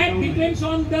 70। That depends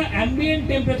on the ambient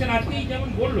temperature. আজকেই যেমন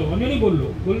বললো অঞ্জলি বললো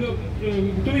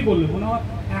তুমি বললো মনে হয়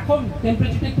এখন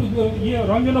টেম্পারেচারটা একটু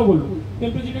রঞ্জনও বললো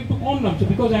টেম্পারেচারটা একটু কম নামছে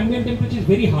because ambient temperature is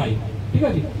very high. ঠিক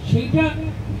আছে, সেইটা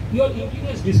ইওর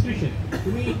ইঞ্জিনিয়ার্স ডিসক্রিপশন।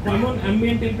 তুমি কমন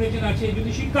অ্যাম্বিয়েন্ট টেম্পারেচার আছে,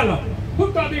 যদি শীতকাল হয় খুব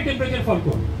তাড়াতাড়ি টেম্পারেচার ফল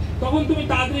করো, তখন তুমি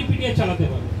তাড়াতাড়ি পিটিআর চালাতে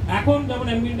পারো। এখন যেমন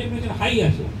অ্যাম্বিয়েন্ট টেম্পারেচার হাই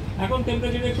আছে, এখন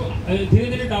টেম্পারেচার একটু ধীরে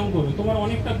ধীরে ডাউন করবে। তোমার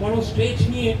অনেকটা বড় স্ট্রেচ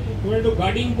নিয়ে তোমার একটু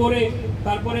গার্ডিং করে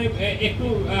তারপরে একটু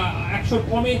 100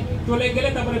 কমে চলে গেলে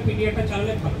তারপরে পিটিআরটা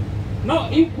চালালে ভালো। নাও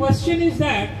এই কোয়েশ্চেন ইজ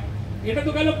দ্যাট, এটা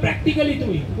তো গেল প্র্যাকটিক্যালি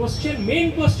তুমি main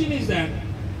question is that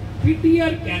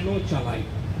PTR কেন চালাই,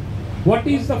 what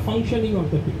is the functioning of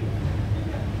the PTR.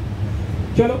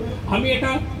 চলো আমি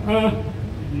এটা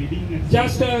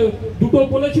জাস্ট দুটো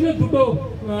বলেছিল, দুটো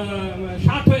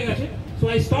 7 হয়ে গেছে। So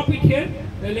I stop it here,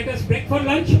 let us break for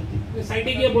lunch.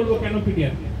 সাইডে গিয়ে বলবো কেন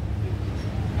PTR.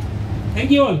 Thank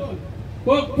you all.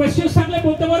 Questions থাকলে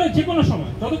বলতে পারো যে কোনো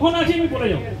সময়, ততক্ষণ আছে আমি বলে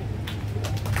যাবো।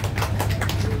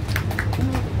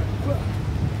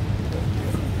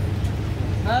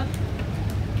 হ্যাঁ,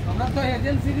 আমরা তো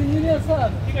এজেন্সির ইঞ্জিনিয়ার স্যার।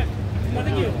 ঠিক আছে, তাতে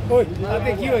কি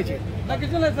তাতে কি হয়েছে? না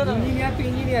কিছু নাই স্যার, ইঞ্জিনিয়ার তো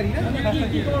ইঞ্জিনিয়ারই না।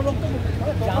 কি তোমার বক্তব্য?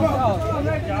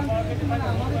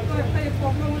 আমাদের তো একটা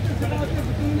প্রবলেম হচ্ছে, সেটা হচ্ছে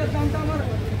বিটুমিনের দামটা আমার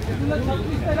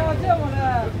 36 টাকা আছে, মানে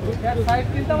সাইড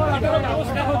কিনতে আমার 18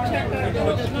 ব্যবস্থা হচ্ছে,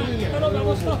 একটা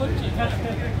ব্যবস্থা হচ্ছে।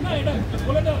 না এটা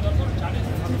বলে দাও, জানে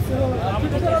আমি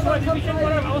তো রিভিশন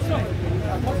করার ব্যবস্থা হচ্ছে।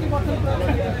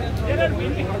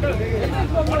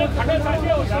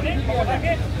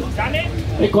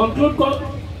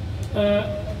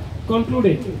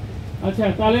 কনক্লুডেড। আচ্ছা,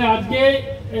 তাহলে আজকে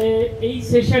এই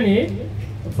সেশনে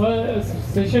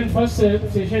ফার্স্ট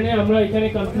সেশনে আমরা এখানে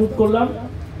কনক্লুড করলাম।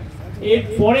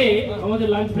 এরপরে আমাদের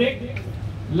লাঞ্চ ব্রেক।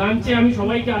 লাঞ্চে আমি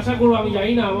সবাইকে আশা করবো, আমি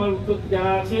জানি না আমার উত্তর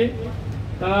যারা আছে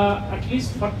তারা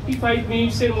অ্যাটলিস্ট 45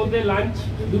 মিনিটসের মধ্যে লাঞ্চ,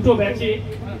 দুটো ব্যাচে,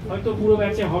 হয়তো পুরো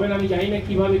ব্যাচে হবে না, আমি জানি না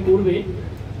কিভাবে করবে।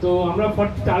 তো আমরা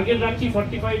টার্গেট রাখছি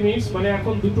 45 মিনিটস, মানে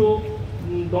এখন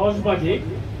 2:10 বাজে,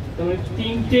 তবে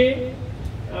 3টে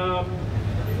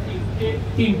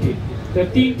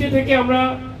থেকে আমরা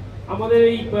আমাদের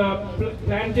এই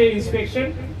প্ল্যান্টের ইন্সপেকশন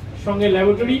সঙ্গে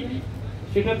ল্যাবরেটরি,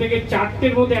 সেটা থেকে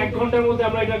 4টের মধ্যে 1 ঘন্টার মধ্যে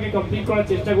আমরা এটাকে কমপ্লিট করার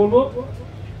চেষ্টা করব।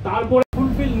 তারপরে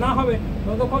ফুলফিল না হবে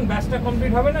ততক্ষণ ব্যাচটা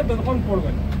কমপ্লিট হবে না, ততক্ষণ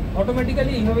পড়বে না,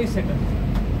 অটোমেটিক্যালি এইভাবেই সেট হবে।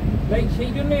 লাইক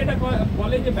সেই জন্য এটা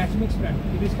বলে যে batch mix plan,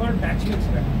 it is called batch mix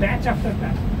plan, batch after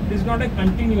batch, it is not a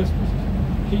continuous process.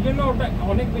 সেই জন্য ওটা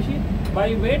অনেক বেশি বাই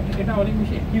ওয়েট, এটা অনেক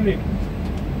বেশি অ্যাকিউরেট,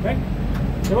 রাইট?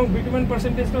 এবং বিটুমেন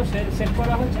পার্সেন্টেজটাও সেট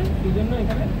করা হচ্ছে। সেই জন্য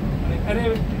এখানে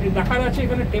দেখার আছে,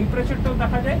 এখানে টেম্পারেচারটাও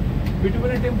দেখা যায়,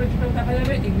 বিটুমেনের টেম্পারেচারটাও দেখা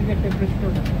যাবে, এগ্রিগেট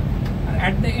টেম্পারেচারটাও দেখা যাবে। আর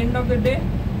at the end of the day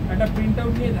একটা প্রিন্ট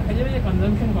আউট নিয়ে দেখা যাবে যে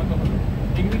কনজামশন কত হলো,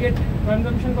 এগ্রিগেট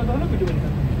কনজামশন কত হলো, বিটুমেন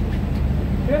কনজামশন।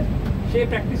 ঠিক আছে, সেই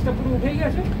প্র্যাকটিসটা পুরো উঠেই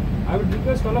গেছে। I will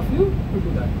request all of you to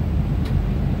do that.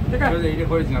 ঠিক আছে, এইটা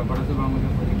করেছিলাম পড়াশোনা বাংলা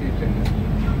প্রজেক্টে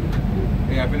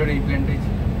এই অ্যাপেলের এই প্ল্যান্টে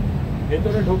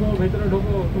ভেতরে ঢোকো,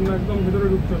 তোমরা একদম ভেতরে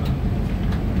ঢুকছো না,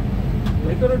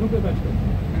 ভেতরে ঢুকে কাজ করো,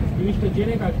 জিনিসটা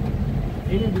জেনে কাজ করো,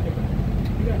 জেনে বুঝে কাজ করো।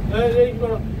 ঠিক আছে, এই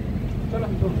করো, চলো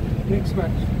নেক্সট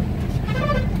ব্যাচ।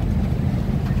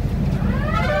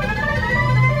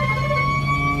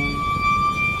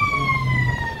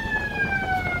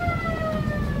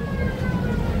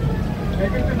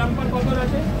 একটা নাম্বার কত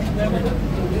আছে?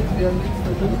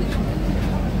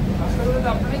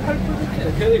 আপনারাই খালি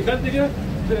এখান থেকে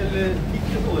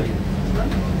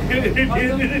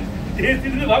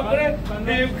ভাগ করে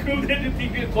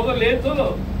কত লেট হলো,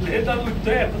 লেট আর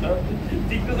উঠছে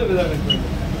ঠিক তো বেদা লাগবে।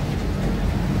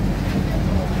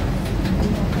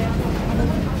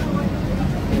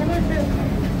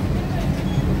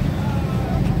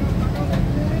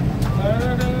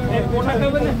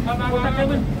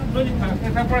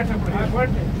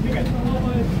 ঠিক আছে,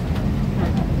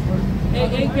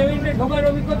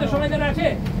 ঢোকার অভিজ্ঞতা সবাইকার আছে?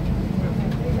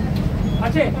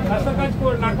 আছে? রাস্তার কাজ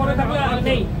না করে থাকলে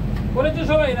নেই? করেছো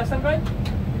সবাই রাস্তার কাজ?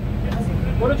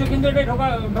 করেছো, কিন্তু এটা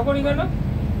ঢোকনি কেন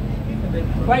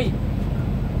ভাই?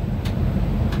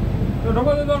 তো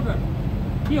ঢোকাতে দরকার।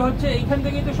 কি হচ্ছে এইখান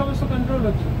থেকেই তো সমস্ত কন্ট্রোল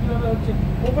হচ্ছে। কিভাবে হচ্ছে?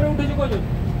 উপরে উঠেছো কজন?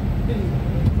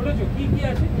 বলেছো কি কি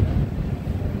আছে?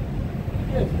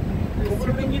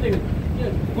 উপরে উঠে কি দেখেছো?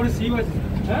 উপরে সিপ আছে,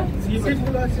 হ্যাঁ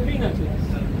সিপগুলো আছে, স্ক্রিন আছে,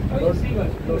 সিপ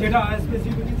আছে, যেটা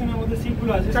স্পেসিফিকেশনের মধ্যে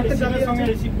সিপগুলো আছে চারটে জায়গার সঙ্গে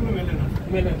এই সিপগুলো মেলে না।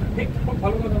 মেলে না, ঠিক, খুব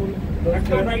ভালো কথা বললে,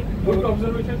 একদম রাইট, গুড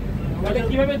অবজারভেশন। মানে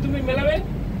কিভাবে তুমি মেলাবে?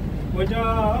 ওইটা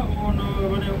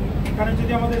মানে এখানে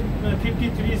যদি আমাদের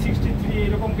 53, 63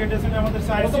 এরকম গ্রেডেশনে আমাদের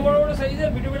সাইজ, কত বড় বড়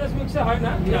সাইজের বিটুমিনাস মিক্সে হয়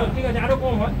না, ঠিক আছে, আরো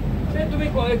কম হয়, সে তুমি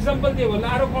এক্সাম্পল দিয়ে বললে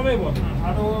আরো কমে বল,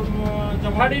 আরো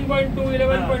যেমন 13.2,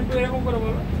 11.2 এরকম করে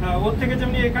বলো। হ্যাঁ, ওর থেকে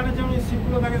যেমনি এখানে যেমনি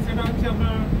সিপগুলো থাকে সেটা হচ্ছে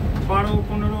আপনার 12,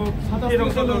 15, 17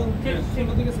 এরকম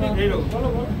বলো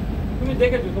বলো, তুমি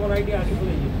দেখেছো, তোমার আইডিয়া আছে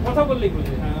বলে কথা বললেই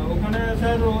বুঝে। ওখানে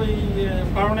স্যার ওই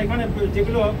কারণ এখানে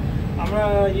যেগুলো আমরা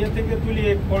ইয়ে থেকে তুলি,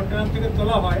 কন্টেনার থেকে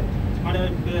তোলা হয়, মানে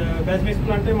ব্যাচমিক্স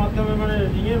প্লান্টের মাধ্যমে, মানে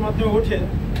রিংয়ের মাধ্যমে উঠে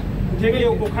গিয়ে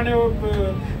ওখানে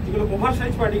যেগুলো ওভার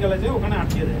সাইজ পার্টিকেল আছে ওখানে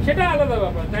আটকে যায়। সেটা আলাদা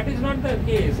ব্যাপার, that is not the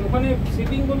case. ওখানে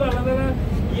সিপিংগুলো আলাদা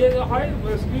ইয়ে হয়,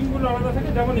 স্ক্রিনগুলো আলাদা থাকে।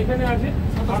 যেমন এখানে আছে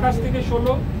 28 থেকে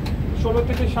 16, 16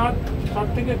 থেকে 7, 7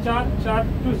 থেকে 4, 4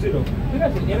 to 0, ঠিক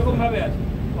আছে, এরকমভাবে আছে।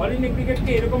 অল ইন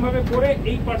এগ্রিগেটকে এরকমভাবে করে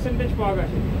এই পার্সেন্টেজ পাওয়া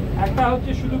গেছে। একটা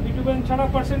হচ্ছে শুধু বিটুমেন ছাড়া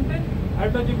পার্সেন্টেজ, আর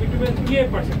একটা হচ্ছে বিটুমেন দিয়ে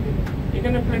পার্সেন্টেজ।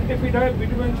 এখানে প্ল্যান্টে ফিড হয়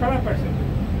বিটুমেন ছাড়া পার্সেন্টেজ,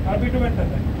 আর বিটুমেনটা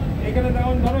দেয়। এখানে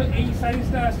যেমন ধরো এই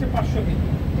সাইজটা আসছে 500 কেজি,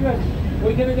 ঠিক আছে,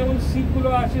 ওইখানে যেমন সিটগুলো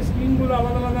আছে, স্ক্রিনগুলো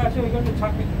আলাদা আলাদা আছে, ওইখানে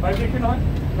থাকে ভাইব্রেশন হয়,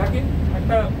 থাকে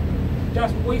একটা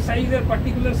জাস্ট ওই সাইজের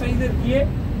পার্টিকুলার সাইজের দিয়ে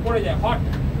পড়ে যায় হট।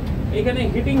 এখানে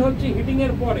হিটিং হচ্ছে,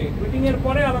 হিটিংয়ের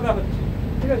পরে আলাদা হচ্ছে,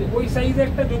 ঠিক আছে। ওই সাইজে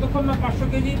একটা যতক্ষণ না 500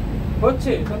 কেজি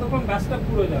হচ্ছে ততক্ষণ গাছটা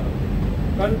পুরো যাবে।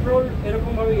 কন্ট্রোল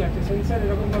এরকমভাবেই আছে, সেন্সার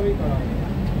এরকমভাবেই করা হয়,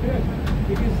 ঠিক আছে।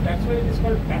 That's why it is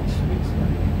called patch mix,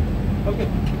 ওকে।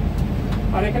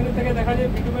 আর এখানে থেকে দেখা যায়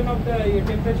bitumen of the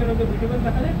temperature of the bitumen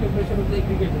দেখা যায়, টেম্পারেচার অফ দ্য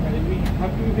এগ্রিগেট দেখা যায়। We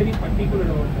have to be very particular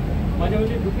about that. মাঝে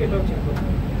মাঝে ঢুকে এটাও চেক করতে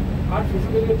হবে, আর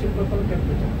ফিজিক্যালিও চেক করতে হবে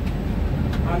temperature.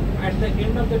 R at the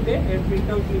end of the day এর প্রিন্ট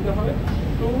আউট নিতে হবে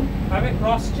to have a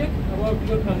cross check about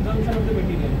your consumption of the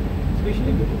material,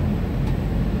 specially bitumen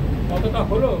কতটা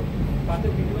হলো, তাতে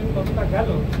বিটুমেন কতটা গেল,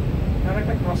 তার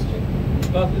একটা ক্রস চেক।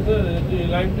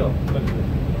 লাইনটা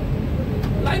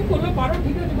লাইন করবে পারো,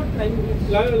 ঠিক আছে, বাট লাইন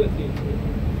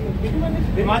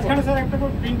মাঝখানে স্যার একটা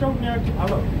করে প্রিন্ট আউট নেওয়া একটু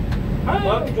ভালো। হ্যাঁ,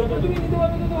 যত তুমি নিতে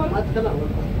পারবে তত ভালো।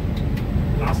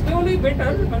 লাস্টে হলেই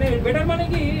বেটার, মানে বেটার মানে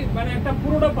কি, মানে একটা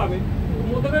পুরোটা পাবে,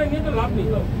 মধ্যখানে নিয়ে তো লাভ নেই।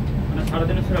 মানে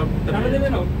সারাদিনের স্যার আউটপুট,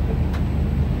 সারাদিনের আউটপুট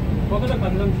কতটা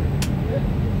consumption,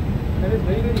 that is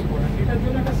very very important. এটার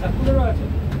জন্য একটা সার্কুলারও আছে,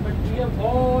 but we have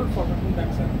all forgotten that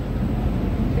circular,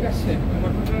 ঠিক আছে।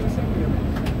 আমার টোটাল সার্কুলার,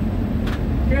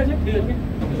 ঠিক আছে, ঠিক আছে।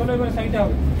 চলো এবার সাইডে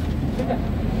হবে, ঠিক আছে।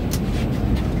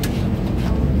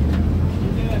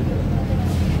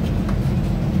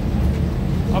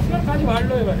 আপনার কাজ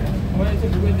বাড়লো এবারে, আমার এসে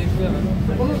ঢুকে দেখবে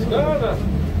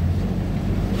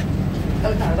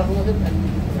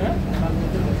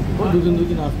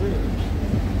দুজন আসবে।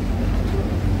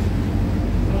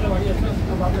 বাড়ি আসবে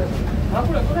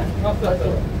বাঁকুড়া করে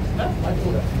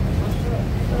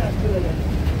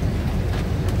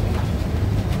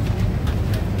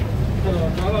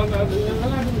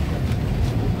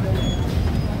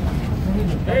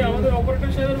আমাদের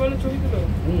অপারেটর সাহেবের ভালো ছবি তুলো,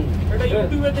 এটা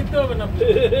ইউটিউবে দেখতে হবে না।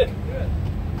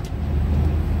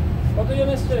 কতজন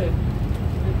এসছে,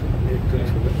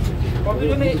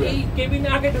 কতজনে এই কেবিনে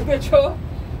আগে ঢুকেছো,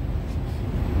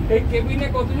 এই কেবিনে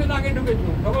কতজন আগে ঢুকেছো?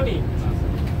 তখনই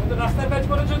রাস্তার কাজ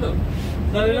করেছো তো?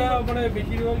 মানে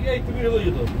বেশিরভাগই তুমি ঢুকে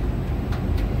যেত,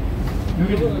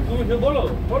 তুমি বলো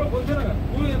বলো, বলছো না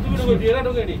তুমি ঢুকেছি, এরা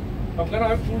ঢুকেনি। কারণ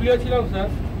আমি পুরুলিয়া ছিলাম স্যার,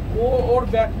 ওর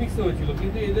ব্যাক মিক্স হয়েছিল,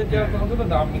 কিন্তু এদের যা কথা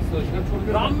দাম মিক্স হয়েছিল।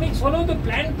 রাম মিক্স হলেও তো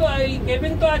প্ল্যান্ট তো এই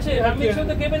কেবিন তো আছে, রাম মিক্স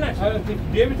তো কেবিন আছে,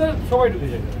 কেবিন তো সবাই ঢুকে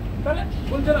যায়। তাহলে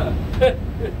বলছো না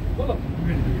বলো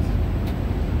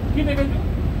কি দেখেছো?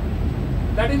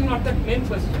 That is not the main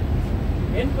question.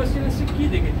 Main question হচ্ছে কি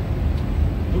দেখেছো,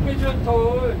 ঢুকেছো তো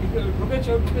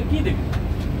ঢুকেছো কি দেখেছো,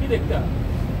 কি দেখতে হবে?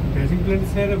 ব্যাচিং প্ল্যান্ট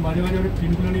স্যার মাঝে মাঝে আমি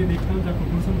প্রিন্টগুলো নিয়ে দেখতাম, যা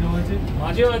প্রপোর্শন দেওয়া আছে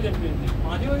মাঝে মাঝে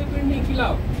প্রিন্টিং কি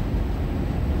লাভ,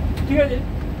 ঠিক আছে।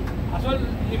 আসল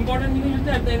ইম্পর্টেন্ট জিনিস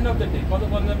হচ্ছে at the end of the day কত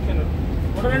কনজাম্পশন হলো,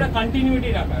 ওটার একটা কন্টিনিউটি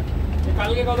রাখার, যে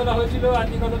কালকে কতটা হয়েছিল,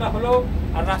 আজকে কতটা হলো,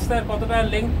 আর রাস্তার কতটা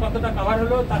লেন্থ কতটা কাভার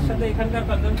হলো, তার সাথে এখানকার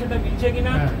কনজাম্পশনটা মিলছে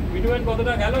কিনা, বিটুমেন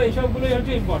কতটা গেল, এইসবগুলোই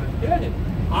হচ্ছে ইম্পর্টেন্ট, ঠিক আছে।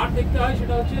 আর দেখতে হয়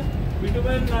সেটা হচ্ছে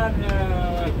বিটুমেন আর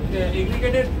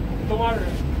এগ্রিগেটের তোমার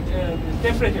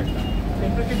টেম্পারেচারটা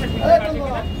ঠিক আছে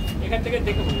কিনা এখান থেকে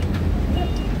দেখে বলবে।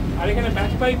 আর এখানে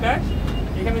ব্যাচ বাই ব্যাচ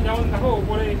এখানে যেমন দেখো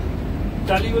উপরে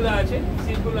জালিগুলো আছে,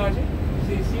 সিপগুলো আছে,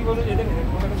 সেই সিপগুলো যেতে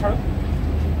ওখানে ছাড়ো।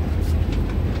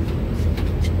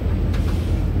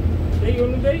 এই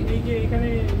অনুযায়ী এই যে এখানে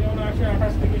যেমন আসে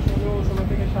 28 থেকে 16, 16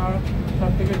 থেকে 7,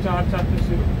 7 থেকে 4, 4 থেকে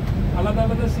 0, আলাদা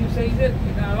আলাদা সিপ সাইজের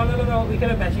আলাদা আলাদা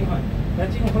এখানে ব্যাচিং হয়।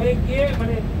 ব্যাচিং হয়ে গিয়ে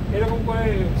মানে এরকম করে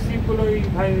সিপগুলো এই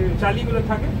জালিগুলো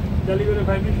থাকে, জালিগুলো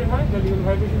ভাইব্রেশন হয়, জালিগুলো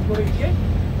ভাইব্রেশন করে গিয়ে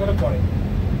ধরে পড়ে,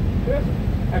 ঠিক আছে,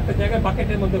 একটা জায়গায়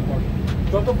বাকেটের মধ্যে পড়ে।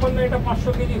 যতক্ষণ না এটা 500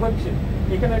 কেজি হচ্ছে,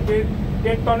 এখানে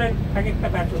 1.5 টনের এক একটা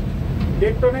ব্যাচ হচ্ছে।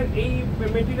 1.5 টনের এই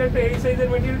মেটেরিয়ালটা, এই সাইজের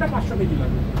মেটেরিয়ালটা 500 কেজি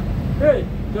লাগবে। ঠিক আছে,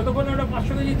 যতক্ষণ ওটা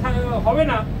 500 কেজি হবে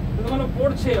না ততক্ষণ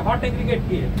পড়ছে হট এগ্রিগেট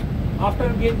গিয়ে,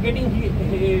 আফটার গেটিং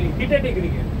হিটেড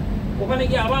এগ্রিগেট, ওখানে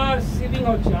গিয়ে আবার সিপিং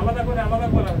হচ্ছে, আলাদা করে আলাদা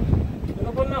করা হচ্ছে।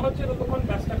 যতক্ষণ না হচ্ছে ততক্ষণ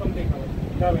ব্যাচটা কমপ্লিট হবে,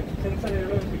 যাবে সেন্সার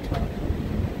এরও ফিক্স করা।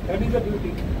 That is the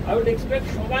beauty. I would expect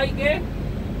সবাইকে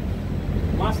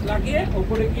মাস্ক লাগিয়ে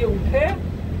ওপরে গিয়ে উঠে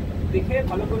দেখে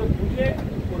ভালো করে বুঝে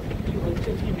কি হচ্ছে,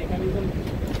 কি মেকানিজম।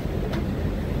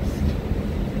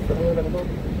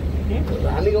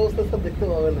 রানিং অবস্থা সব দেখতে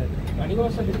পাবেন না, রানিং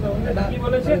অবস্থা দেখতে পাবেন না, কি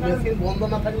বলেছে মেশিন বন্ধ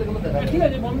না থাকলে কোনো দেখা ঠিক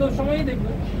আছে, বন্ধ সময়ই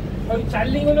দেখবে। ওই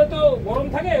চার্লিং হলে তো গরম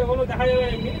থাকে, ওগুলো দেখা যাবে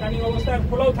এমনি, রানিং অবস্থা আর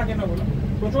খোলাও থাকে না, ওগুলো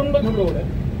প্রচণ্ড ধুলো ওঠে।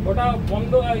 ওটা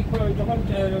বন্ধ যখন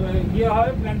ইয়ে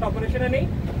হয়, প্ল্যান্ট অপারেশনে নেই,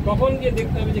 তখন গিয়ে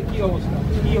দেখতে হবে যে কী অবস্থা,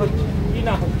 কী হচ্ছে কী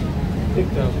না হচ্ছে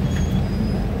দেখতে হবে।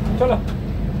 চলো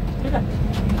ঠিক আছে।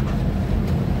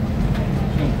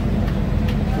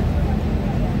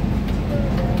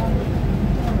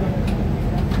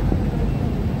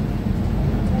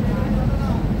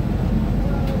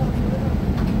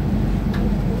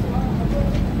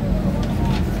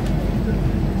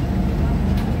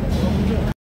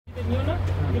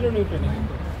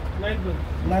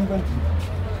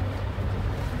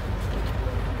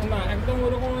 না একদম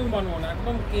ওরকম আমি মানবো না,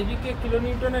 একদম কেজিকে কিলো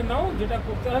নিউটনে নাও, যেটা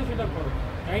করতে হয় সেটা করো।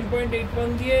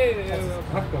 9.81 দিয়ে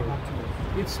ভাগ করো,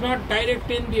 ইটস নট ডাইরেক্ট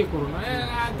 10 দিয়ে করো না,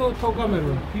 এত চৌকা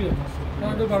মেরো কি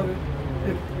হবে পারবে।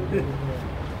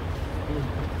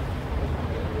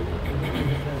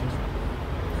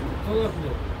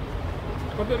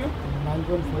 কত হলো?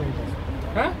 9.48।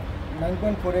 হ্যাঁ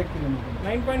 9.48 কিলোমিটার।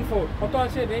 9.4 কত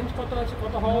আছে, রেঞ্জ কত আছে,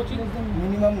 কত হওয়া উচিত?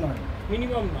 মিনিমাম নয়,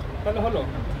 মিনিমাম না, তাহলে হলো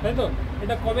তাই তো।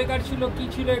 এটা কবেকার ছিল, কি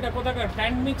ছিল, এটা কোথাকার?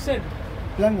 প্ল্যান্ট মিক্সের,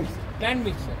 প্ল্যান্ট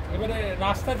মিক্সের। এবারে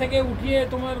রাস্তা থেকে উঠিয়ে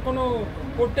তোমার কোনো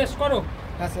কোড টেস্ট করো?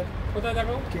 হ্যাঁ স্যার। কোথায়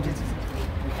দেখো? কেটেছি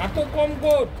এত কম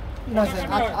কোড? না স্যার,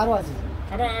 আরও আছে।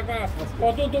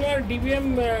 কত তোমার ডিবিএম?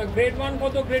 গ্রেড 1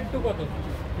 কত, গ্রেড 2 কত?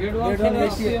 গ্রেড 1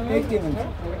 80 mm, 80 mm,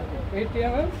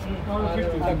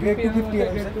 আর গ্রেড 2 50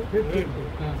 mm।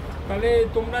 তাহলে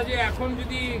তোমরা যে এখন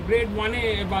যদি গ্রেড 1-এ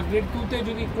বা গ্রেড 2-তে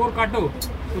যদি কোর কাটো,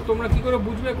 তো তোমরা কি করে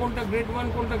বুঝবে কোনটা গ্রেড 1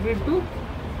 কোনটা গ্রেড 2?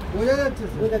 বোঝা যাচ্ছে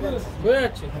স্যার, বোঝা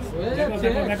যাচ্ছে।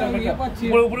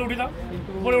 উপরে উঠে দাও,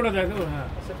 উপরে উঠে দেখো। হ্যাঁ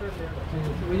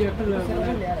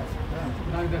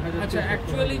আচ্ছা,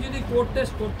 অ্যাকচুয়ালি যদি কোড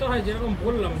টেস্ট করতে হয় যেরকম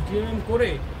বললাম জিএমএম করে,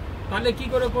 তাহলে কি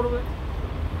করে করবে?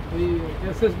 ওই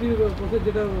এসএসডি প্রসেস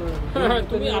যেটা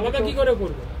তুমি আলাদা কি করে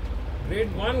করবে? গ্রেড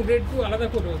 1 গ্রেড 2 আলাদা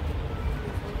করবে?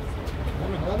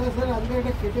 আলাদা স্যার, আজকে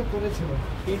এটা কেটে করেছিল,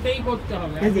 কেটেই করতে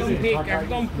হবে, একদম ঠিক,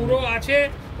 একদম পুরো আছে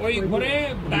ওই ঘরে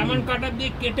ডায়মন্ড কাটার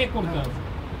দিয়ে কেটে করতে হবে।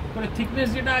 মানে থিকনেস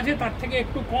যেটা আছে তার থেকে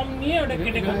একটু কম নিয়ে ওটা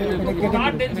কেটে করতে হবে,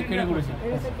 তার ডেনসিটিটা করেছে।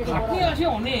 খাটনি আছে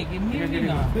অনেক, এমনি এমনি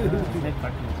না,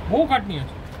 বহু খাটনি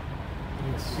আছে।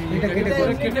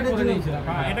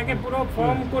 এটাকে পুরো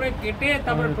ফর্ম করে কেটে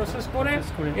তারপরে প্রসেস করে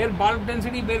এর বাল্ক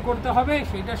ডেনসিটি বের করতে হবে,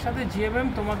 সেটার সাথে জিএমএম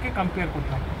তোমাকে কম্পেয়ার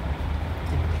করতে হবে।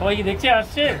 সবাই কি দেখছে,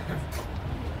 আসছে?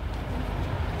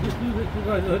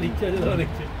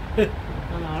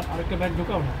 আরেকটা ব্যাচ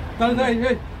ঢোকাও না,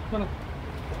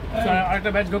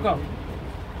 আরেকটা ব্যাচ ঢোকাও।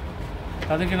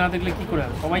 তাদেরকে না দেখলে কি করে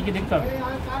হবে, সবাইকে দেখতে হবে।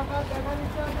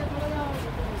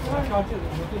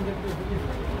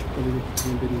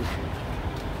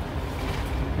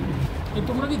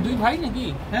 তোমরা কি দুই ভাই নাকি?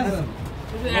 হ্যাঁ স্যার,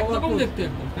 একরকম দেখতে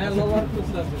একদম। হ্যাঁ লোয়ার টু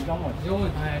স্ল্যাব জমজ।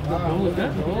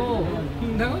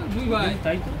 দেখো দুই ভাই,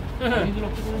 তাই তো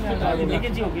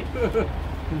দেখেছি ওকে,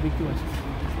 দেখতে পাচ্ছি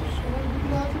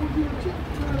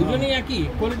দুজনেই একই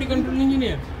কোয়ালিটি কন্ট্রোল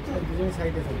ইঞ্জিনিয়ার। দুজনে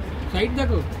সাইডে সাইড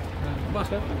দেখো, বাস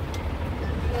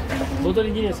both are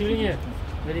engineer, civil engineer,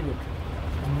 very good.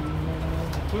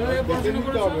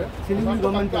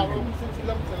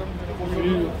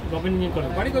 Government engineer করে।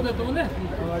 বাড়ি কোথায় তোমাদের?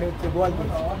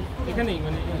 এখানেই,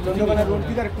 মানে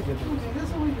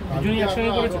দুজনেই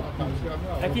একসঙ্গে করেছো?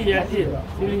 একই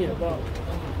সিভিল ইঞ্জিনিয়ার।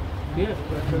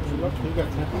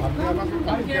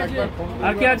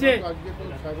 আর কি আছে?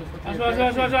 আসো আসো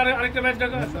আসো আসো, আরেকটা ব্যাচ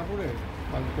ডাকো।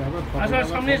 আসো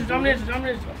সামনে এসো, সামনে এসো, সামনে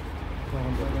এসো।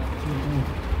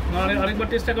 আরেকবার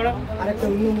টেস্টটা করো, আরেকটা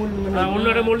অন্য মোল্ড, অন্য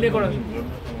একটা মোল্ড নিয়ে করো।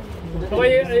 সবাই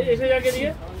এসে যাকে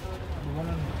দিয়ে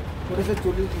थोड़े से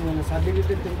 40 মানে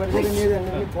সার্টিফিকেট টেম্পারেচারে নিয়ে যান,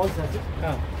 এমনি ফলস আছে।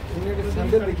 হ্যাঁ, এমনি একটা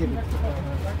স্যাম্পল লিখে দিন।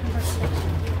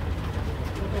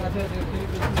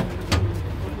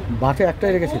 বাসে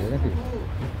একটাই রেখেছিল নাকি?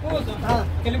 হ্যাঁ,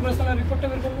 ক্যালিব্রেশনের রিপোর্টটা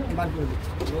বের করুন, বার করে দিন।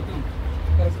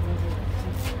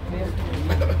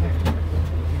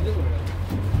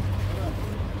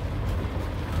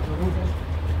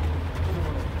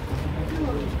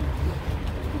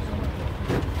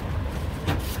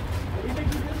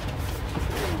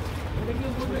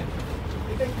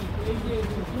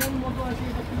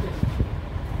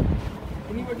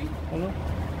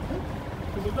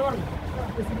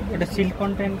 এটা সিল্ক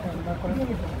কন্টেন্ট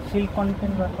সিল্ক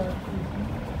কন্টেন্ট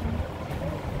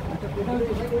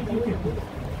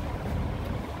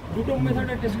দুটো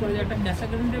মেথডে টেস্ট করা যায়, একটা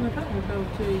ক্যাসাগ্রেন্ডে মেথড, ওটা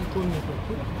হচ্ছে এই কোন মেথড,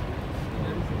 ঠিক আছে?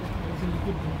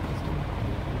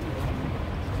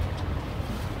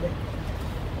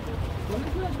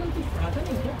 আজকাল কি সাজা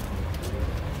নেই क्या?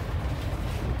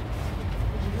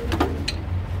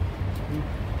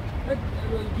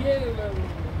 ये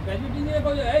গ্র্যাজুয়েট ইঞ্জিনিয়ার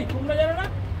কই? এই তোমরা জানো না?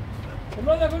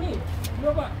 তোমরা দেখো নি কি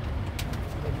বাবা?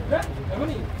 হ্যাঁ দেখো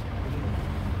নি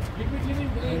লিকুইড লিভিং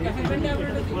ক্যাসাগ্রেন্ডে আমরা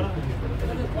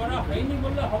এটা করা হয়নি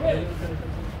বললে হবে?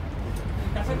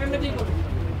 ক্যাসাগ্রেন্ডে দিয়ে করো,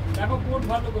 দেখো কোড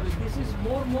ভালো করে। দিস ইজ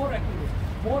মোর অ্যাকুরেট,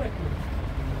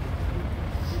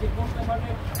 এই কোডটা মানে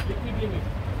লিকুইড লিভিং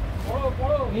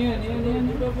পড়ো নিয়ে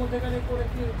দুটোর মধ্যেখানে করে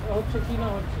কি হচ্ছে কি না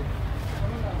হচ্ছে।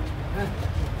 হ্যাঁ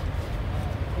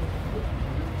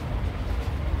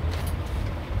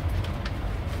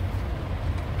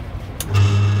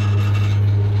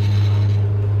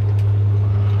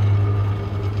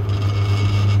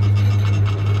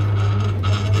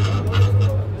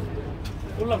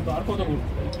বললাম তো, আর কথা বলবো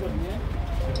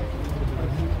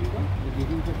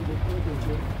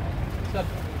স্যার।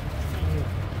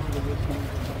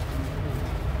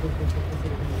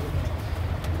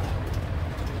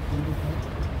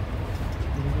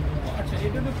 আচ্ছা,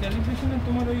 এটা তো ক্যালিব্রেশনের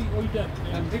তোমার ওইটা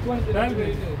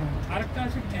আরেকটা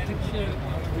আছে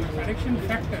কারেকশন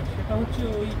ফ্যাক্টর, সেটা হচ্ছে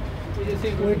ওই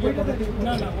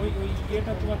না ওই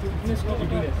ইয়েটা তোমার ফিটনেস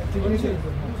কতটা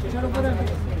সেটার উপরে,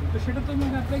 তো সেটা তো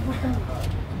তোমাকে অ্যাপ্লাই করতে হবে।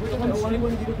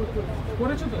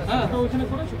 করেছো তো? হ্যাঁ, ওইখানে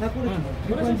করেছো? হ্যাঁ করেছি,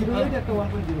 1.08 একটা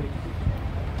 1.08।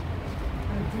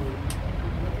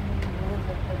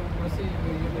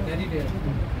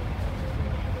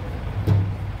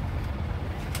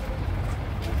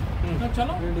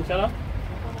 চলো চলো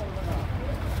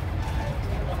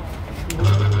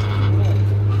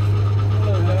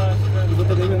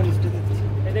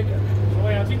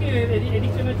সবাই আছে কি?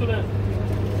 এদিক চেনে চলে আসে।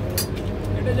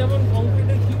 এটা যেমন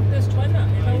কংক্রিটের কিউব টেস্ট হয় না,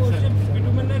 এটা হচ্ছে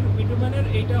বিটুমেনের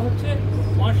এইটা হচ্ছে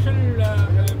martial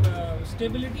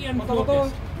stability and flow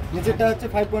test. নিচেরটা হচ্ছে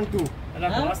 5.2।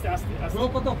 আস্তে আস্তে ফ্লো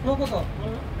কত? ফ্লো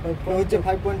হচ্ছে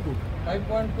 5.2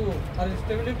 আর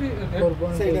স্টেবিলিটি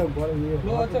সেইটা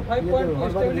ফ্লো হচ্ছে 5.2,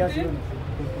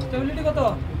 স্টেবিলিটি কত?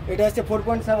 এটা হচ্ছে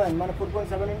 4.7, মানে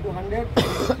 4.7 × 100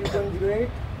 3.08।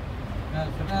 হ্যাঁ,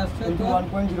 সেটা আসছে into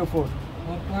 1.04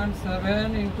 4.7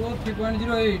 into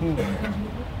 3.08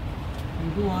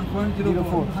 into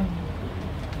 1.04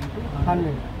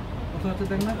 100 কত হচ্ছে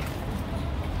দেখ না?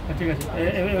 ঠিক আছে,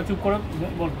 এবার চুপ করো,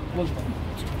 বলতে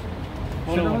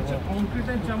সেটা হচ্ছে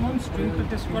কংক্রিটের যেমন স্ট্রেংথ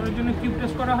টেস্ট করার জন্য কিউব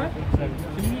টেস্ট করা হয়,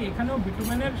 তেমনি এখানেও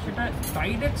বিটুমেনের সেটা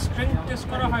ডাইরেক্ট স্ট্রেংথ টেস্ট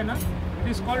করা হয় না, it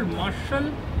is called martial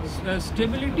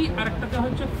stability. আর একটাতে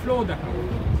হচ্ছে ফ্লো দেখা,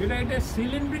 যেটা এটা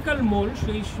সিলিন্ড্রিক্যাল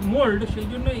মোল্ড, সেই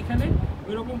জন্য এখানে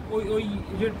ওইরকম ওই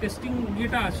যে টেস্টিং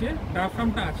যেটা আছে,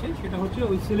 ডায়াফ্রামটা আছে, সেটা হচ্ছে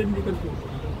ওই সিলিন্ড্রিক্যাল ফ্লো,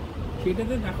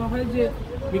 সেটাতে দেখা হয় যে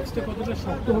মিক্সটা কতটা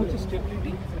শক্ত হচ্ছে,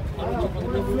 স্টেবিলিটি, আর হচ্ছে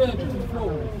কতটা ফ্লো,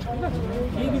 ঠিক আছে?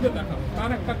 এই দুটো দেখা,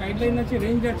 তার একটা গাইডলাইন আছে,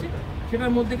 রেঞ্জ আছে,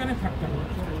 সেটার মধ্যেখানে থাকতে হবে।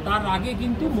 তার আগে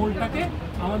কিন্তু মোলটাকে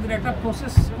আমাদের একটা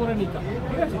প্রসেস করে নিতে হবে,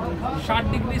 ঠিক আছে? 60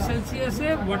 ডিগ্রি সেলসিয়াসে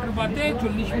ওয়াটার বাথে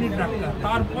 40 মিনিট রাখতে হবে,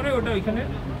 তারপরে ওটা ওইখানে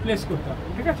প্লেস করতে হবে,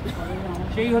 ঠিক আছে?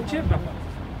 সেই হচ্ছে ব্যাপার,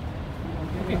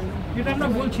 ওকে? যেটা আমরা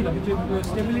বলছিলাম যে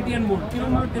স্টেবিলিটি অ্যান্ড মোল্ড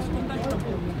কীরকমভাবে টেস্ট করতে হয়।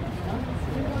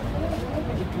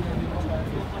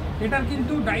 এটার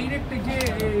কিন্তু ডাইরেক্ট যে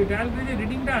ডায়াল গেজের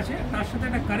রিডিংটা আছে, তার সাথে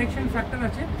একটা কারেকশন ফ্যাক্টর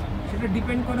আছে, সেটা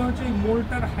ডিপেন্ড করে হচ্ছে ওই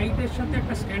মোল্ডটার হাইটের সাথে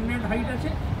একটা স্ট্যান্ডার্ড হাইট আছে,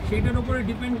 সেইটার উপরে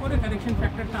ডিপেন্ড করে কারেকশন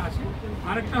ফ্যাক্টরটা আছে।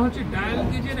 আরেকটা হচ্ছে ডায়াল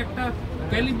গেজের একটা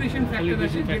ক্যালিব্রেশন ফ্যাক্টর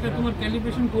আছে, যেটা তোমার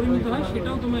ক্যালিব্রেশন করে নিতে হয়,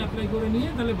 সেটাও তুমি অ্যাপ্লাই করে নিয়ে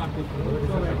তাহলে বার করতে হবে,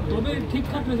 তবে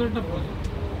ঠিকঠাক রেজাল্টটা পাওয়া যায়।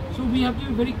 So we have to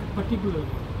be very particular.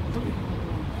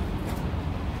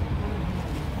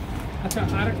 अच्छा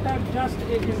आरेकटा जस्ट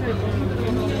एक जैसे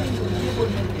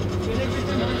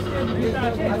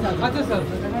अच्छा सर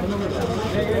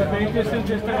पेनिट्रेशन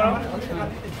टेस्ट कराओ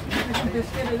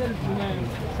টেস্টের result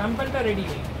স্যাম্পলটা ready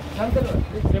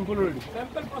sample ready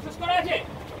sample process করা আছে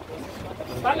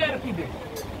তাহলে আর কি দেখ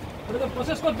ওটা তো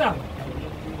প্রসেস করতে হবে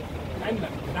টাইম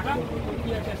লাগে টাকা কি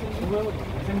আছে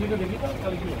অ্যাসেম্বলিটা দেখি তো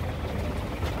কাল কি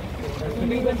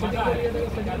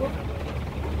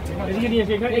এদিকে নিয়ে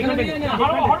এসে এখানে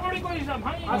হড়বড়ি করিস না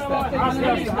ভাই আস্তে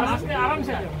আস্তে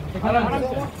আরামসে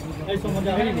এই সমুদ্র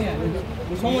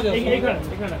সমুদ্র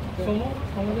এখানে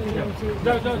সমুদ্র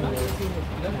যাও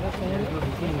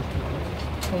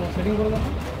সেটিং করে দাও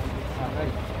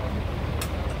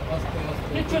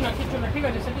কিচ্ছু না ঠিক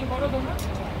আছে সেটিং করো তোমরা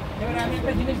এবার আমি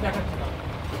একটা জিনিস দেখাচ্ছি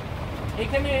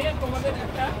এখানে তোমাদের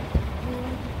একটা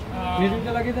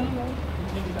মিডিলটা লাগিয়ে দেন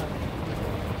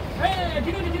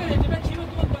ঠিক আছে যেটা ছিল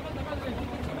তোমার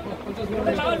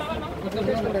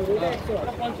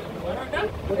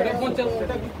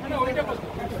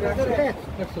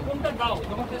কোনটা দাও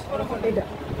তোমার টেস্ট করো কোনটা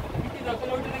দাও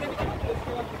তাহলে ওইটা রেখে দিচ্ছি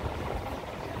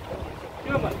কি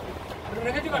ব্যাপার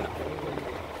রেখেছি কেন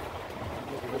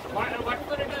বাটি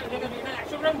করে এটা রেখে দিই এটা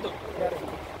 100 গ্রাম তো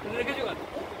রেখেছি কেন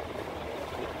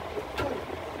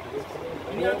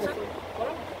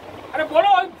আরে বলো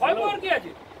ভয় পাওয়ার কি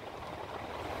আছে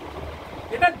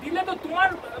এটা দিলে তো তোমার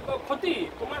ক্ষতি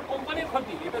তোমার কোম্পানির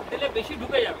ক্ষতি এটা দিলে বেশি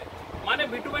ঢুকে যাবে মানে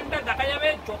বিটুমেনটা দেখা যাবে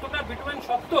যতটা বিটুমেন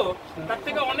শক্ত তার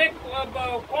থেকে অনেক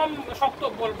কম শক্ত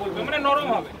বলবে মানে নরম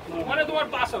হবে মানে তোমার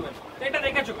পাস হবে এটা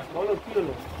রেখেছো কেন বলো কি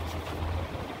হলো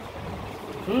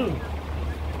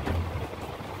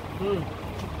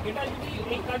এটা যদি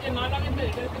এই কাজে না লাগে তো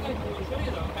এটা থেকে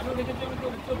সরিয়ে দাও কেন রেখেছো আমি তো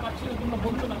উত্তর পাচ্ছি না তোমরা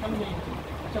বলছো না কেন নেই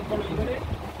আচ্ছা বলো এবারে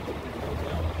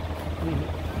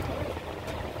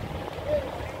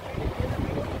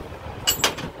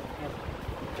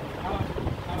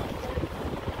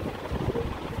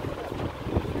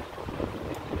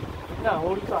না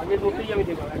ওর তো আগে ধরতেই আমি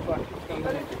দেখলাম একবার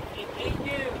এই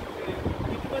যে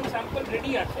বিটুমেন স্যাম্পল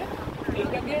রেডি আছে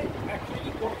এইটাকে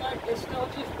অ্যাকচুয়ালি কোটা টেস্টটা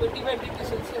হচ্ছে 25 ডিগ্রি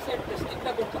সেলসিয়াসের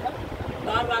টেস্টিংটা করতে হয়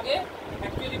তার আগে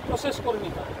অ্যাকচুয়ালি প্রসেস করে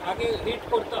নিতে হয় আগে হিট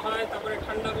করতে হয় তারপরে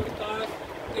ঠান্ডা করতে হয়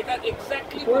এটা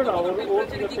এক্স্যাক্টলি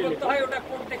টেম্পারেচারে কি করতে হয় ওটা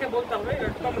কোড দেখে বলতে হবে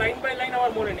একদম লাইন বাই লাইন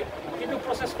আমার মনে নেই কিন্তু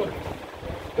প্রসেস করবে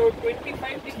তো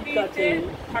 25 ডিগ্রিতে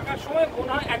থাকার সময়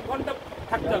মনে হয় 1 ঘন্টা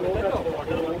থাকতে হবে তাই তো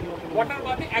ওয়াটার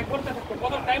বাদে 1 ঘন্টা থাকতে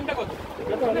কত টাইমটা কত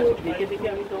দেখে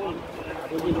আমি তো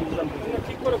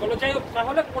ঠিক করে বলো যাই হোক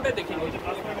তাহলে কোডে দেখে নিই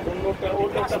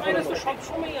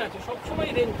সবসময়ই আছে সবসময়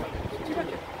রেঞ্জ ঠিক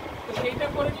আছে তো সেইটা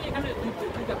করে নিয়ে এখানে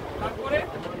তারপরে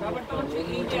ব্যাপারটা হচ্ছে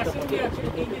এই যে অ্যাসেম্বলি আছে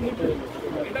এই যে নিডল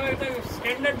এটা একটা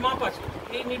স্ট্যান্ডার্ড মাপ আছে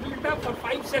এই নিডলটা ফর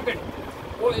 5 সেকেন্ড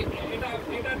ও এটা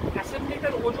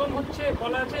অ্যাসেম্বলিটার ওজন হচ্ছে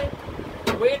বলা আছে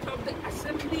weight of the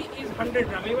assembly is 100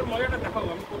 গ্রাম এবার মজাটা দেখাবো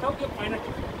আমি কোথাও কেউ পাই না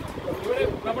এবারে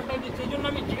ব্যাপারটা হচ্ছে সেই জন্য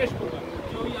আমি জিজ্ঞেস করলাম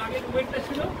যে ওই আগের ওয়েটটা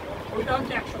ছিল ওইটা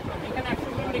হচ্ছে 100 গ্রাম এখানে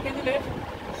 100 গ্রাম রেখে দিলে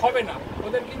হবে না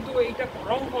ওদের কিন্তু এইটা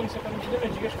রং কনসেপ্ট আমি সেই জন্য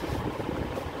জিজ্ঞেস করি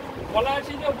বলা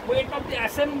আছে যে ওয়েট অফ দ্য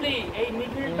অ্যাসেম্বলি এই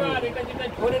নিডলটা আর এটা যেটা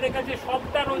ধরে রেখেছে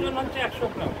সবটার ওজন হচ্ছে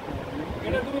 100 গ্রাম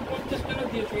এটা তুমি 50 কেন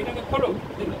দিয়েছো এটাকে খোলো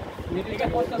দিলে এটা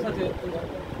 50 আছে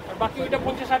আর বাকি ওইটা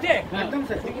 50 আছে একদম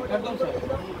স্যার ঠিক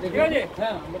আছে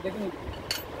হ্যাঁ আমরা দেখে নিই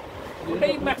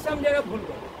ওটাই ম্যাক্সিমাম জায়গায় ভুল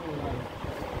করে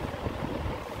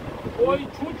ওই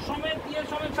ছুট সমেত দিয়ে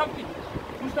সমেত সব কিছু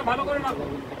ছুটটা ভালো করে রাখো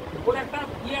ওর একটা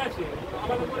ইয়ে আছে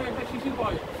আলাদা করে একটা শিশির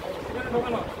পাওয়া যায় সেখানে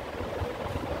ঢোকানো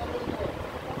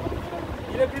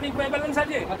ইলেকট্রনিক ব্যালেন্স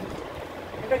আছে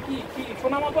এটা কি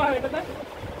সোনা মতো হয় এটাতে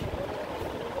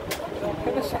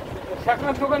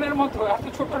স্যাকরার দোকানের মতো এত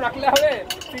ছোট রাখলে হবে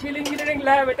সিভিল ইঞ্জিনিয়ারিং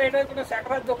ল্যাব এটা কোনো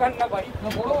স্যাকরার দোকান না ভাই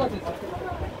বড় আছে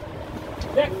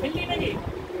দেখ ফেললি নাকি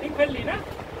ঠিক ফেললি না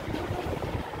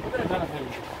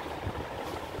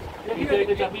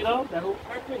চাপিয়ে দাও দেখো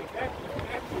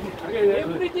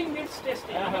এভরিথিং নিডস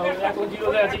টেস্টিং এখন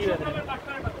জিরোতে আছে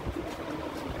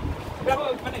দেখো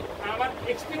মানে আমার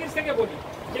এক্সপেরিয়েন্স থেকে বলি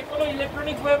যে কোনো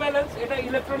ইলেকট্রনিক ব্যালেন্স এটা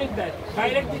ইলেকট্রনিক দেয়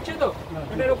ডাইরেক্ট দিচ্ছে তো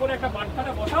এটার উপরে একটা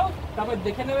বাটখানা বসাও তারপর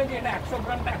দেখে নেবে যে এটা 100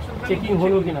 গ্রামটা 100 গ্রাম চেকিং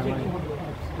হলো কিনা ঠিক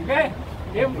আছে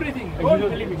এভরিথিং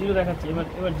জিরো দেখাচ্ছি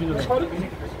এবার জিরো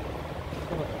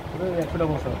একটা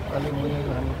বসাও তাহলে মনে হয়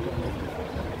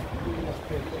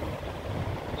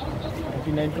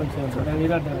 99.7 ওটা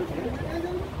এরার দেখাচ্ছে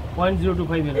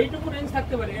 0.025 এর এইটুকু রেঞ্জ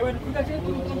থাকতে পারে এবার ঠিক আছে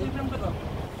তুমি 50 গ্রামটা দাও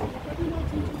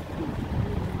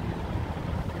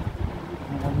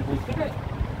ঠিক আছে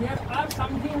দেয়ার আর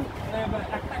সামথিং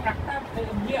একটা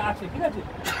ইয়ে আছে, ঠিক আছে,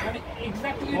 মানে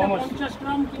এক্স্যাক্টলি এটা 50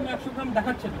 গ্রাম কিংবা 100 গ্রাম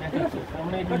দেখাচ্ছে না, ঠিক আছে,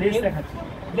 আমরা এটা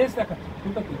লেস দেখাচ্ছি,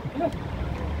 দুটো কি, ঠিক আছে।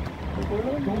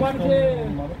 তোমার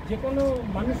যে কোনো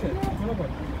মানুষের মনে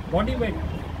করো বডি ওয়েট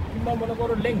কিংবা মনে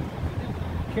করো লেংথ,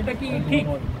 সেটা কি ঠিক?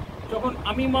 যখন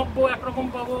আমি মাপবো একরকম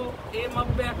পাবো, এ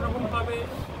মাপবে একরকম পাবে,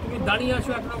 তুমি দাঁড়িয়ে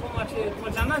আছো একরকম আছে,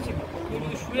 তোমার জানা আছে কি? তুমি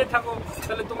যদি শুয়ে থাকো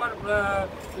তাহলে তোমার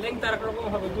লেংথ আর একরকম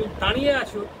হবে, তুমি দাঁড়িয়ে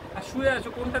আছো আর শুয়ে আছো,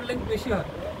 কোনটার লেংথ বেশি হয়?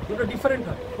 দুটো ডিফারেন্ট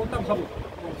হয়, কোনটা ভাবো?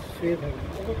 শুয়ে থাকো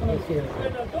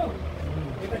তো,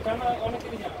 এটা জানা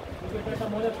অনেকেরই জানা, এটা একটা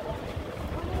মজার,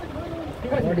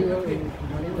 ঠিক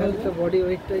আছে। বডি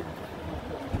ওয়েটটা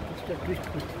টুইস্ট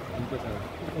করছে।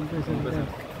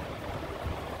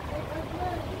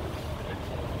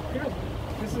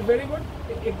 This is very good,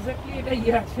 exactly এটা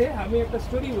ইয়ে আছে। আমি একটা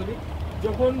স্টোরি বলি,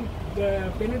 যখন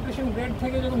পেনিট্রেশন গ্রেড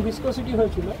থেকে যখন ভিসকোসিটি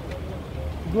হয়েছিল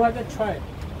 2006,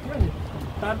 ঠিক আছে,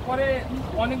 তারপরে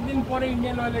অনেক দিন পরে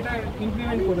ইন্ডিয়ান অয়েল এটা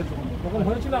ইমপ্লিমেন্ট করেছে। যখন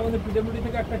হয়েছিল আমাদের PWD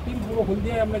থেকে একটা টিম পুরো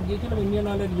হলদিয়ায় আমরা গিয়েছিলাম ইন্ডিয়ান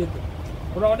অয়েলের ইয়েতে,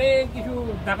 ওরা অনেক কিছু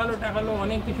দেখালো,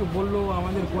 অনেক কিছু বললো,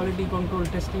 আমাদের কোয়ালিটি কন্ট্রোল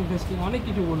টেস্টিং অনেক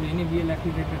কিছু বললো, NABL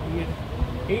অ্যাক্রিডিটেড ইয়ে।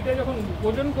 এইটা যখন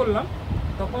ওজন করলাম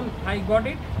তখন আই গট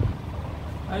ইট,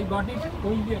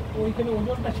 ওই যে ওইখানে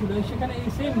ওজনটা ছিল, সেখানে এই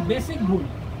সেম বেসিক ভুল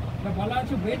বলা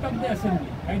আছে weight of the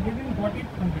assembly, I didn't got it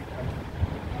 100,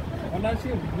 বলা আছে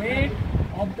weight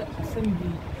of the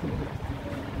assembly,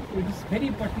 it is very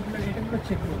particular, এটা পুরো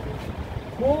চেক করবে,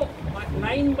 গো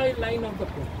line by line of the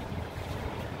code,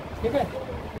 ঠিক আছে।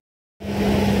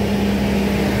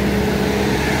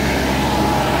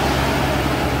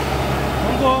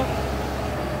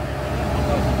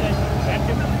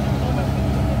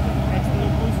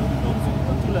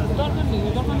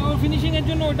 ফিনিশিংয়ের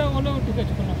জন্য ওটা হলেও ঠিক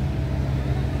আছে, কোনো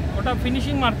ওটা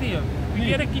ফিনিশিং মারতেই হবে,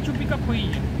 ক্লিয়ারে কিছু পিক আপ হয়েই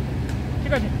যাবে,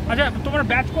 ঠিক আছে। আচ্ছা তোমার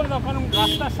ব্যাচ করে দাও, কারণ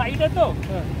রাস্তার সাইডে তো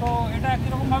এটা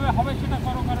কীরকমভাবে হবে সেটা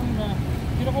করো, কারণ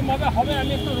কীরকমভাবে হবে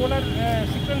আমি একটু রোলার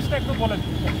সিকোয়েন্সটা একটু বলে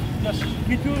দিই। জাস্ট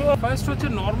কিছু ফার্স্ট হচ্ছে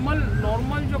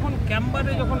নর্মাল যখন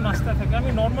ক্যাম্বারে যখন রাস্তা থাকে,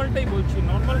 আমি নর্মালটাই বলছি,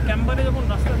 নর্মাল ক্যাম্বারে যখন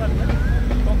রাস্তা থাকে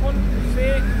তখন সে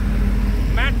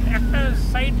ম্যাট একটা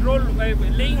সাইড রোল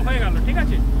লেইং হয়ে গেল, ঠিক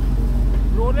আছে,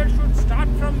 রোলার শুড স্টার্ট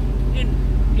ফ্রম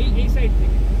এই সাইড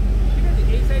থেকে, ঠিক আছে,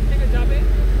 এই সাইড থেকে যাবে,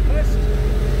 first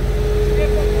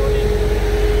step of rolling,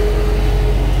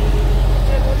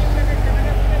 রোলিংটাকে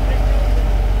camera করে break down,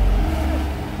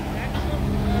 that should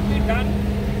be done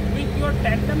with your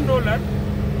tandem roller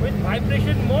with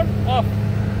vibration mode of,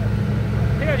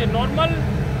 ঠিক আছে। Normal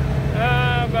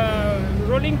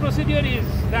rolling procedure is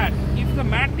that if the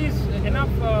mat is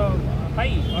enough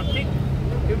high or thick,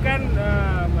 you can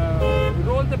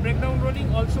roll the breakdown rolling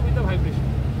also with a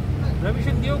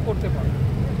vibration দিয়েও করতে পারো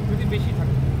যদি বেশি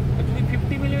থাকে। আর যদি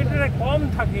 50 millimetre কম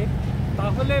থাকে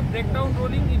তাহলে breakdown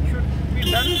rolling it should be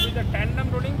done with a tandem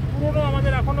rolling. পুরোনো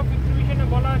আমাদের এখনও প্রিসক্রিপশনে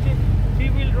বলা আছে 3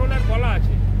 হুইল রোলার বলা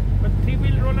আছে, বাট 3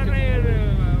 হুইল রোলারের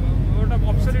ওটা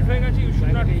অবসলিট হয়ে গেছে, you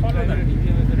should not follow that.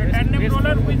 Tandem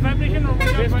roller with vibration O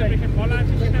without vibration বলা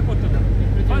আছে, সেটা করতে পারো।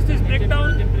 ফার্স্ট ইজ ব্রেকডাউন,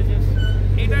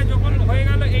 এটা যখন হয়ে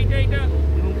গেল এইটা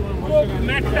পুরো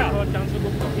ম্যাটটা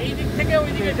এই দিক থেকে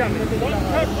ওই দিকে যাবে,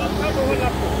 ওভারল্যাপ করবে,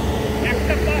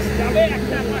 একটা পাশ যাবে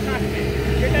একটা পাশ আসবে,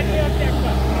 সেটা নিয়ে হচ্ছে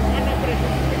একটা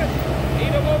অপারেশন, ঠিক আছে।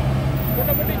 এইরকম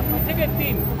মোটামুটি 2 থেকে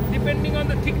 3 ডিপেন্ডিং অন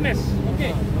দ্য থিকনেস, ওকে।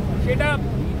 সেটা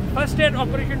ফার্স্ট এড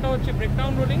অপারেশনটা হচ্ছে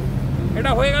ব্রেকডাউন রোলিং,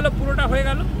 এটা হয়ে গেল, পুরোটা হয়ে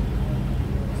গেল।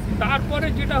 তারপরে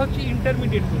যেটা হচ্ছে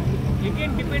intermediate rolling,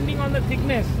 again depending on the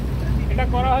thickness, এটা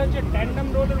করা হয়েছে tandem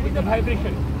roller with the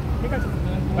vibration, ঠিক আছে।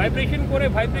 ভাইব্রেশন করে,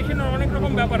 ভাইব্রেশনের অনেক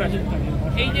রকম ব্যাপার আছে।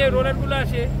 এই যে রোলারগুলো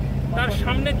আছে তার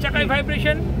সামনের চাকায়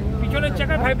ভাইব্রেশন, পিছনের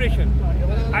চাকায় ভাইব্রেশন,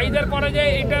 আইদার করা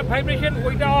যায় এটা ভাইব্রেশন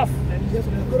ওইটা অফ,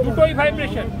 দুটোই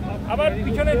ভাইব্রেশন, আবার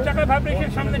পিছনের চাকায় ভাইব্রেশন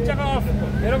সামনের চাকা অফ,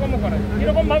 এরকমও করা।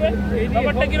 কীরকম ভাবে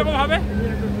ব্যাপারটা কীরকম হবে?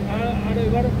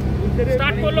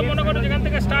 স্টার্ট করলো, মনে করো যেখান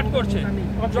থেকে স্টার্ট করছে,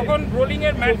 যখন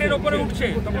রোলিংয়ের ম্যাটের ওপরে উঠছে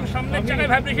তখন সামনের চাকায়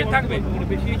ভাইব্রেশন থাকবে,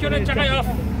 পিছনের চাকায় অফ,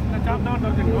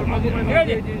 ঠিক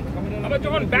আছে। আবার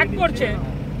যখন ব্যাক করছে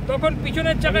তখন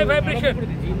পিছনের চাকায় ভাইব্রেশন,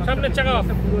 সামনের চাকা অফ,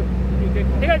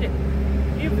 ঠিক আছে।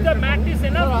 If the mat is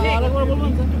enough,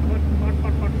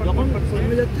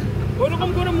 ওরকম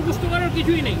করে মুখস্থ করার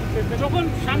কিছুই নেই। যখন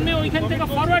সামনে ওইখান থেকে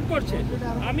ফরওয়ার্ড করছে,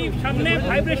 আমি সামনে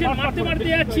ভাইব্রেশন মারতে মারতে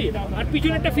যাচ্ছি আর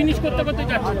পিছনেরটা ফিনিশ করতে করতে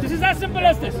যাচ্ছি। This is as simple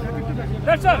as this,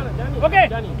 that's all, okay,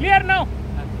 clear now,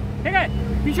 ঠিক আছে।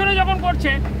 পিছনে যখন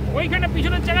করছে ওইখানে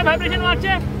পিছনের চাকা ভাইব্রেশন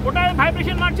মারছে, ওটা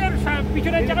ভাইব্রেশন মারছে আর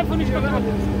পিছনের চাকা ফিনিশ করতে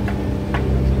করতে,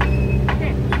 ওকে।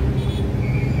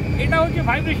 এটা হচ্ছে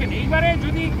ভাইব্রেশন। এইবারে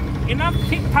যদি এনাফ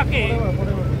ঠিক থাকে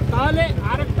তাহলে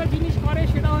আরেকটা জিনিস করে,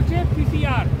 সেটা হচ্ছে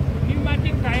পিসিআর,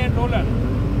 নিউম্যাটিক টায়ার রোলার,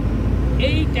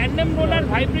 এই ট্যান্ডেম রোলার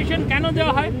ভাইব্রেশন কেন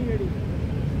দেওয়া হয়?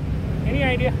 এনি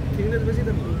আইডিয়া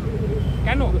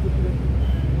কেন?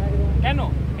 কেন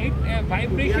এই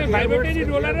ভাইব্রেটরি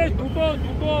রোলারের দুটো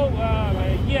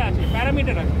ইয়ে আছে,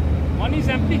 প্যারামিটার আছে। One is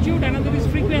amplitude, another is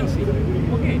frequency.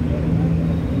 ওকে,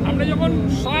 আমরা যখন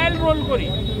সয়েল রোল করি,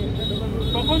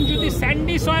 তখন যদি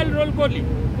স্যান্ডি সয়েল রোল করি,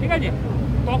 ঠিক আছে,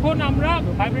 তখন আমরা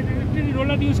ভাইব্রেটরি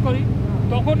রোলার ইউজ করি।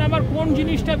 তখন আবার কোন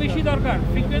জিনিসটা বেশি দরকার,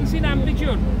 ফ্রিকোয়েন্সি না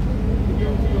অ্যামপ্লিটিউড?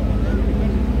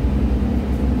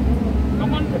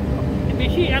 তখন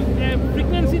বেশি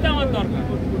ফ্রিকোয়েন্সিটা আমার দরকার।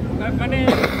 মানে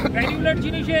গ্র্যানুলার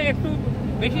জিনিসে একটু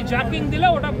বেশি জার্কিং দিলে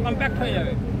ওটা কম্প্যাক্ট হয়ে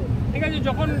যাবে, ঠিক আছে।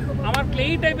 যখন আমার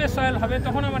ক্লেই টাইপের সয়েল হবে,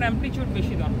 তখন আমার অ্যামপ্লিটিউড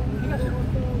বেশি দরকার, ঠিক আছে।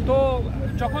 তো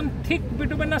যখন থিক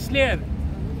বিটুমিনাস লেয়ার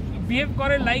বিহেভ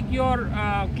করে লাইক ইয়োর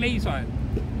ক্লেই সয়েল,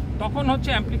 তখন হচ্ছে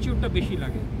অ্যামপ্লিটিউডটা বেশি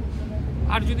লাগে।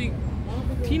 আর যদি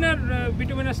থিনার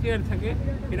বিটুমিনাস লেয়ার থাকে,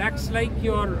 ইট acts like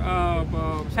your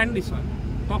Sandy soil,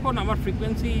 তখন আমার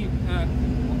ফ্রিকোয়েন্সি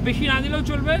বেশি না দিলেও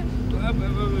চলবে,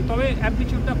 তবে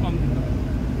অ্যামপ্লিটিউডটা কম দিতে হবে।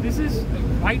 দিস ইজ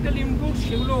ভাইটাল ইনপুট,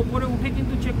 সেগুলো ওপরে উঠে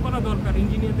কিন্তু চেক করা দরকার,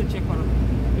 ইঞ্জিনিয়ারদের চেক করা দরকার।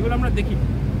 এগুলো আমরা দেখি।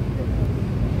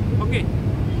 ওকে,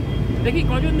 দেখি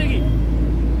কজন দেখি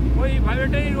ওই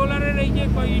ভাইব্রেটরি রোলারের এই যে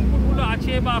ইনপুটগুলো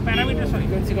আছে বা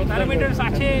প্যারামিটার্স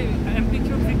আছে,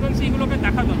 অ্যামপ্লিটিউড, ফ্রিকোয়েন্সি, এগুলোকে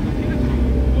দেখা দরকার, ঠিক আছে।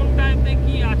 কোনটাতে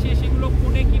কি আছে, সেগুলো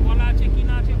কোডে কি বলা আছে কি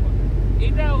না আছে।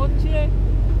 এটা হচ্ছে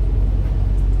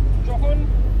যখন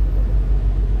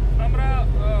আমরা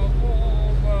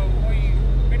ওই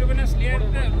বিটুমিনাস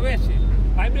লেয়ারটা রয়েছে,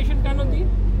 ভাইব্রেশন কেন দিই?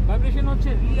 ভাইব্রেশন হচ্ছে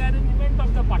rearrangement of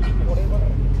the particle.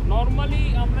 Normally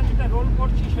আমরা যেটা রোল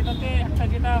করছি, সেটাতে একটা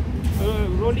যেটা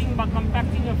রোলিং বা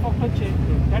কম্প্যাক্টিং এফেক্ট হচ্ছে,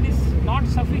 that is not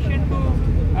sufficient two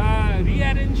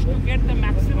rearrange to get the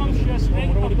maximum shear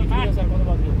strength of the mat.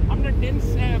 আমরা ডেন্স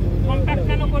কম্প্যাক্ট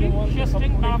কেন করি? শিয়ার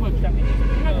স্ট্রেংথ বাড়াবো, ঠিক আছে।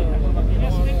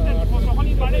 শিয়ার স্ট্রেংথটা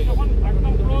তখনই বাড়ে যখন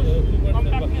একদম ক্লোজ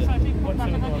কম্প্যাক্টনেস আছে, খুব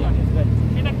কাছাকাছি আছে।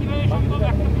 সেটা কীভাবে সম্ভব?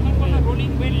 একটা প্রথম কথা, রোলিং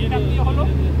ওয়েট যেটা দিয়ে হলো,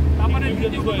 তারপরে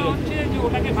দ্বিতীয়গুলো হচ্ছে যে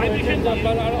ওটাকে ভাইব্রেশন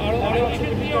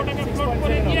দিয়ে ওটাকে ফ্লোট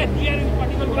করে দিয়ে rearrange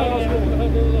পার্টিকেলগুলো।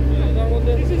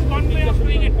 This is one way of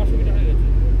doing it.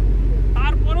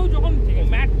 তারপরেও যখন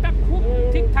ম্যাটটা খুব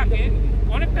ঠিক থাকে,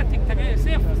 অনেকটা ঠিক থাকে,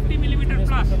 সে 50 মিলিমিটার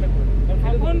প্লাস,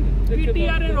 তখন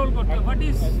পিটিআর এ রোল করতে। What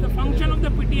is the function of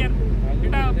the PTR?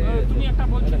 এটা তুমি একটা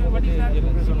বলছিলে, what is that?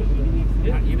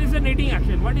 It is a kneading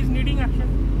action. What is kneading action?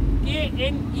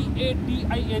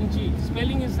 KNEADING,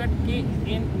 spelling is that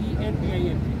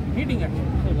KNEADING, kneading action.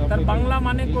 তার বাংলা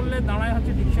মানে করলে দাঁড়ায়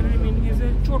হচ্ছে, ডিকশনারি মিনিং ইজ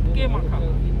চটকে মাখা,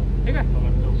 ঠিক আছে।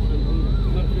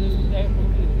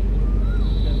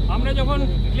 আমরা যখন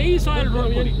ক্লেই সয়েল রোল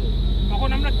করি, তখন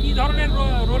আমরা কি ধরনের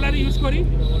রোলার ইউজ করি?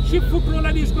 শিপ ফুট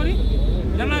রোলার ইউজ করি,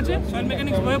 জানা আছে, সয়েল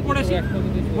মেকানিক্স বইয়ে পড়েছি।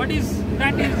 What is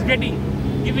that? Is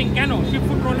giving কেন sheep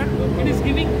foot roller? It is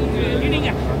giving kneading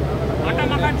action. আটা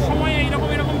মাখার সময়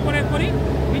এইরকম করে করি,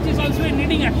 which is also a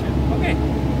kneading action. ওকে,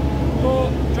 তো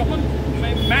যখন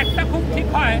ম্যাটটা খুব ঠিক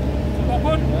হয়,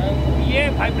 তখন ইয়ে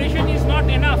vibration is not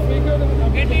enough to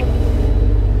get it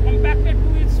compacted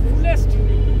to its fullest,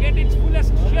 to get it's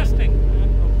fullest shear strength,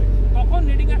 তখন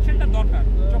নিডিং অ্যাকশনটা দরকার।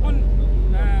 যখন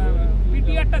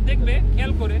পিটিআরটা দেখবে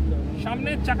খেয়াল করে,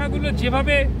 সামনের চাকাগুলো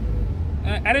যেভাবে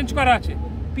অ্যারেঞ্জ করা আছে,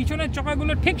 পিছনের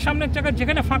চাকাগুলো ঠিক সামনের চাকা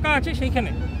যেখানে ফাঁকা আছে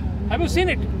সেইখানে। Have you seen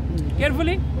it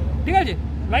carefully? ঠিক আছে,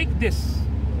 লাইক দিস।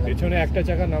 পেছনে একটা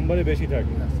চাকা নাম্বারে বেশি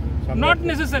থাকে, নট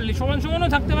নেসেসারিলি সমানও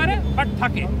থাকতে পারে, বাট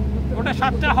থাকে। ওটা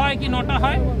 7টা হয় কি 9টা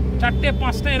হয়, 4টে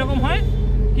 5টা এরকম হয়,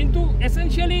 কিন্তু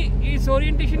essentially it's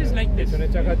orientation is like this.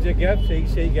 পেছনের চাকার যে গ্যাপ,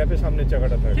 সেই গ্যাপে সামনের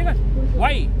চাকাটা থাকে, ঠিক আছে।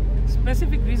 Y?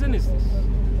 Specific reason is this,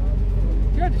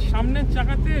 ঠিক আছে। সামনের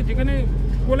চাকাতে যেখানে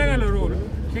চলে গেল রোল,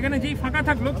 সেখানে যেই ফাঁকা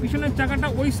থাকলো, পিছনের চাকাটা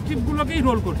ওই স্ট্রিপগুলোকেই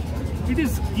রোল করছে। It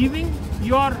is giving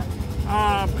your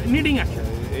kneading action.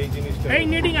 এই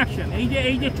নিডিং অ্যাকশন,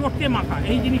 এই যে চটকে মাখা,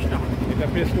 এই জিনিসটা এটা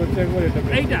প্রেস করছে একবার,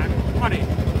 এইটা করে।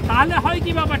 তাহলে হয়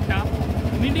কি ব্যাপারটা,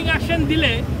 নিডিং অ্যাকশন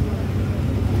দিলে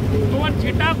তোমার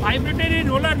যেটা ভাইব্রেটরি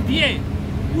রোলার দিয়ে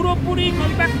পুরোপুরি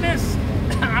কম্প্যাক্টনেস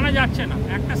আনা যাচ্ছে না,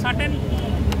 একটা সার্টেন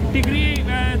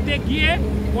ডিগ্রিতে গিয়ে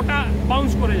ওটা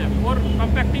বাউন্স করে যাবে, ওর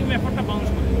কম্প্যাক্টিং এফর্টটা বাউন্স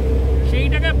করে যাবে।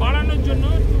 সেইটাকে বাড়ানোর জন্য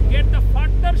to get the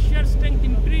further shear strength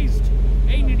increased,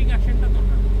 এই নিডিং অ্যাকশনটা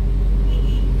দরকার।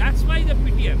 দ্যাটস ওয়াই দ্য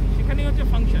পিটিআর, সেখানেই হচ্ছে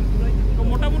ফাংশন। তো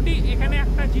মোটামুটি এখানে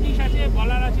একটা জিনিস আছে,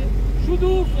 বলার আছে, শুধু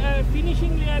ফিনিশিং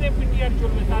লেয়ারে পিটিআর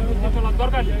চলবে, তার মধ্যে চলার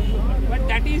দরকার নেই, but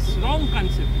that is wrong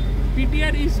concept.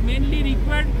 PTR is mainly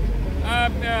required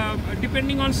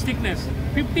depending on thickness.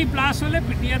 50+ হলে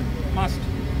পিটিআর মাস্ট,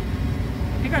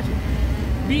 ঠিক আছে,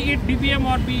 B it dBm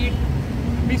or B it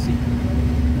BC.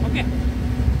 ওকে,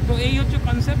 তো তো এই হচ্ছে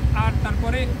কনসেপ্ট। আর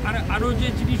তারপরে আরও যে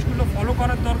জিনিসগুলো ফলো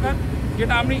করার দরকার,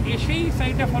 যেটা আমি এসেই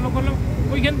সাইডটা ফলো করলাম,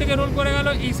 ওইখান থেকে রোল করে গেল,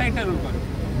 এই সাইডটা রোল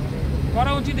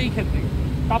করা উচিত এই ক্ষেত্রে।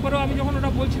 তারপরেও আমি যখন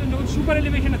ওটা বলছিলাম, যখন সুপার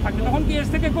এলিভেশনে থাকবে তখন কি এস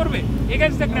থেকে করবে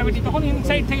এগেন্স্ট দ্য গ্র্যাভিটি, তখন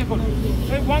ইনসাইড থেকে করবে,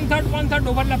 ওই 1/3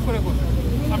 ওভারল্যাপ করে করবে।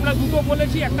 আমরা দুটো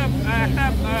বলেছি, একটা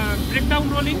ব্রেকডাউন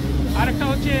রোলিং আর একটা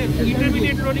হচ্ছে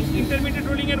ইন্টারমিডিয়েট রোলিং। ইন্টারমিডিয়েট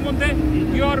রোলিংয়ের মধ্যে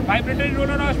ইয়োর ভাইব্রেটরি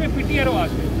রোলারও আসবে, পিটিআরও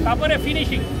আসবে। তারপরে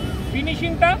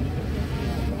ফিনিশিংটা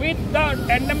with the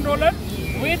tandem roller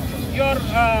with your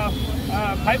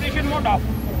vibration mode of,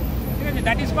 ঠিক আছে,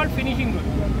 that is called finishing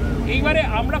rolling. এইবারে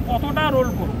আমরা কতটা রোল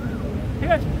করব,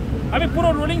 ঠিক আছে, আমি পুরো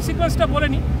রোলিং সিকোয়েন্সটা বলে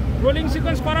নিই। রোলিং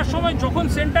সিকোয়েন্স করার সময় যখন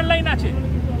সেন্টার লাইন আছে,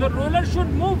 the roller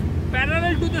should move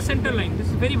parallel to the center line. This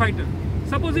is very vital.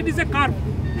 Suppose it is a curve,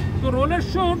 so roller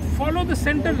should follow the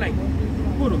center line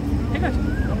পুরো, ঠিক আছে।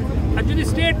 আর যদি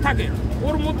স্ট্রেট থাকে,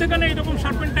 ওর মধ্যেখানে এরকম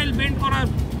সার্পেন্টাইল বেন্ড করা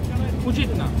উচিত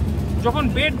না। যখন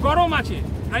বেড গরম আছে,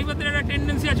 ড্রাইভারদের একটা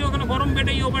টেন্ডেন্সি আছে ওখানে গরম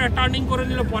বেডে ওপরে টার্নিং করে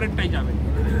নিলে পরেরটাই যাবে,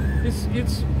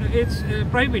 ইটস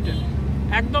প্রহিবিটেড।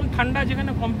 একদম ঠান্ডা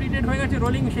যেখানে কমপ্লিটেড হয়ে গেছে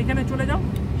রোলিং, সেইখানে চলে যাও,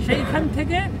 সেইখান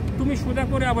থেকে তুমি সোজা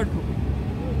করে আবার ঢুকো।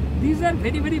 This are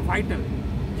very very vital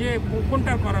যে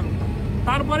কোনটার করার।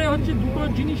 তারপরে হচ্ছে দুটো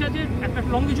জিনিস আছে, একটা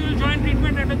লঙ্গিচুয়াল জয়েন্ট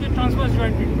ট্রিটমেন্ট, একটা হচ্ছে ট্রান্সভার্স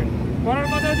জয়েন্ট ট্রিটমেন্ট। করার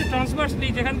কথা হচ্ছে ট্রান্সভার্সলি,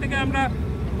 যেখান থেকে আমরা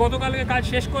গতকালকে কাজ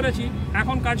শেষ করেছি,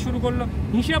 এখন কাজ শুরু করলো।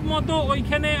 হিসাব মতো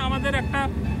ওইখানে আমাদের একটা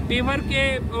পেভারকে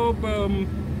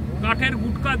কাঠের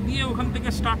গুটকা দিয়ে ওখান থেকে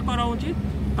স্টার্ট করা উচিত।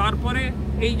 তারপরে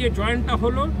এই যে জয়েন্টটা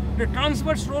হলো,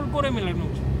 ট্রান্সভার্স রোল করে মেলানো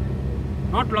উচিত,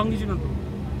 নট লঙ্গিচুয়াল রোল,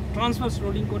 ট্রান্সভার্স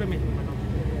রোলিং করে মেলানো।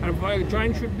 আর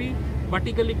জয়েন্ট শুড বি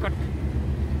ভার্টিক্যালি কাট,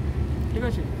 ঠিক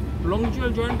আছে।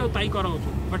 লঙ্গিচুয়াল জয়েন্টটাও তাই করা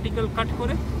উচিত, ভার্টিক্যাল কাট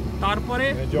করে। তারপরে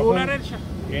রোলারের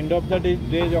এন্ড অফ দ্য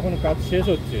ডে যখন কাজ শেষ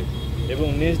হচ্ছে এবং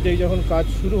নেক্সট ডে যখন কাজ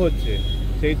শুরু হচ্ছে,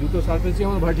 সেই দুটো সারফেসই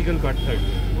আমার ভার্টিক্যাল কাট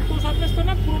থাকবে। দুটো সারফেস তো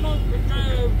না,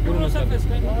 পুরনো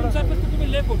সারফেসটা, নতুন সারফেস তো তুমি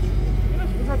লে করছো,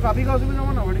 ট্রাফিক অসুবিধা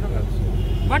হবে না।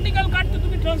 ভার্টিক্যাল কাট তো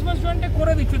তুমি ট্রান্সভার্স জয়েন্টে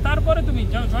করে দিচ্ছ, তারপরে তুমি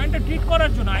জয়েন্টে ট্রিট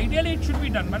করার জন্য ideally it should be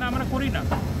done, মানে আমরা করি না,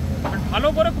 বাট ভালো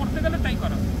করে করতে গেলে তাই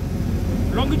করা।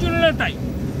 লঙ্গিচুয়ালের তাই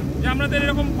যে আমাদের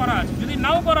এরকম করা আছে। যদি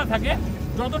নাও করা থাকে,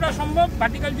 যতটা সম্ভব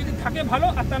ভার্টিক্যাল যদি থাকে ভালো,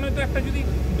 আর তা নয়তো একটা যদি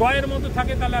দয়ের মতো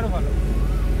থাকে তাহলে আরও ভালো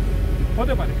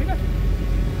হতে পারে, ঠিক আছে।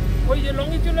 ওই যে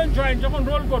লঙ্গিচুয়াল জয়েন্ট যখন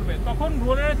রোল করবে, তখন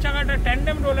রোলারের চাকাটা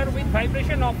tandem roller with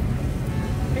vibration of,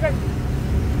 ঠিক আছে।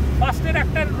 ফার্স্টের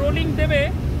একটা রোলিং দেবে,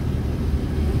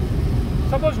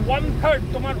 সাপোজ 1/3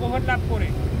 তোমার ওভারল্যাপ করে,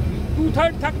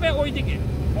 2/3 থাকবে ওই দিকে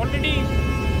অলরেডি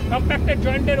কম্প্যাক্টেড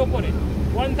জয়েন্টের ওপরে,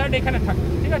 1/3 এখানে থাকবে,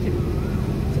 ঠিক আছে।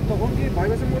 তখন কি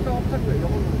ভাইব্রেশন মোডটা অফ থাকবে?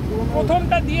 যখন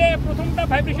প্রথমটা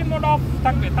ভাইব্রেশন মোড অফ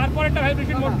থাকবে, তারপরে একটা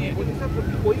ভাইব্রেশন মোড দিয়ে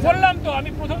বললাম তো আমি,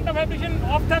 প্রথমটা ভাইব্রেশন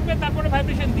অফ থাকবে, তারপরে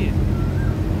ভাইব্রেশন দিয়ে।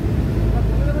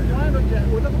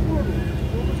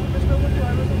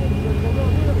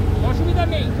 অসুবিধা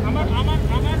নেই আমার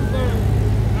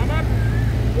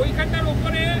ওইখানটার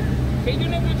ওপরে, সেই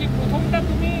জন্য বলছি প্রথমটা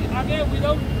তুমি আগে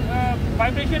উইদাউট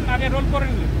ভাইব্রেশন আগে রোল করে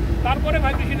নিলে, তারপরে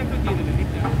ভাইব্রেশন একটু দিয়ে দেবে,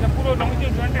 ঠিকঠাক পুরো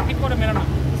লঙ্গিচুয়াল জয়েন্টটা ঠিক করে মেলানো।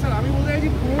 স্যার আমি বলতে চাইছি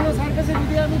পুরোনো সার্ফেসে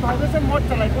যদি আমি ভাইব্রেশন মোড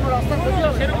চালাই, কোনো রাস্তা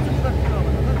সেরকম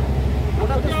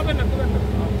ওটা হবে না,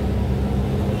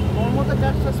 নর্মাল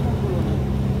চার্জ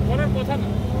করার কথা না,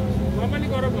 নর্মালি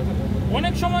করার কথা।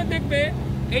 অনেক সময় দেখবে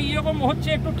এইরকম হচ্ছে,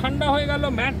 একটু ঠান্ডা হয়ে গেল,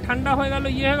 ম্যাট ঠান্ডা হয়ে গেল,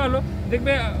 হয়ে গেল,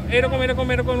 দেখবে এরকম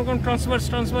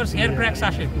ট্রান্সভার্স এয়ার ক্র্যাকস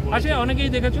আসে, অনেকেই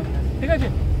দেখেছো, ঠিক আছে।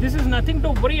 This is nothing to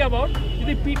worry about.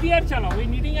 যদি পিটিআর চালাও, ওই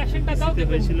নিডিং অ্যাকশনটা দাও,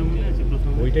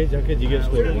 ওইটাই যাকে জিজ্ঞেস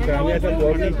করি। আমি একটা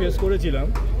প্রবলেম ফেস করেছিলাম,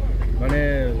 মানে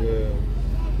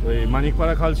ওই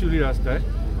মানিকপাড়া খালসুলি রাস্তায়,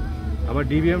 আবার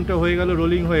ডিবিএমটা হয়ে গেল,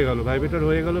 রোলিং হয়ে গেল, ভাইব্রেটর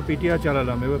হয়ে গেল, পিটিআর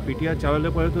চালালাম। এবার পিটিআর চালালে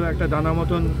পরে তো একটা দানা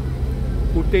মতন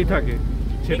উঠতেই থাকে,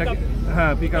 সেটাকে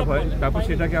হ্যাঁ পিক আপ হয়, তারপর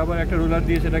সেটাকে আবার একটা রোলার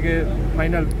দিয়ে সেটাকে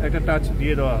ফাইনাল একটা টাচ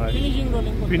দিয়ে দেওয়া হয়,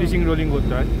 ফিনিশিং রোলিং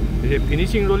করতে হয়। যে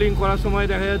ফিনিশিং রোলিং করার সময়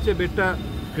দেখা যাচ্ছে বেডটা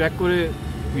ক্র্যাক করে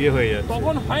হয়ে যাচ্ছে,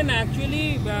 তখন হয় না অ্যাকচুয়ালি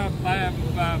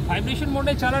ভাইব্রেশন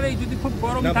মোডে চালালে, যদি খুব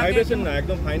গরম থাকে, ভাইব্রেশন না,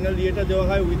 একদম ফাইনাল ইয়েটা দেওয়া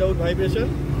হয় উইদাউট ভাইব্রেশন,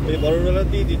 এই বড় রোলার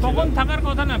দিয়ে দিচ্ছি, তখন থাকার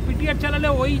কথা না। পিটিআর চালালে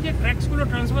ওই যে ক্র্যাকসগুলো,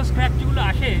 ট্রান্সভার্স ক্র্যাক যেগুলো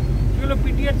আসে, সেগুলো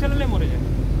পিটিআর চালালে মরে যায়,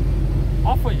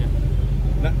 অফ হয়ে যায়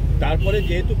না। তারপরে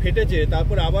যেহেতু ফেটেছে,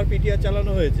 তারপরে আবার পিটিআর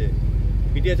চালানো হয়েছে,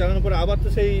 পিটিআর চালানোর পরে আবার তো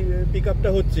সেই পিক আপটা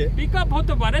হচ্ছে, পিক আপ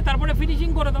হতে পারে, তারপরে ফিনিশিং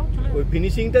করে দাও, ওই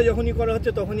ফিনিশিংটা যখনই করা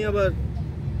হচ্ছে তখনই আবার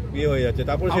হয়ে যাচ্ছে,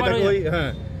 তারপরে সেটাকে ওই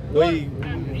ওই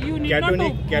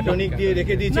ক্যাটনিক দিয়ে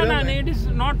রেখে দিয়েছিলাম। না, it is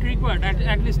not required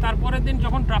at least. তারপরের দিন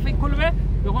যখন ট্রাফিক খুলবে,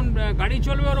 যখন গাড়ি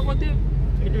চলবে, ওর উপর দিয়ে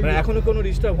এখনো কোনো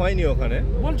ডিস্টার্ব হয়নি ওখানে,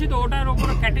 বলছি তো। ওটার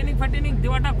উপরে ক্যাটেনিক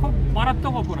দেওয়াটা খুব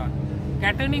মারাত্মক অপরাধ,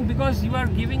 Attaining, because you are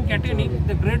giving attaining,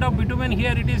 the grade of bitumen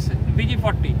here it is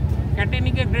VG40.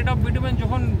 Attaining a grade of bitumen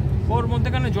যখন ওর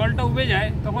মধ্যেখানে জলটা উবে যায়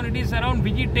তখন it is around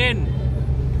VG10.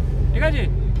 ঠিক আছে?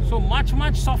 So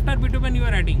much softer bitumen you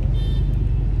are adding,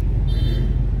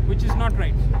 which is not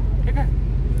right. ঠিক আছে?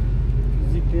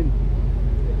 VG10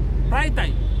 প্রায়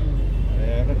তাই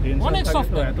অনেক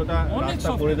সফট, এতটা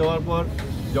রাস্তা করে দেওয়ার পর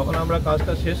যখন আমরা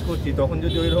কাজটা শেষ করছি তখন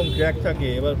যদি ওইরকম ক্র্যাক থাকে,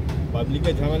 এবার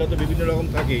পাবলিকের ঝামেলা তো বিভিন্ন রকম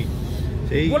থাকেই।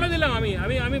 সেই বলে দিলাম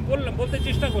আমি বলতে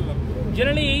চেষ্টা করলাম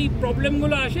জেনারেলি এই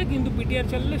প্রবলেমগুলো আসে, কিন্তু পিটিআর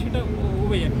চালালে সেটা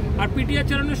উবে যায়। আর পিটিআর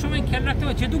চালানোর সময় খেয়াল রাখতে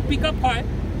হবে যেহেতু পিক আপ হয়,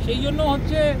 সেই জন্য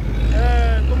হচ্ছে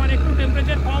তোমার একটু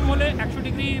টেম্পারেচার কম হলে 100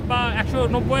 ডিগ্রি বা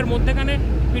 190-এর মধ্যেখানে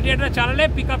পিটিআরটা চালালে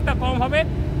পিক আপটা কম হবে।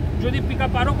 যদি পিক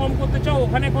আপ আরও কম করতে চাও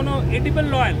ওখানে কোনো এডিবল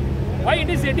অয়েল, হয় it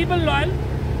is edible oil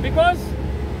because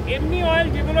এমনি অয়েল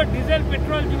যেগুলো ডিজেল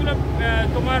পেট্রোল যেগুলো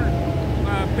তোমার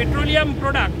পেট্রোলিয়াম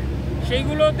প্রোডাক্ট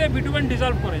সেইগুলোতে বিটুমেন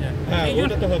ডিজলভ করে যায়,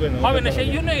 হবে না, সেই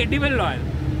জন্য এডিবল অয়েল।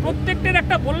 প্রত্যেকটার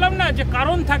একটা বললাম না যে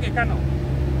কারণ থাকে কেন,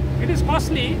 ইট ইজ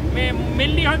কস্টলি।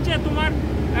 মেনলি হচ্ছে তোমার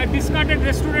ডিসকার্ডেড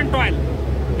রেস্টুরেন্ট অয়েল,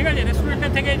 ঠিক আছে,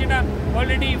 রেস্টুরেন্টের থেকে যেটা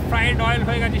অলরেডি ফ্রাইড অয়েল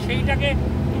হয়ে গেছে সেইটাকে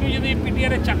তুমি যদি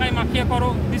পিটিআরের চাকায় মাখিয়ে করো,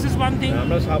 দিস ইজ ওয়ান থিং।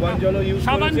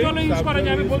 সাবান জল ইউজ করা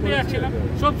যায়, আমি বলতে যাচ্ছিলাম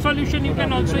soap solution you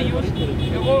can also use.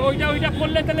 ওইটা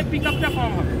করলে তাহলে পিক আপটা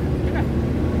কম হবে, ঠিক আছে।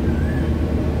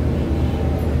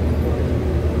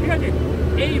 ঠিক আছে,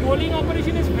 এই rolling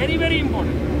operation is very very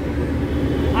important.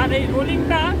 আর এই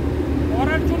রোলিংটা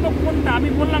করার জন্য কোনটা, আমি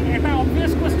বললাম এটা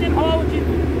অবভিয়াস কোয়েশ্চেন হওয়া উচিত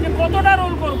যে কতটা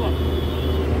রোল করবো,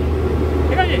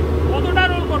 ঠিক আছে, কতটা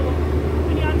রোল করবো,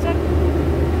 তিনি আনসার।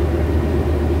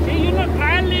 সেই জন্য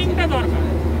ট্রায়াল লেইংটা দরকার,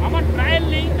 আমার ট্রায়াল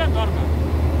লেইংটা দরকার,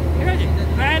 ঠিক আছে,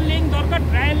 ট্রায়াল লেইং দরকার।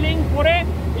 ট্রায়াল লেইং করে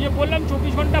ওই যে বললাম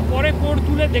 24 ঘন্টা পরে কোড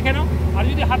তুলে দেখে নাও। আর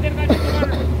যদি হাতের কাছে তোমার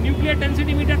নিউক্লিয়ার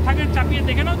ডেন্সিটি মিটার থাকে চাপিয়ে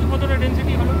দেখে নাও যে কতটা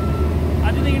ডেন্সিটি হলো।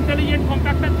 আর যদি ইন্টেলিজেন্ট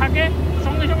কম্প্যাক্টার থাকে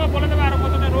সঙ্গে সঙ্গে বলে দেবে আরও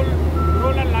কতটা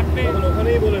রোল আর লাগবে,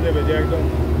 ওখানেই বলে দেবে যে একদম।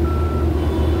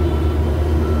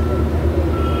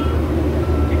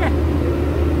 ঠিক আছে,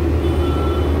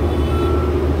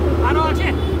 আরও আছে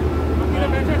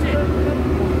ব্যাচ আছে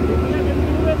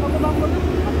কত দাম বলবে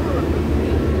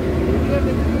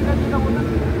যেটা বললাম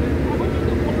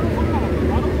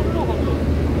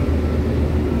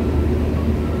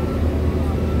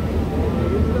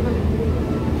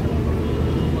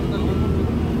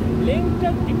লেংথটা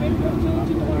ডিপেন্ড করছে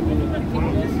হচ্ছে তোমার কতটা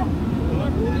থিকনেস, তোমার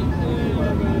রোলিং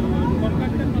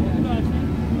কন্ট্রাক্টর কতগুলো আছে,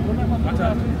 ওটা কতটা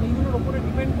আছে, সেইগুলোর উপরে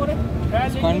ডিপেন্ড করে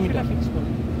সেটা ফিক্স করে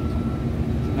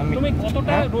তুমি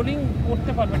কতটা রোলিং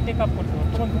করতে পারবে, টেক আপ করতে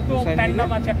পারবে। তোমার দুটো ট্যান্ডাম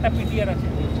আছে, একটা পিটিআর আছে,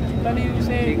 তাহলে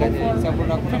সে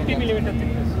 50 মিলিমিটার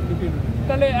থিকনেস,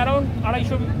 তাহলে অ্যারাউন্ড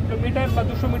 250 মিটার বা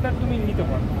 200 মিটার তুমি নিতে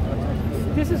পারো।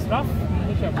 দিস ইজ রাফ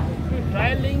হিসাব, তুমি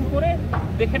ট্রায়াল লেইং করে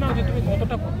দেখে নাও যে তুমি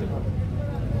কতটা করতে পারো,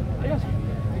 ঠিক আছে।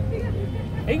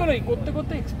 এইগুলোই করতে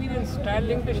করতে এক্সপিরিয়েন্স, ট্রায়াল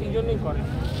লেইংটা সেই জন্যই করে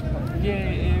যে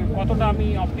কতটা আমি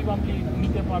অপটিমামলি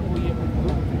নিতে পারবো, ইয়ে করতে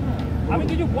পারবো। আমি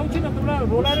কিছু বলছি না, তোমরা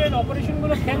রোলারের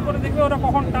অপারেশনগুলো খেয়াল করে দেখবে ওরা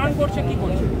কখন টার্ন করছে কী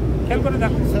করছে, খেয়াল করে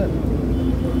দেখো। স্যার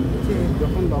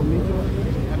যখন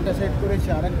একটা সাইড করেছি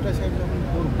আর একটা সাইড যখন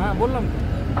করবো, হ্যাঁ বললাম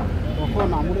তখন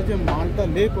আমরা যে মালটা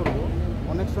লে করবো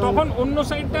অনেক সময় তখন অন্য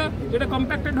সাইডটা যেটা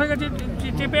কম্প্যাক্টেড হয়ে গেছে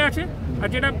চেপে আছে, আর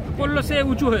যেটা করলো সে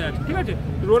উঁচু হয়ে আছে, ঠিক আছে।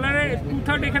 রোলারে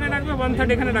 2/3 এখানে রাখবে, 1/3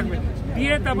 এখানে রাখবে,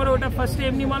 দিয়ে তারপরে ওটা ফার্স্টে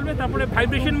এমনি মারবে, তারপরে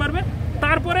ভাইব্রেশন মারবে,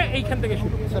 তারপরে এইখান থেকে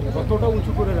শুরু। স্যার কতটা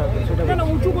উঁচু করে রাখবে সেটা কেন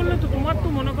উঁচু করলে তো তোমার তো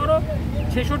মনে করো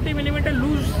 66 মিলিমিটার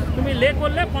লুজ তুমি লে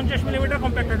করলে 50 মিলিমিটার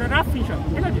কম্প্যাক্টেড রাফ ফিশার,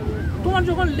 ঠিক আছে। তোমার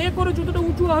যখন লে করে যতটা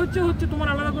উঁচু হচ্ছে তোমার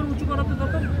আলাদা করে উঁচু করাতে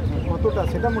দরকার কতটা,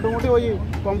 সেটা মোটামুটি ওই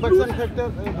কম্প্যাকশন ফ্যাক্টর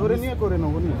ধরে নিয়ে করে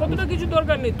নেবো, কতটা কিছু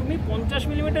দরকার নেই। তুমি 50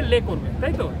 মিলিমিটার লে করবে,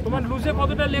 তাই তো, তোমার লুজে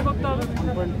কতটা লে করতে হবে,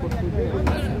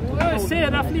 সে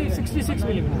রাফলি 66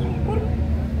 মিলিমিটার,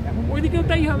 ওইদিকেও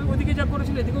তাই হবে, ওইদিকে যা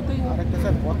করেছিল এদিকেও তাই হবে। আরেকটা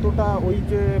স্যার কতটা ওই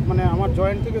যে মানে আমার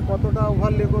জয়েন্ট থেকে কতটা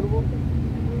ওভারলে করবো,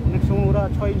 অনেক সময় ওরা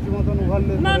 6 ইঞ্চি মতন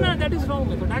ওভারলে, না না দ্যাট ইজ রং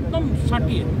মেথড, একদম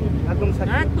সাটিয়ে, একদম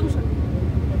সাটিয়ে,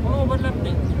 কোনো ওভারল্যাপ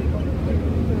নেই,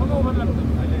 কোনো ওভারল্যাপ নেই।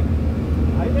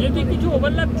 যদি কিছু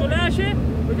ওভারল্যাপ চলে আসে,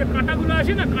 ওই যে কাঁটাগুলো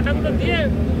আসে না, কাঁটাগুলো দিয়ে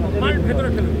মাল ভেতরে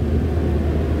ফেলবে।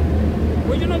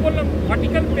 ওই জন্য বললাম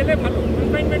ভার্টিক্যাল পেলে ভালো,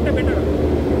 কনফাইনমেন্টটা বেটার হবে।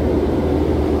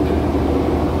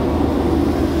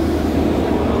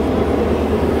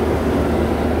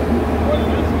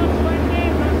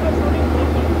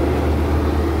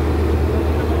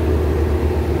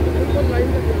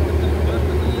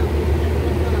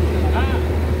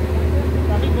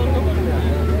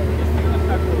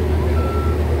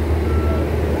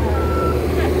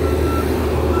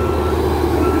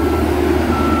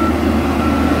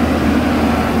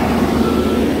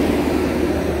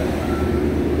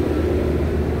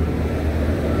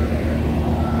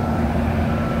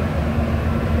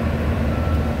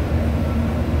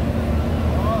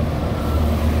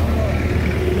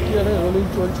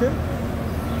 চলছে।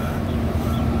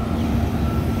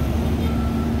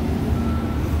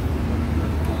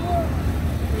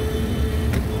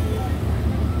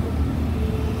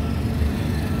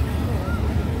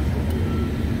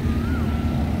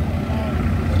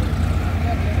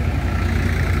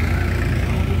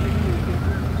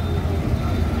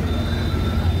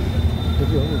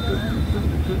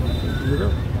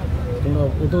 তোমরা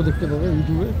ওটাও দেখতে পাবে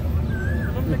ইউটিউবে,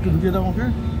 একটু ঢুকিয়ে দাও আমাকে,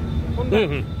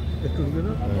 একটু ঢুকিয়ে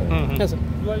দাও।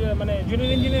 মানে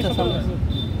জুনিয়র ইঞ্জিনিয়ার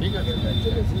ঠিক আছে,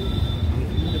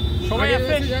 সবাই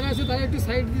আছে, যারা আছে তারা একটু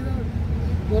সাইড দিয়ে দাও,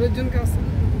 পরের জনকে আসছে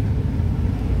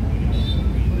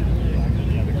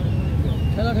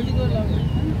খেলাখেলি করে লাভ নেই।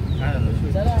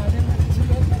 যারা আগের ম্যাচ ছিল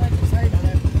তারা একটু সাইড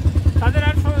তাদের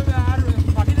আর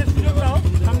বাকিদের সুযোগ দাও,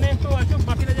 সামনে একটু আছে,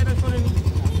 বাকিরা যারা শোনেনি।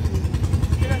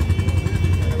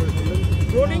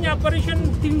 রোলিং অপারেশন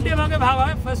তিনটে ভাগে ভাগ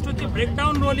হয়। ফার্স্ট হচ্ছে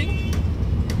ব্রেকডাউন রোলিং,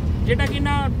 যেটা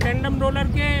কিনা ট্যান্ডেম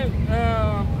রোলারকে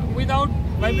উইদাউট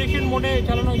ভাইব্রেশন মোডে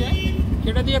চালানো যায়,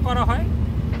 সেটা দিয়ে করা হয়।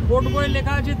 বোর্ড বইয়ে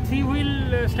লেখা আছে 3 হুইল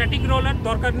স্ট্যাটিক রোলার,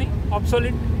 দরকার নেই,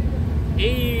 অবসলিট।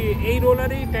 এই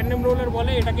রোলারই ট্যান্ডেম রোলার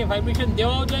বলে, এটাকে ভাইব্রেশন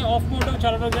দেওয়াও যায়, অফ মোডেও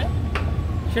চালানো যায়।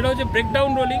 সেটা হচ্ছে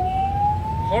ব্রেকডাউন রোলিং।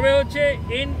 হবে হচ্ছে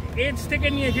এজ থেকে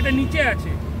নিয়ে, যেটা নিচে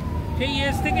আছে সেই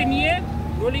এজ থেকে নিয়ে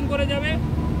রোলিং করে যাবে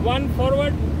 1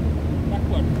 ফরওয়ার্ড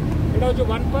ব্যাকওয়ার্ড, এটা হচ্ছে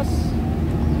 1 পাস।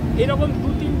 এরকম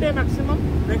 2-3টে ম্যাক্সিমাম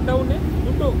ব্রেকডাউনে,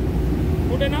 দুটো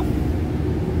ফুটে না,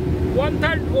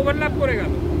 1/3 ওভারল্যাপ করে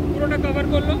গেল, পুরোটা কভার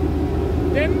করলো।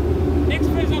 দেন next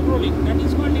phase of rolling, that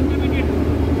is called intermediate rolling.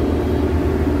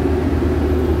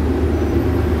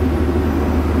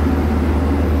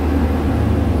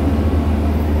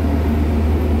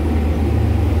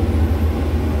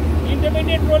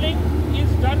 Intermediate rolling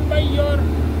is done by your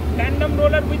tandem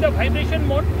roller with a vibration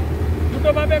mode. দুটো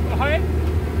ভাবে হয়,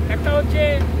 একটা হচ্ছে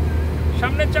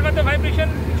সামনের চাকাতে ভাইব্রেশন,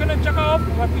 পিছনের চাকা অফ,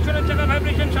 বা পিছনের চাকা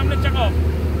ভাইব্রেশন, সামনের চাকা অফ।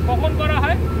 কখন করা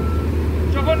হয়?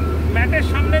 যখন ম্যাটের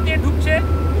সামনে দিয়ে ঢুকছে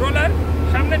রোলার,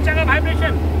 সামনের চাকা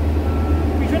ভাইব্রেশন,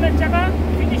 পিছনের চাকা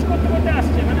ফিনিশ করতে করতে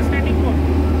আসছে, মানে স্ট্যাটিক মোড।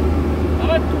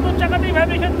 আবার দুটো চাকাতেই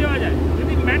ভাইব্রেশন দেওয়া যায়,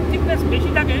 যদি ম্যাট থিকনেস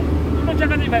বেশি থাকে দুটো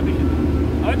চাকাতেই ভাইব্রেশন।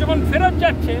 আবার যখন ফেরত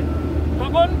যাচ্ছে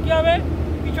তখন কী হবে?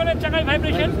 পিছনের চাকায়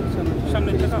ভাইব্রেশন,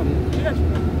 সামনের চাকা, ঠিক আছে?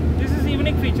 দিস ইজ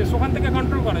ইউনিক ফিচার্স, ওখান থেকে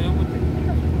কন্ট্রোল করা যায়, ঠিক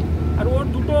আছে? আর ওর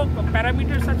দুটো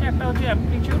প্যারামিটার্স আছে, একটা হচ্ছে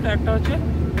অ্যামপ্লিটিউড, একটা হচ্ছে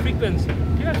ফ্রিকোয়েন্সি,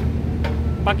 ঠিক আছে?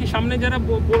 বাকি সামনে যারা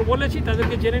বলেছি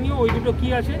তাদেরকে জেনে নিও ওই দুটো কী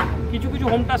আছে। কিছু কিছু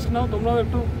হোম টাস্ক নাও, তোমরাও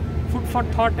একটু ফুড ফর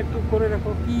থট একটু করে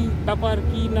রাখো, কী ব্যাপার,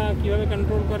 কী না, কীভাবে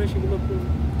কন্ট্রোল করে সেগুলো একটু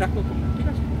দেখো তোমরা, ঠিক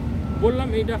আছে? বললাম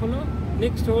এইটা হলো।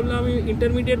 নেক্সট হলো আমি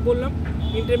ইন্টারমিডিয়েট বললাম।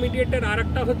 ইন্টারমিডিয়েটের আর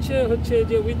একটা হচ্ছে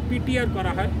যে উইথ পিটিআর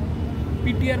করা হয়।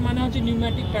 পিটিআর মানে হচ্ছে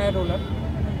pneumatic tyre roller.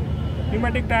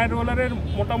 Pneumatic tyre রোলারের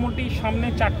মোটামুটি সামনে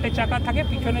 4টে চাকা থাকে,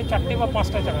 পিছনে 4টে বা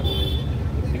 5টা চাকা থাকে,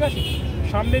 ঠিক আছে?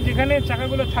 সামনে যেখানে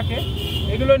চাকাগুলো থাকে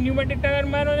এগুলো নিউম্যাটিক টায়ার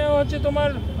মানে হচ্ছে তোমার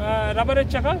রাবারের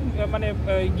চাকা, মানে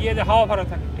গিয়ে হাওয়া ভরা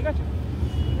থাকে, ঠিক আছে?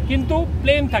 কিন্তু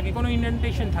প্লেন থাকে, কোনো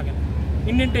ইন্ডেন্টেশন থাকে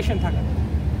না।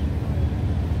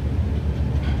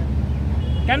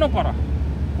 কেন করা?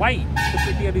 Y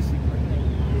PTR is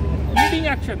leading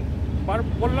action,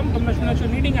 বললাম তোমরা শুনেছো,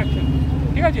 লিডিং অ্যাকশন,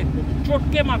 ঠিক আছে?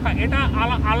 চটকে মাখা, এটা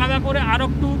আলাদা করে আর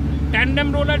একটু ট্যান্ডেম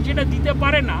রোলার যেটা দিতে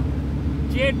পারে না,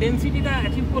 যে ডেন্সিটিটা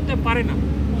অ্যাচিভ করতে পারে না,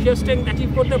 সে স্ট্রেংথ অ্যাচিভ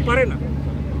করতে পারে না।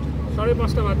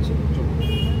 5:30 বাজছে,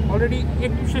 অলরেডি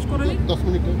একটু শেষ করে দিই, 10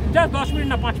 মিনিট, যা 10 মিনিট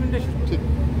না 5 মিনিটে শেষ,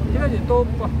 ঠিক আছে? তো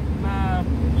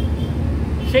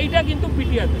সেইটা কিন্তু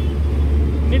পিটিআতে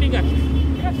লিডিং অ্যাকশন,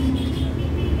 ঠিক আছে?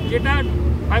 যেটা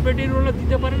ভাইব্রেটিং রোলার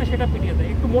দিতে পারে না সেটা পিটিআতে।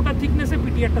 একটু মোটা থিকনেসে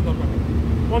পিটিআরটা দরকার হয়।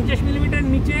 50 মিলিমিটার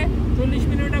নিচে 40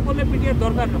 মিলিমিটার করলে পিটিআর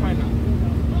দরকার হয় না,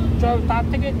 তার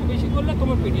থেকে একটু বেশি করলে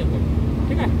তোমার পিটিআর দরকার,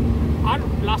 ঠিক আছে? আর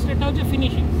লাস্টেরটা হচ্ছে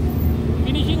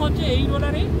ফিনিশিং হচ্ছে এই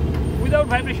রোলারে উইদাউট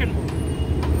ভাইব্রেশন মোড।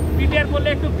 পিটিআর করলে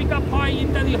একটু পিক আপ হয়,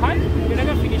 ইত্যাদি হয়,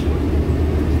 এটাকে ফিনিশিং।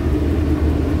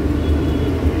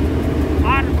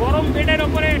 আর গরম বেডের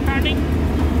ওপরে টার্নিং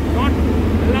নট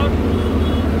অ্যালাউড।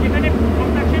 যেখানে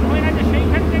কম্প্যাকশন হয়ে গেছে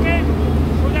সেইখান থেকে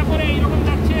সোজা করে এইরকম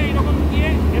যাচ্ছে, এইরকম গিয়ে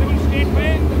এরকম স্ট্রেট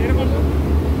হয়ে এরকম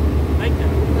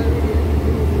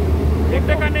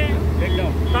দেখতে কানে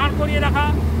দাঁড় করিয়ে রাখা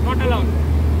নট অ্যালাউড।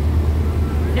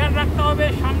 খেয়াল রাখতে হবে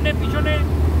সামনে পিছনে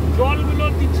জলগুলো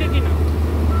দিচ্ছে কিনা,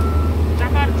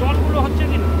 চাকার জলগুলো হচ্ছে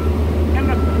কিনা, খেয়াল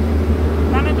রাখতে হবে,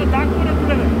 তাহলে তো দাগ করে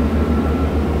তুলে দেবে,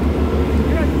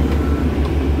 ঠিক আছে?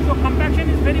 So compaction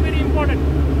is very very important.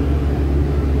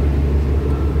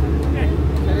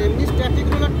 এমনি স্ট্যাটিক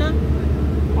রোলারটা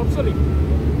অবসলিট,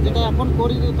 যেটা এখন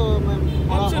করি তো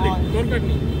অবসলিট, দরকার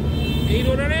নেই। এই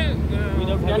রোলারে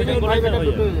ভাইব্রেটর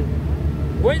দুটো হয়ে যায়।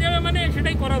 হয়ে যাবে মানে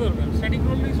সেটাই করা দরকার, static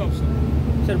role is option.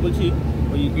 Sir বলছি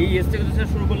ওই এই এজ থেকে তো স্যার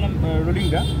শুরু করলাম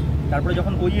রোলিংটা, তারপরে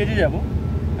যখন ওই এজে যাব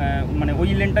মানে ওই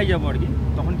লেনটাই যাবো আর কি,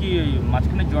 তখন কি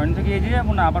মাঝখানে জয়েন্ট থেকে এজে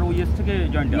যাবো না আবার ওই এজ থেকে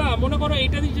জয়েন্ট? না, মনে করো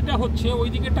এইটা দিয়ে যেটা হচ্ছে ওই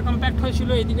দিকেরটা কম্প্যাক্ট হয়েছিল,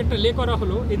 এই দিকেরটা লে করা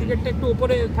হলো, এই দিকেরটা একটু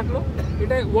উপরে থাকলো,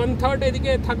 এটা 1/3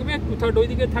 এদিকে থাকবে, 2/3 ওই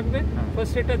দিকে থাকবে।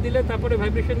 ফার্স্ট এটা দিলে তারপরে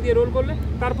ভাইব্রেশন দিয়ে রোল করলে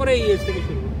তারপরে এই এজ থেকে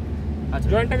শুরু। আচ্ছা,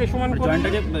 জয়েন্টটাকে সমান করে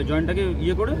জয়েন্টটাকে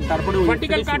ইয়ে করে তারপরে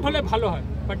ভার্টিক্যাল কাট হলে ভালো হয়,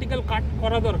 ভার্টিক্যাল কাট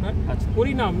করা দরকার। আচ্ছা,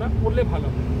 করি না আমরা, করলে ভালো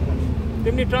হয়।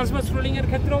 তেমনি ট্রান্সভার্স রোলিং এর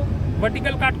ক্ষেত্রেও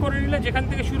ভার্টিক্যাল কাট করে নিলে যেখান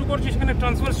থেকে শুরু করছে সেখানে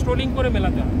ট্রান্সভার্স রোলিং করে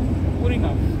মেলাতে হবে, করি না,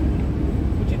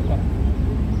 উচিত করা,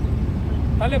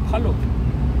 তাহলে ভালো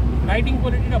রাইডিং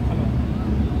কোয়ালিটিটা ভালো।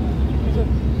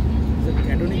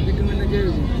 অ্যাটনিক বিটুমেনে যে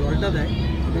জলটা দেয়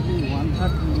সেটা কি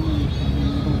 1/3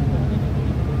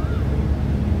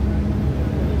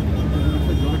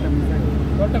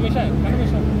 জলটা মেশায়? কেন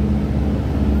মেশায়?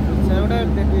 ওটা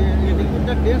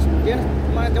লিকুইডটা ডেন্স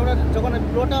মানে যখন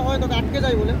ফ্লোটা হয় তখন আটকে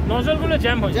যায় বলে নজলগুলো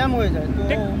জ্যাম হয়ে যায়, তো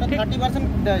ওটা 30%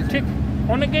 দেয়। ঠিক,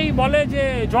 অনেকেই বলে যে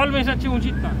জল মেশাচ্ছে,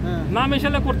 উচিত না, না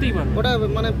মেশালে করতেই পারবে, ওটা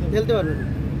মানে ফেলতে পারবে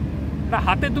না।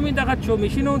 হাতে তুমি দেখাচ্ছ,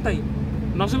 মেশিনেও তাই,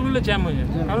 নজলগুলো জ্যাম হয়ে যায়,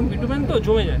 কারণ বিটুমেন তো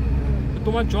জমে যায়,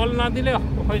 তোমার জল না দিলে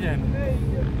হয়ে যায় না।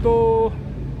 তো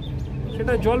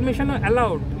সেটা জল মেশানো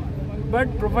allowed, but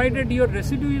provided your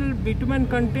residual bitumen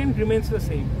content remains the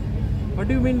same. What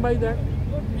do you mean by that?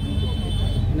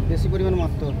 মানে বেশি পরিমাণ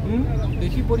মাত্র।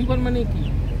 বেশি পরিমাণ মানে কি?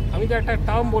 আমি তো একটা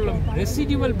টার্ম বললাম,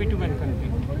 residual bitumen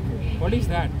content. What is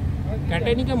that?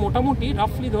 ক্যাটাইনিকে মোটামুটি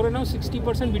রাফলি ধরে নাও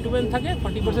 60% বিটুমেন থাকে,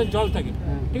 40% জল থাকে,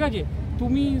 ঠিক আছে?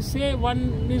 তুমি সে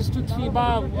 1:3 বা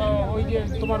ওই যে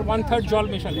তোমার 1/3 জল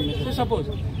মেশালে, সে সাপোজ,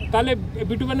 তাহলে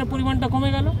বিটুমেনের পরিমাণটা কমে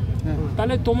গেল,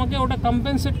 তাহলে তোমাকে ওটা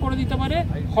কম্পেনসেট করে দিতে পারে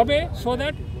হবে, so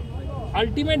that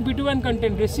ultimate bitumen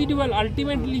content residual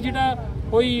ultimately যেটা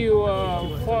ওই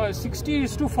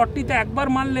 60:40 একবার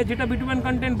মানলে যেটা বিটুমেন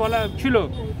কন্টেন্ট বলা ছিল,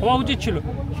 হওয়া উচিত ছিল,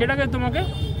 সেটাকে তোমাকে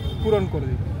পূরণ করে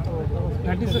দিবে।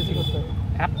 That is the thing.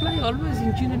 Apply always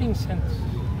engineering sense.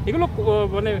 এগুলো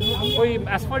মানে ওই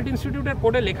অ্যাসফল্ট ইনস্টিটিউটের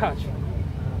কোডে লেখা আছে,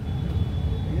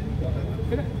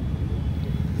 ঠিক আছে?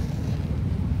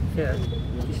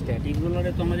 স্ট্যাটিক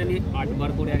রোলারে তো আমরা জানি 8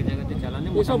 বার করে এক জায়গাতে চালানো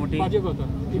মোটামুটি বাজে কথা।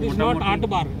 ইট ইজ নট 8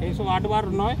 বার, এইসব 8 বার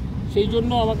নয়। সেই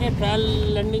জন্য আমাকে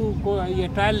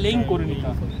ট্রায়াল লেইং করে নিতে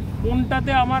হবে,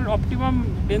 কোনটাতে আমার অপটিমাম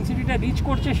ডেন্সিটিটা রিচ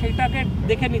করছে সেইটাকে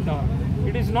দেখে নিতে হবে।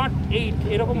 ইট ইজ নট 8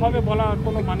 এরকমভাবে বলার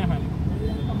কোনো মানে হয় না,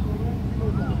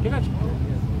 ঠিক আছে?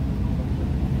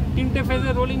 3টে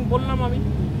ফেজে রোলিং বললাম আমি,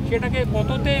 সেটাকে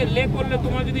কততে লে করলে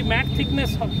তোমার যদি ম্যাট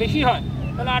থিকনেস বেশি হয়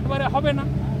তাহলে 8 বারে হবে না,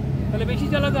 তাহলে বেশি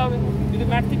চালাতে হবে। যদি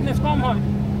ম্যাট থিকনেস কম হয়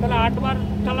তাহলে 8 বার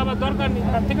চালাবার দরকার নেই,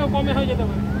 তার থেকেও কমে হয়ে যেতে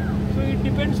পারে। সো ইট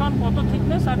ডিপেন্ডস অন কত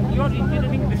thickness R your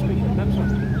engineering description. That's all.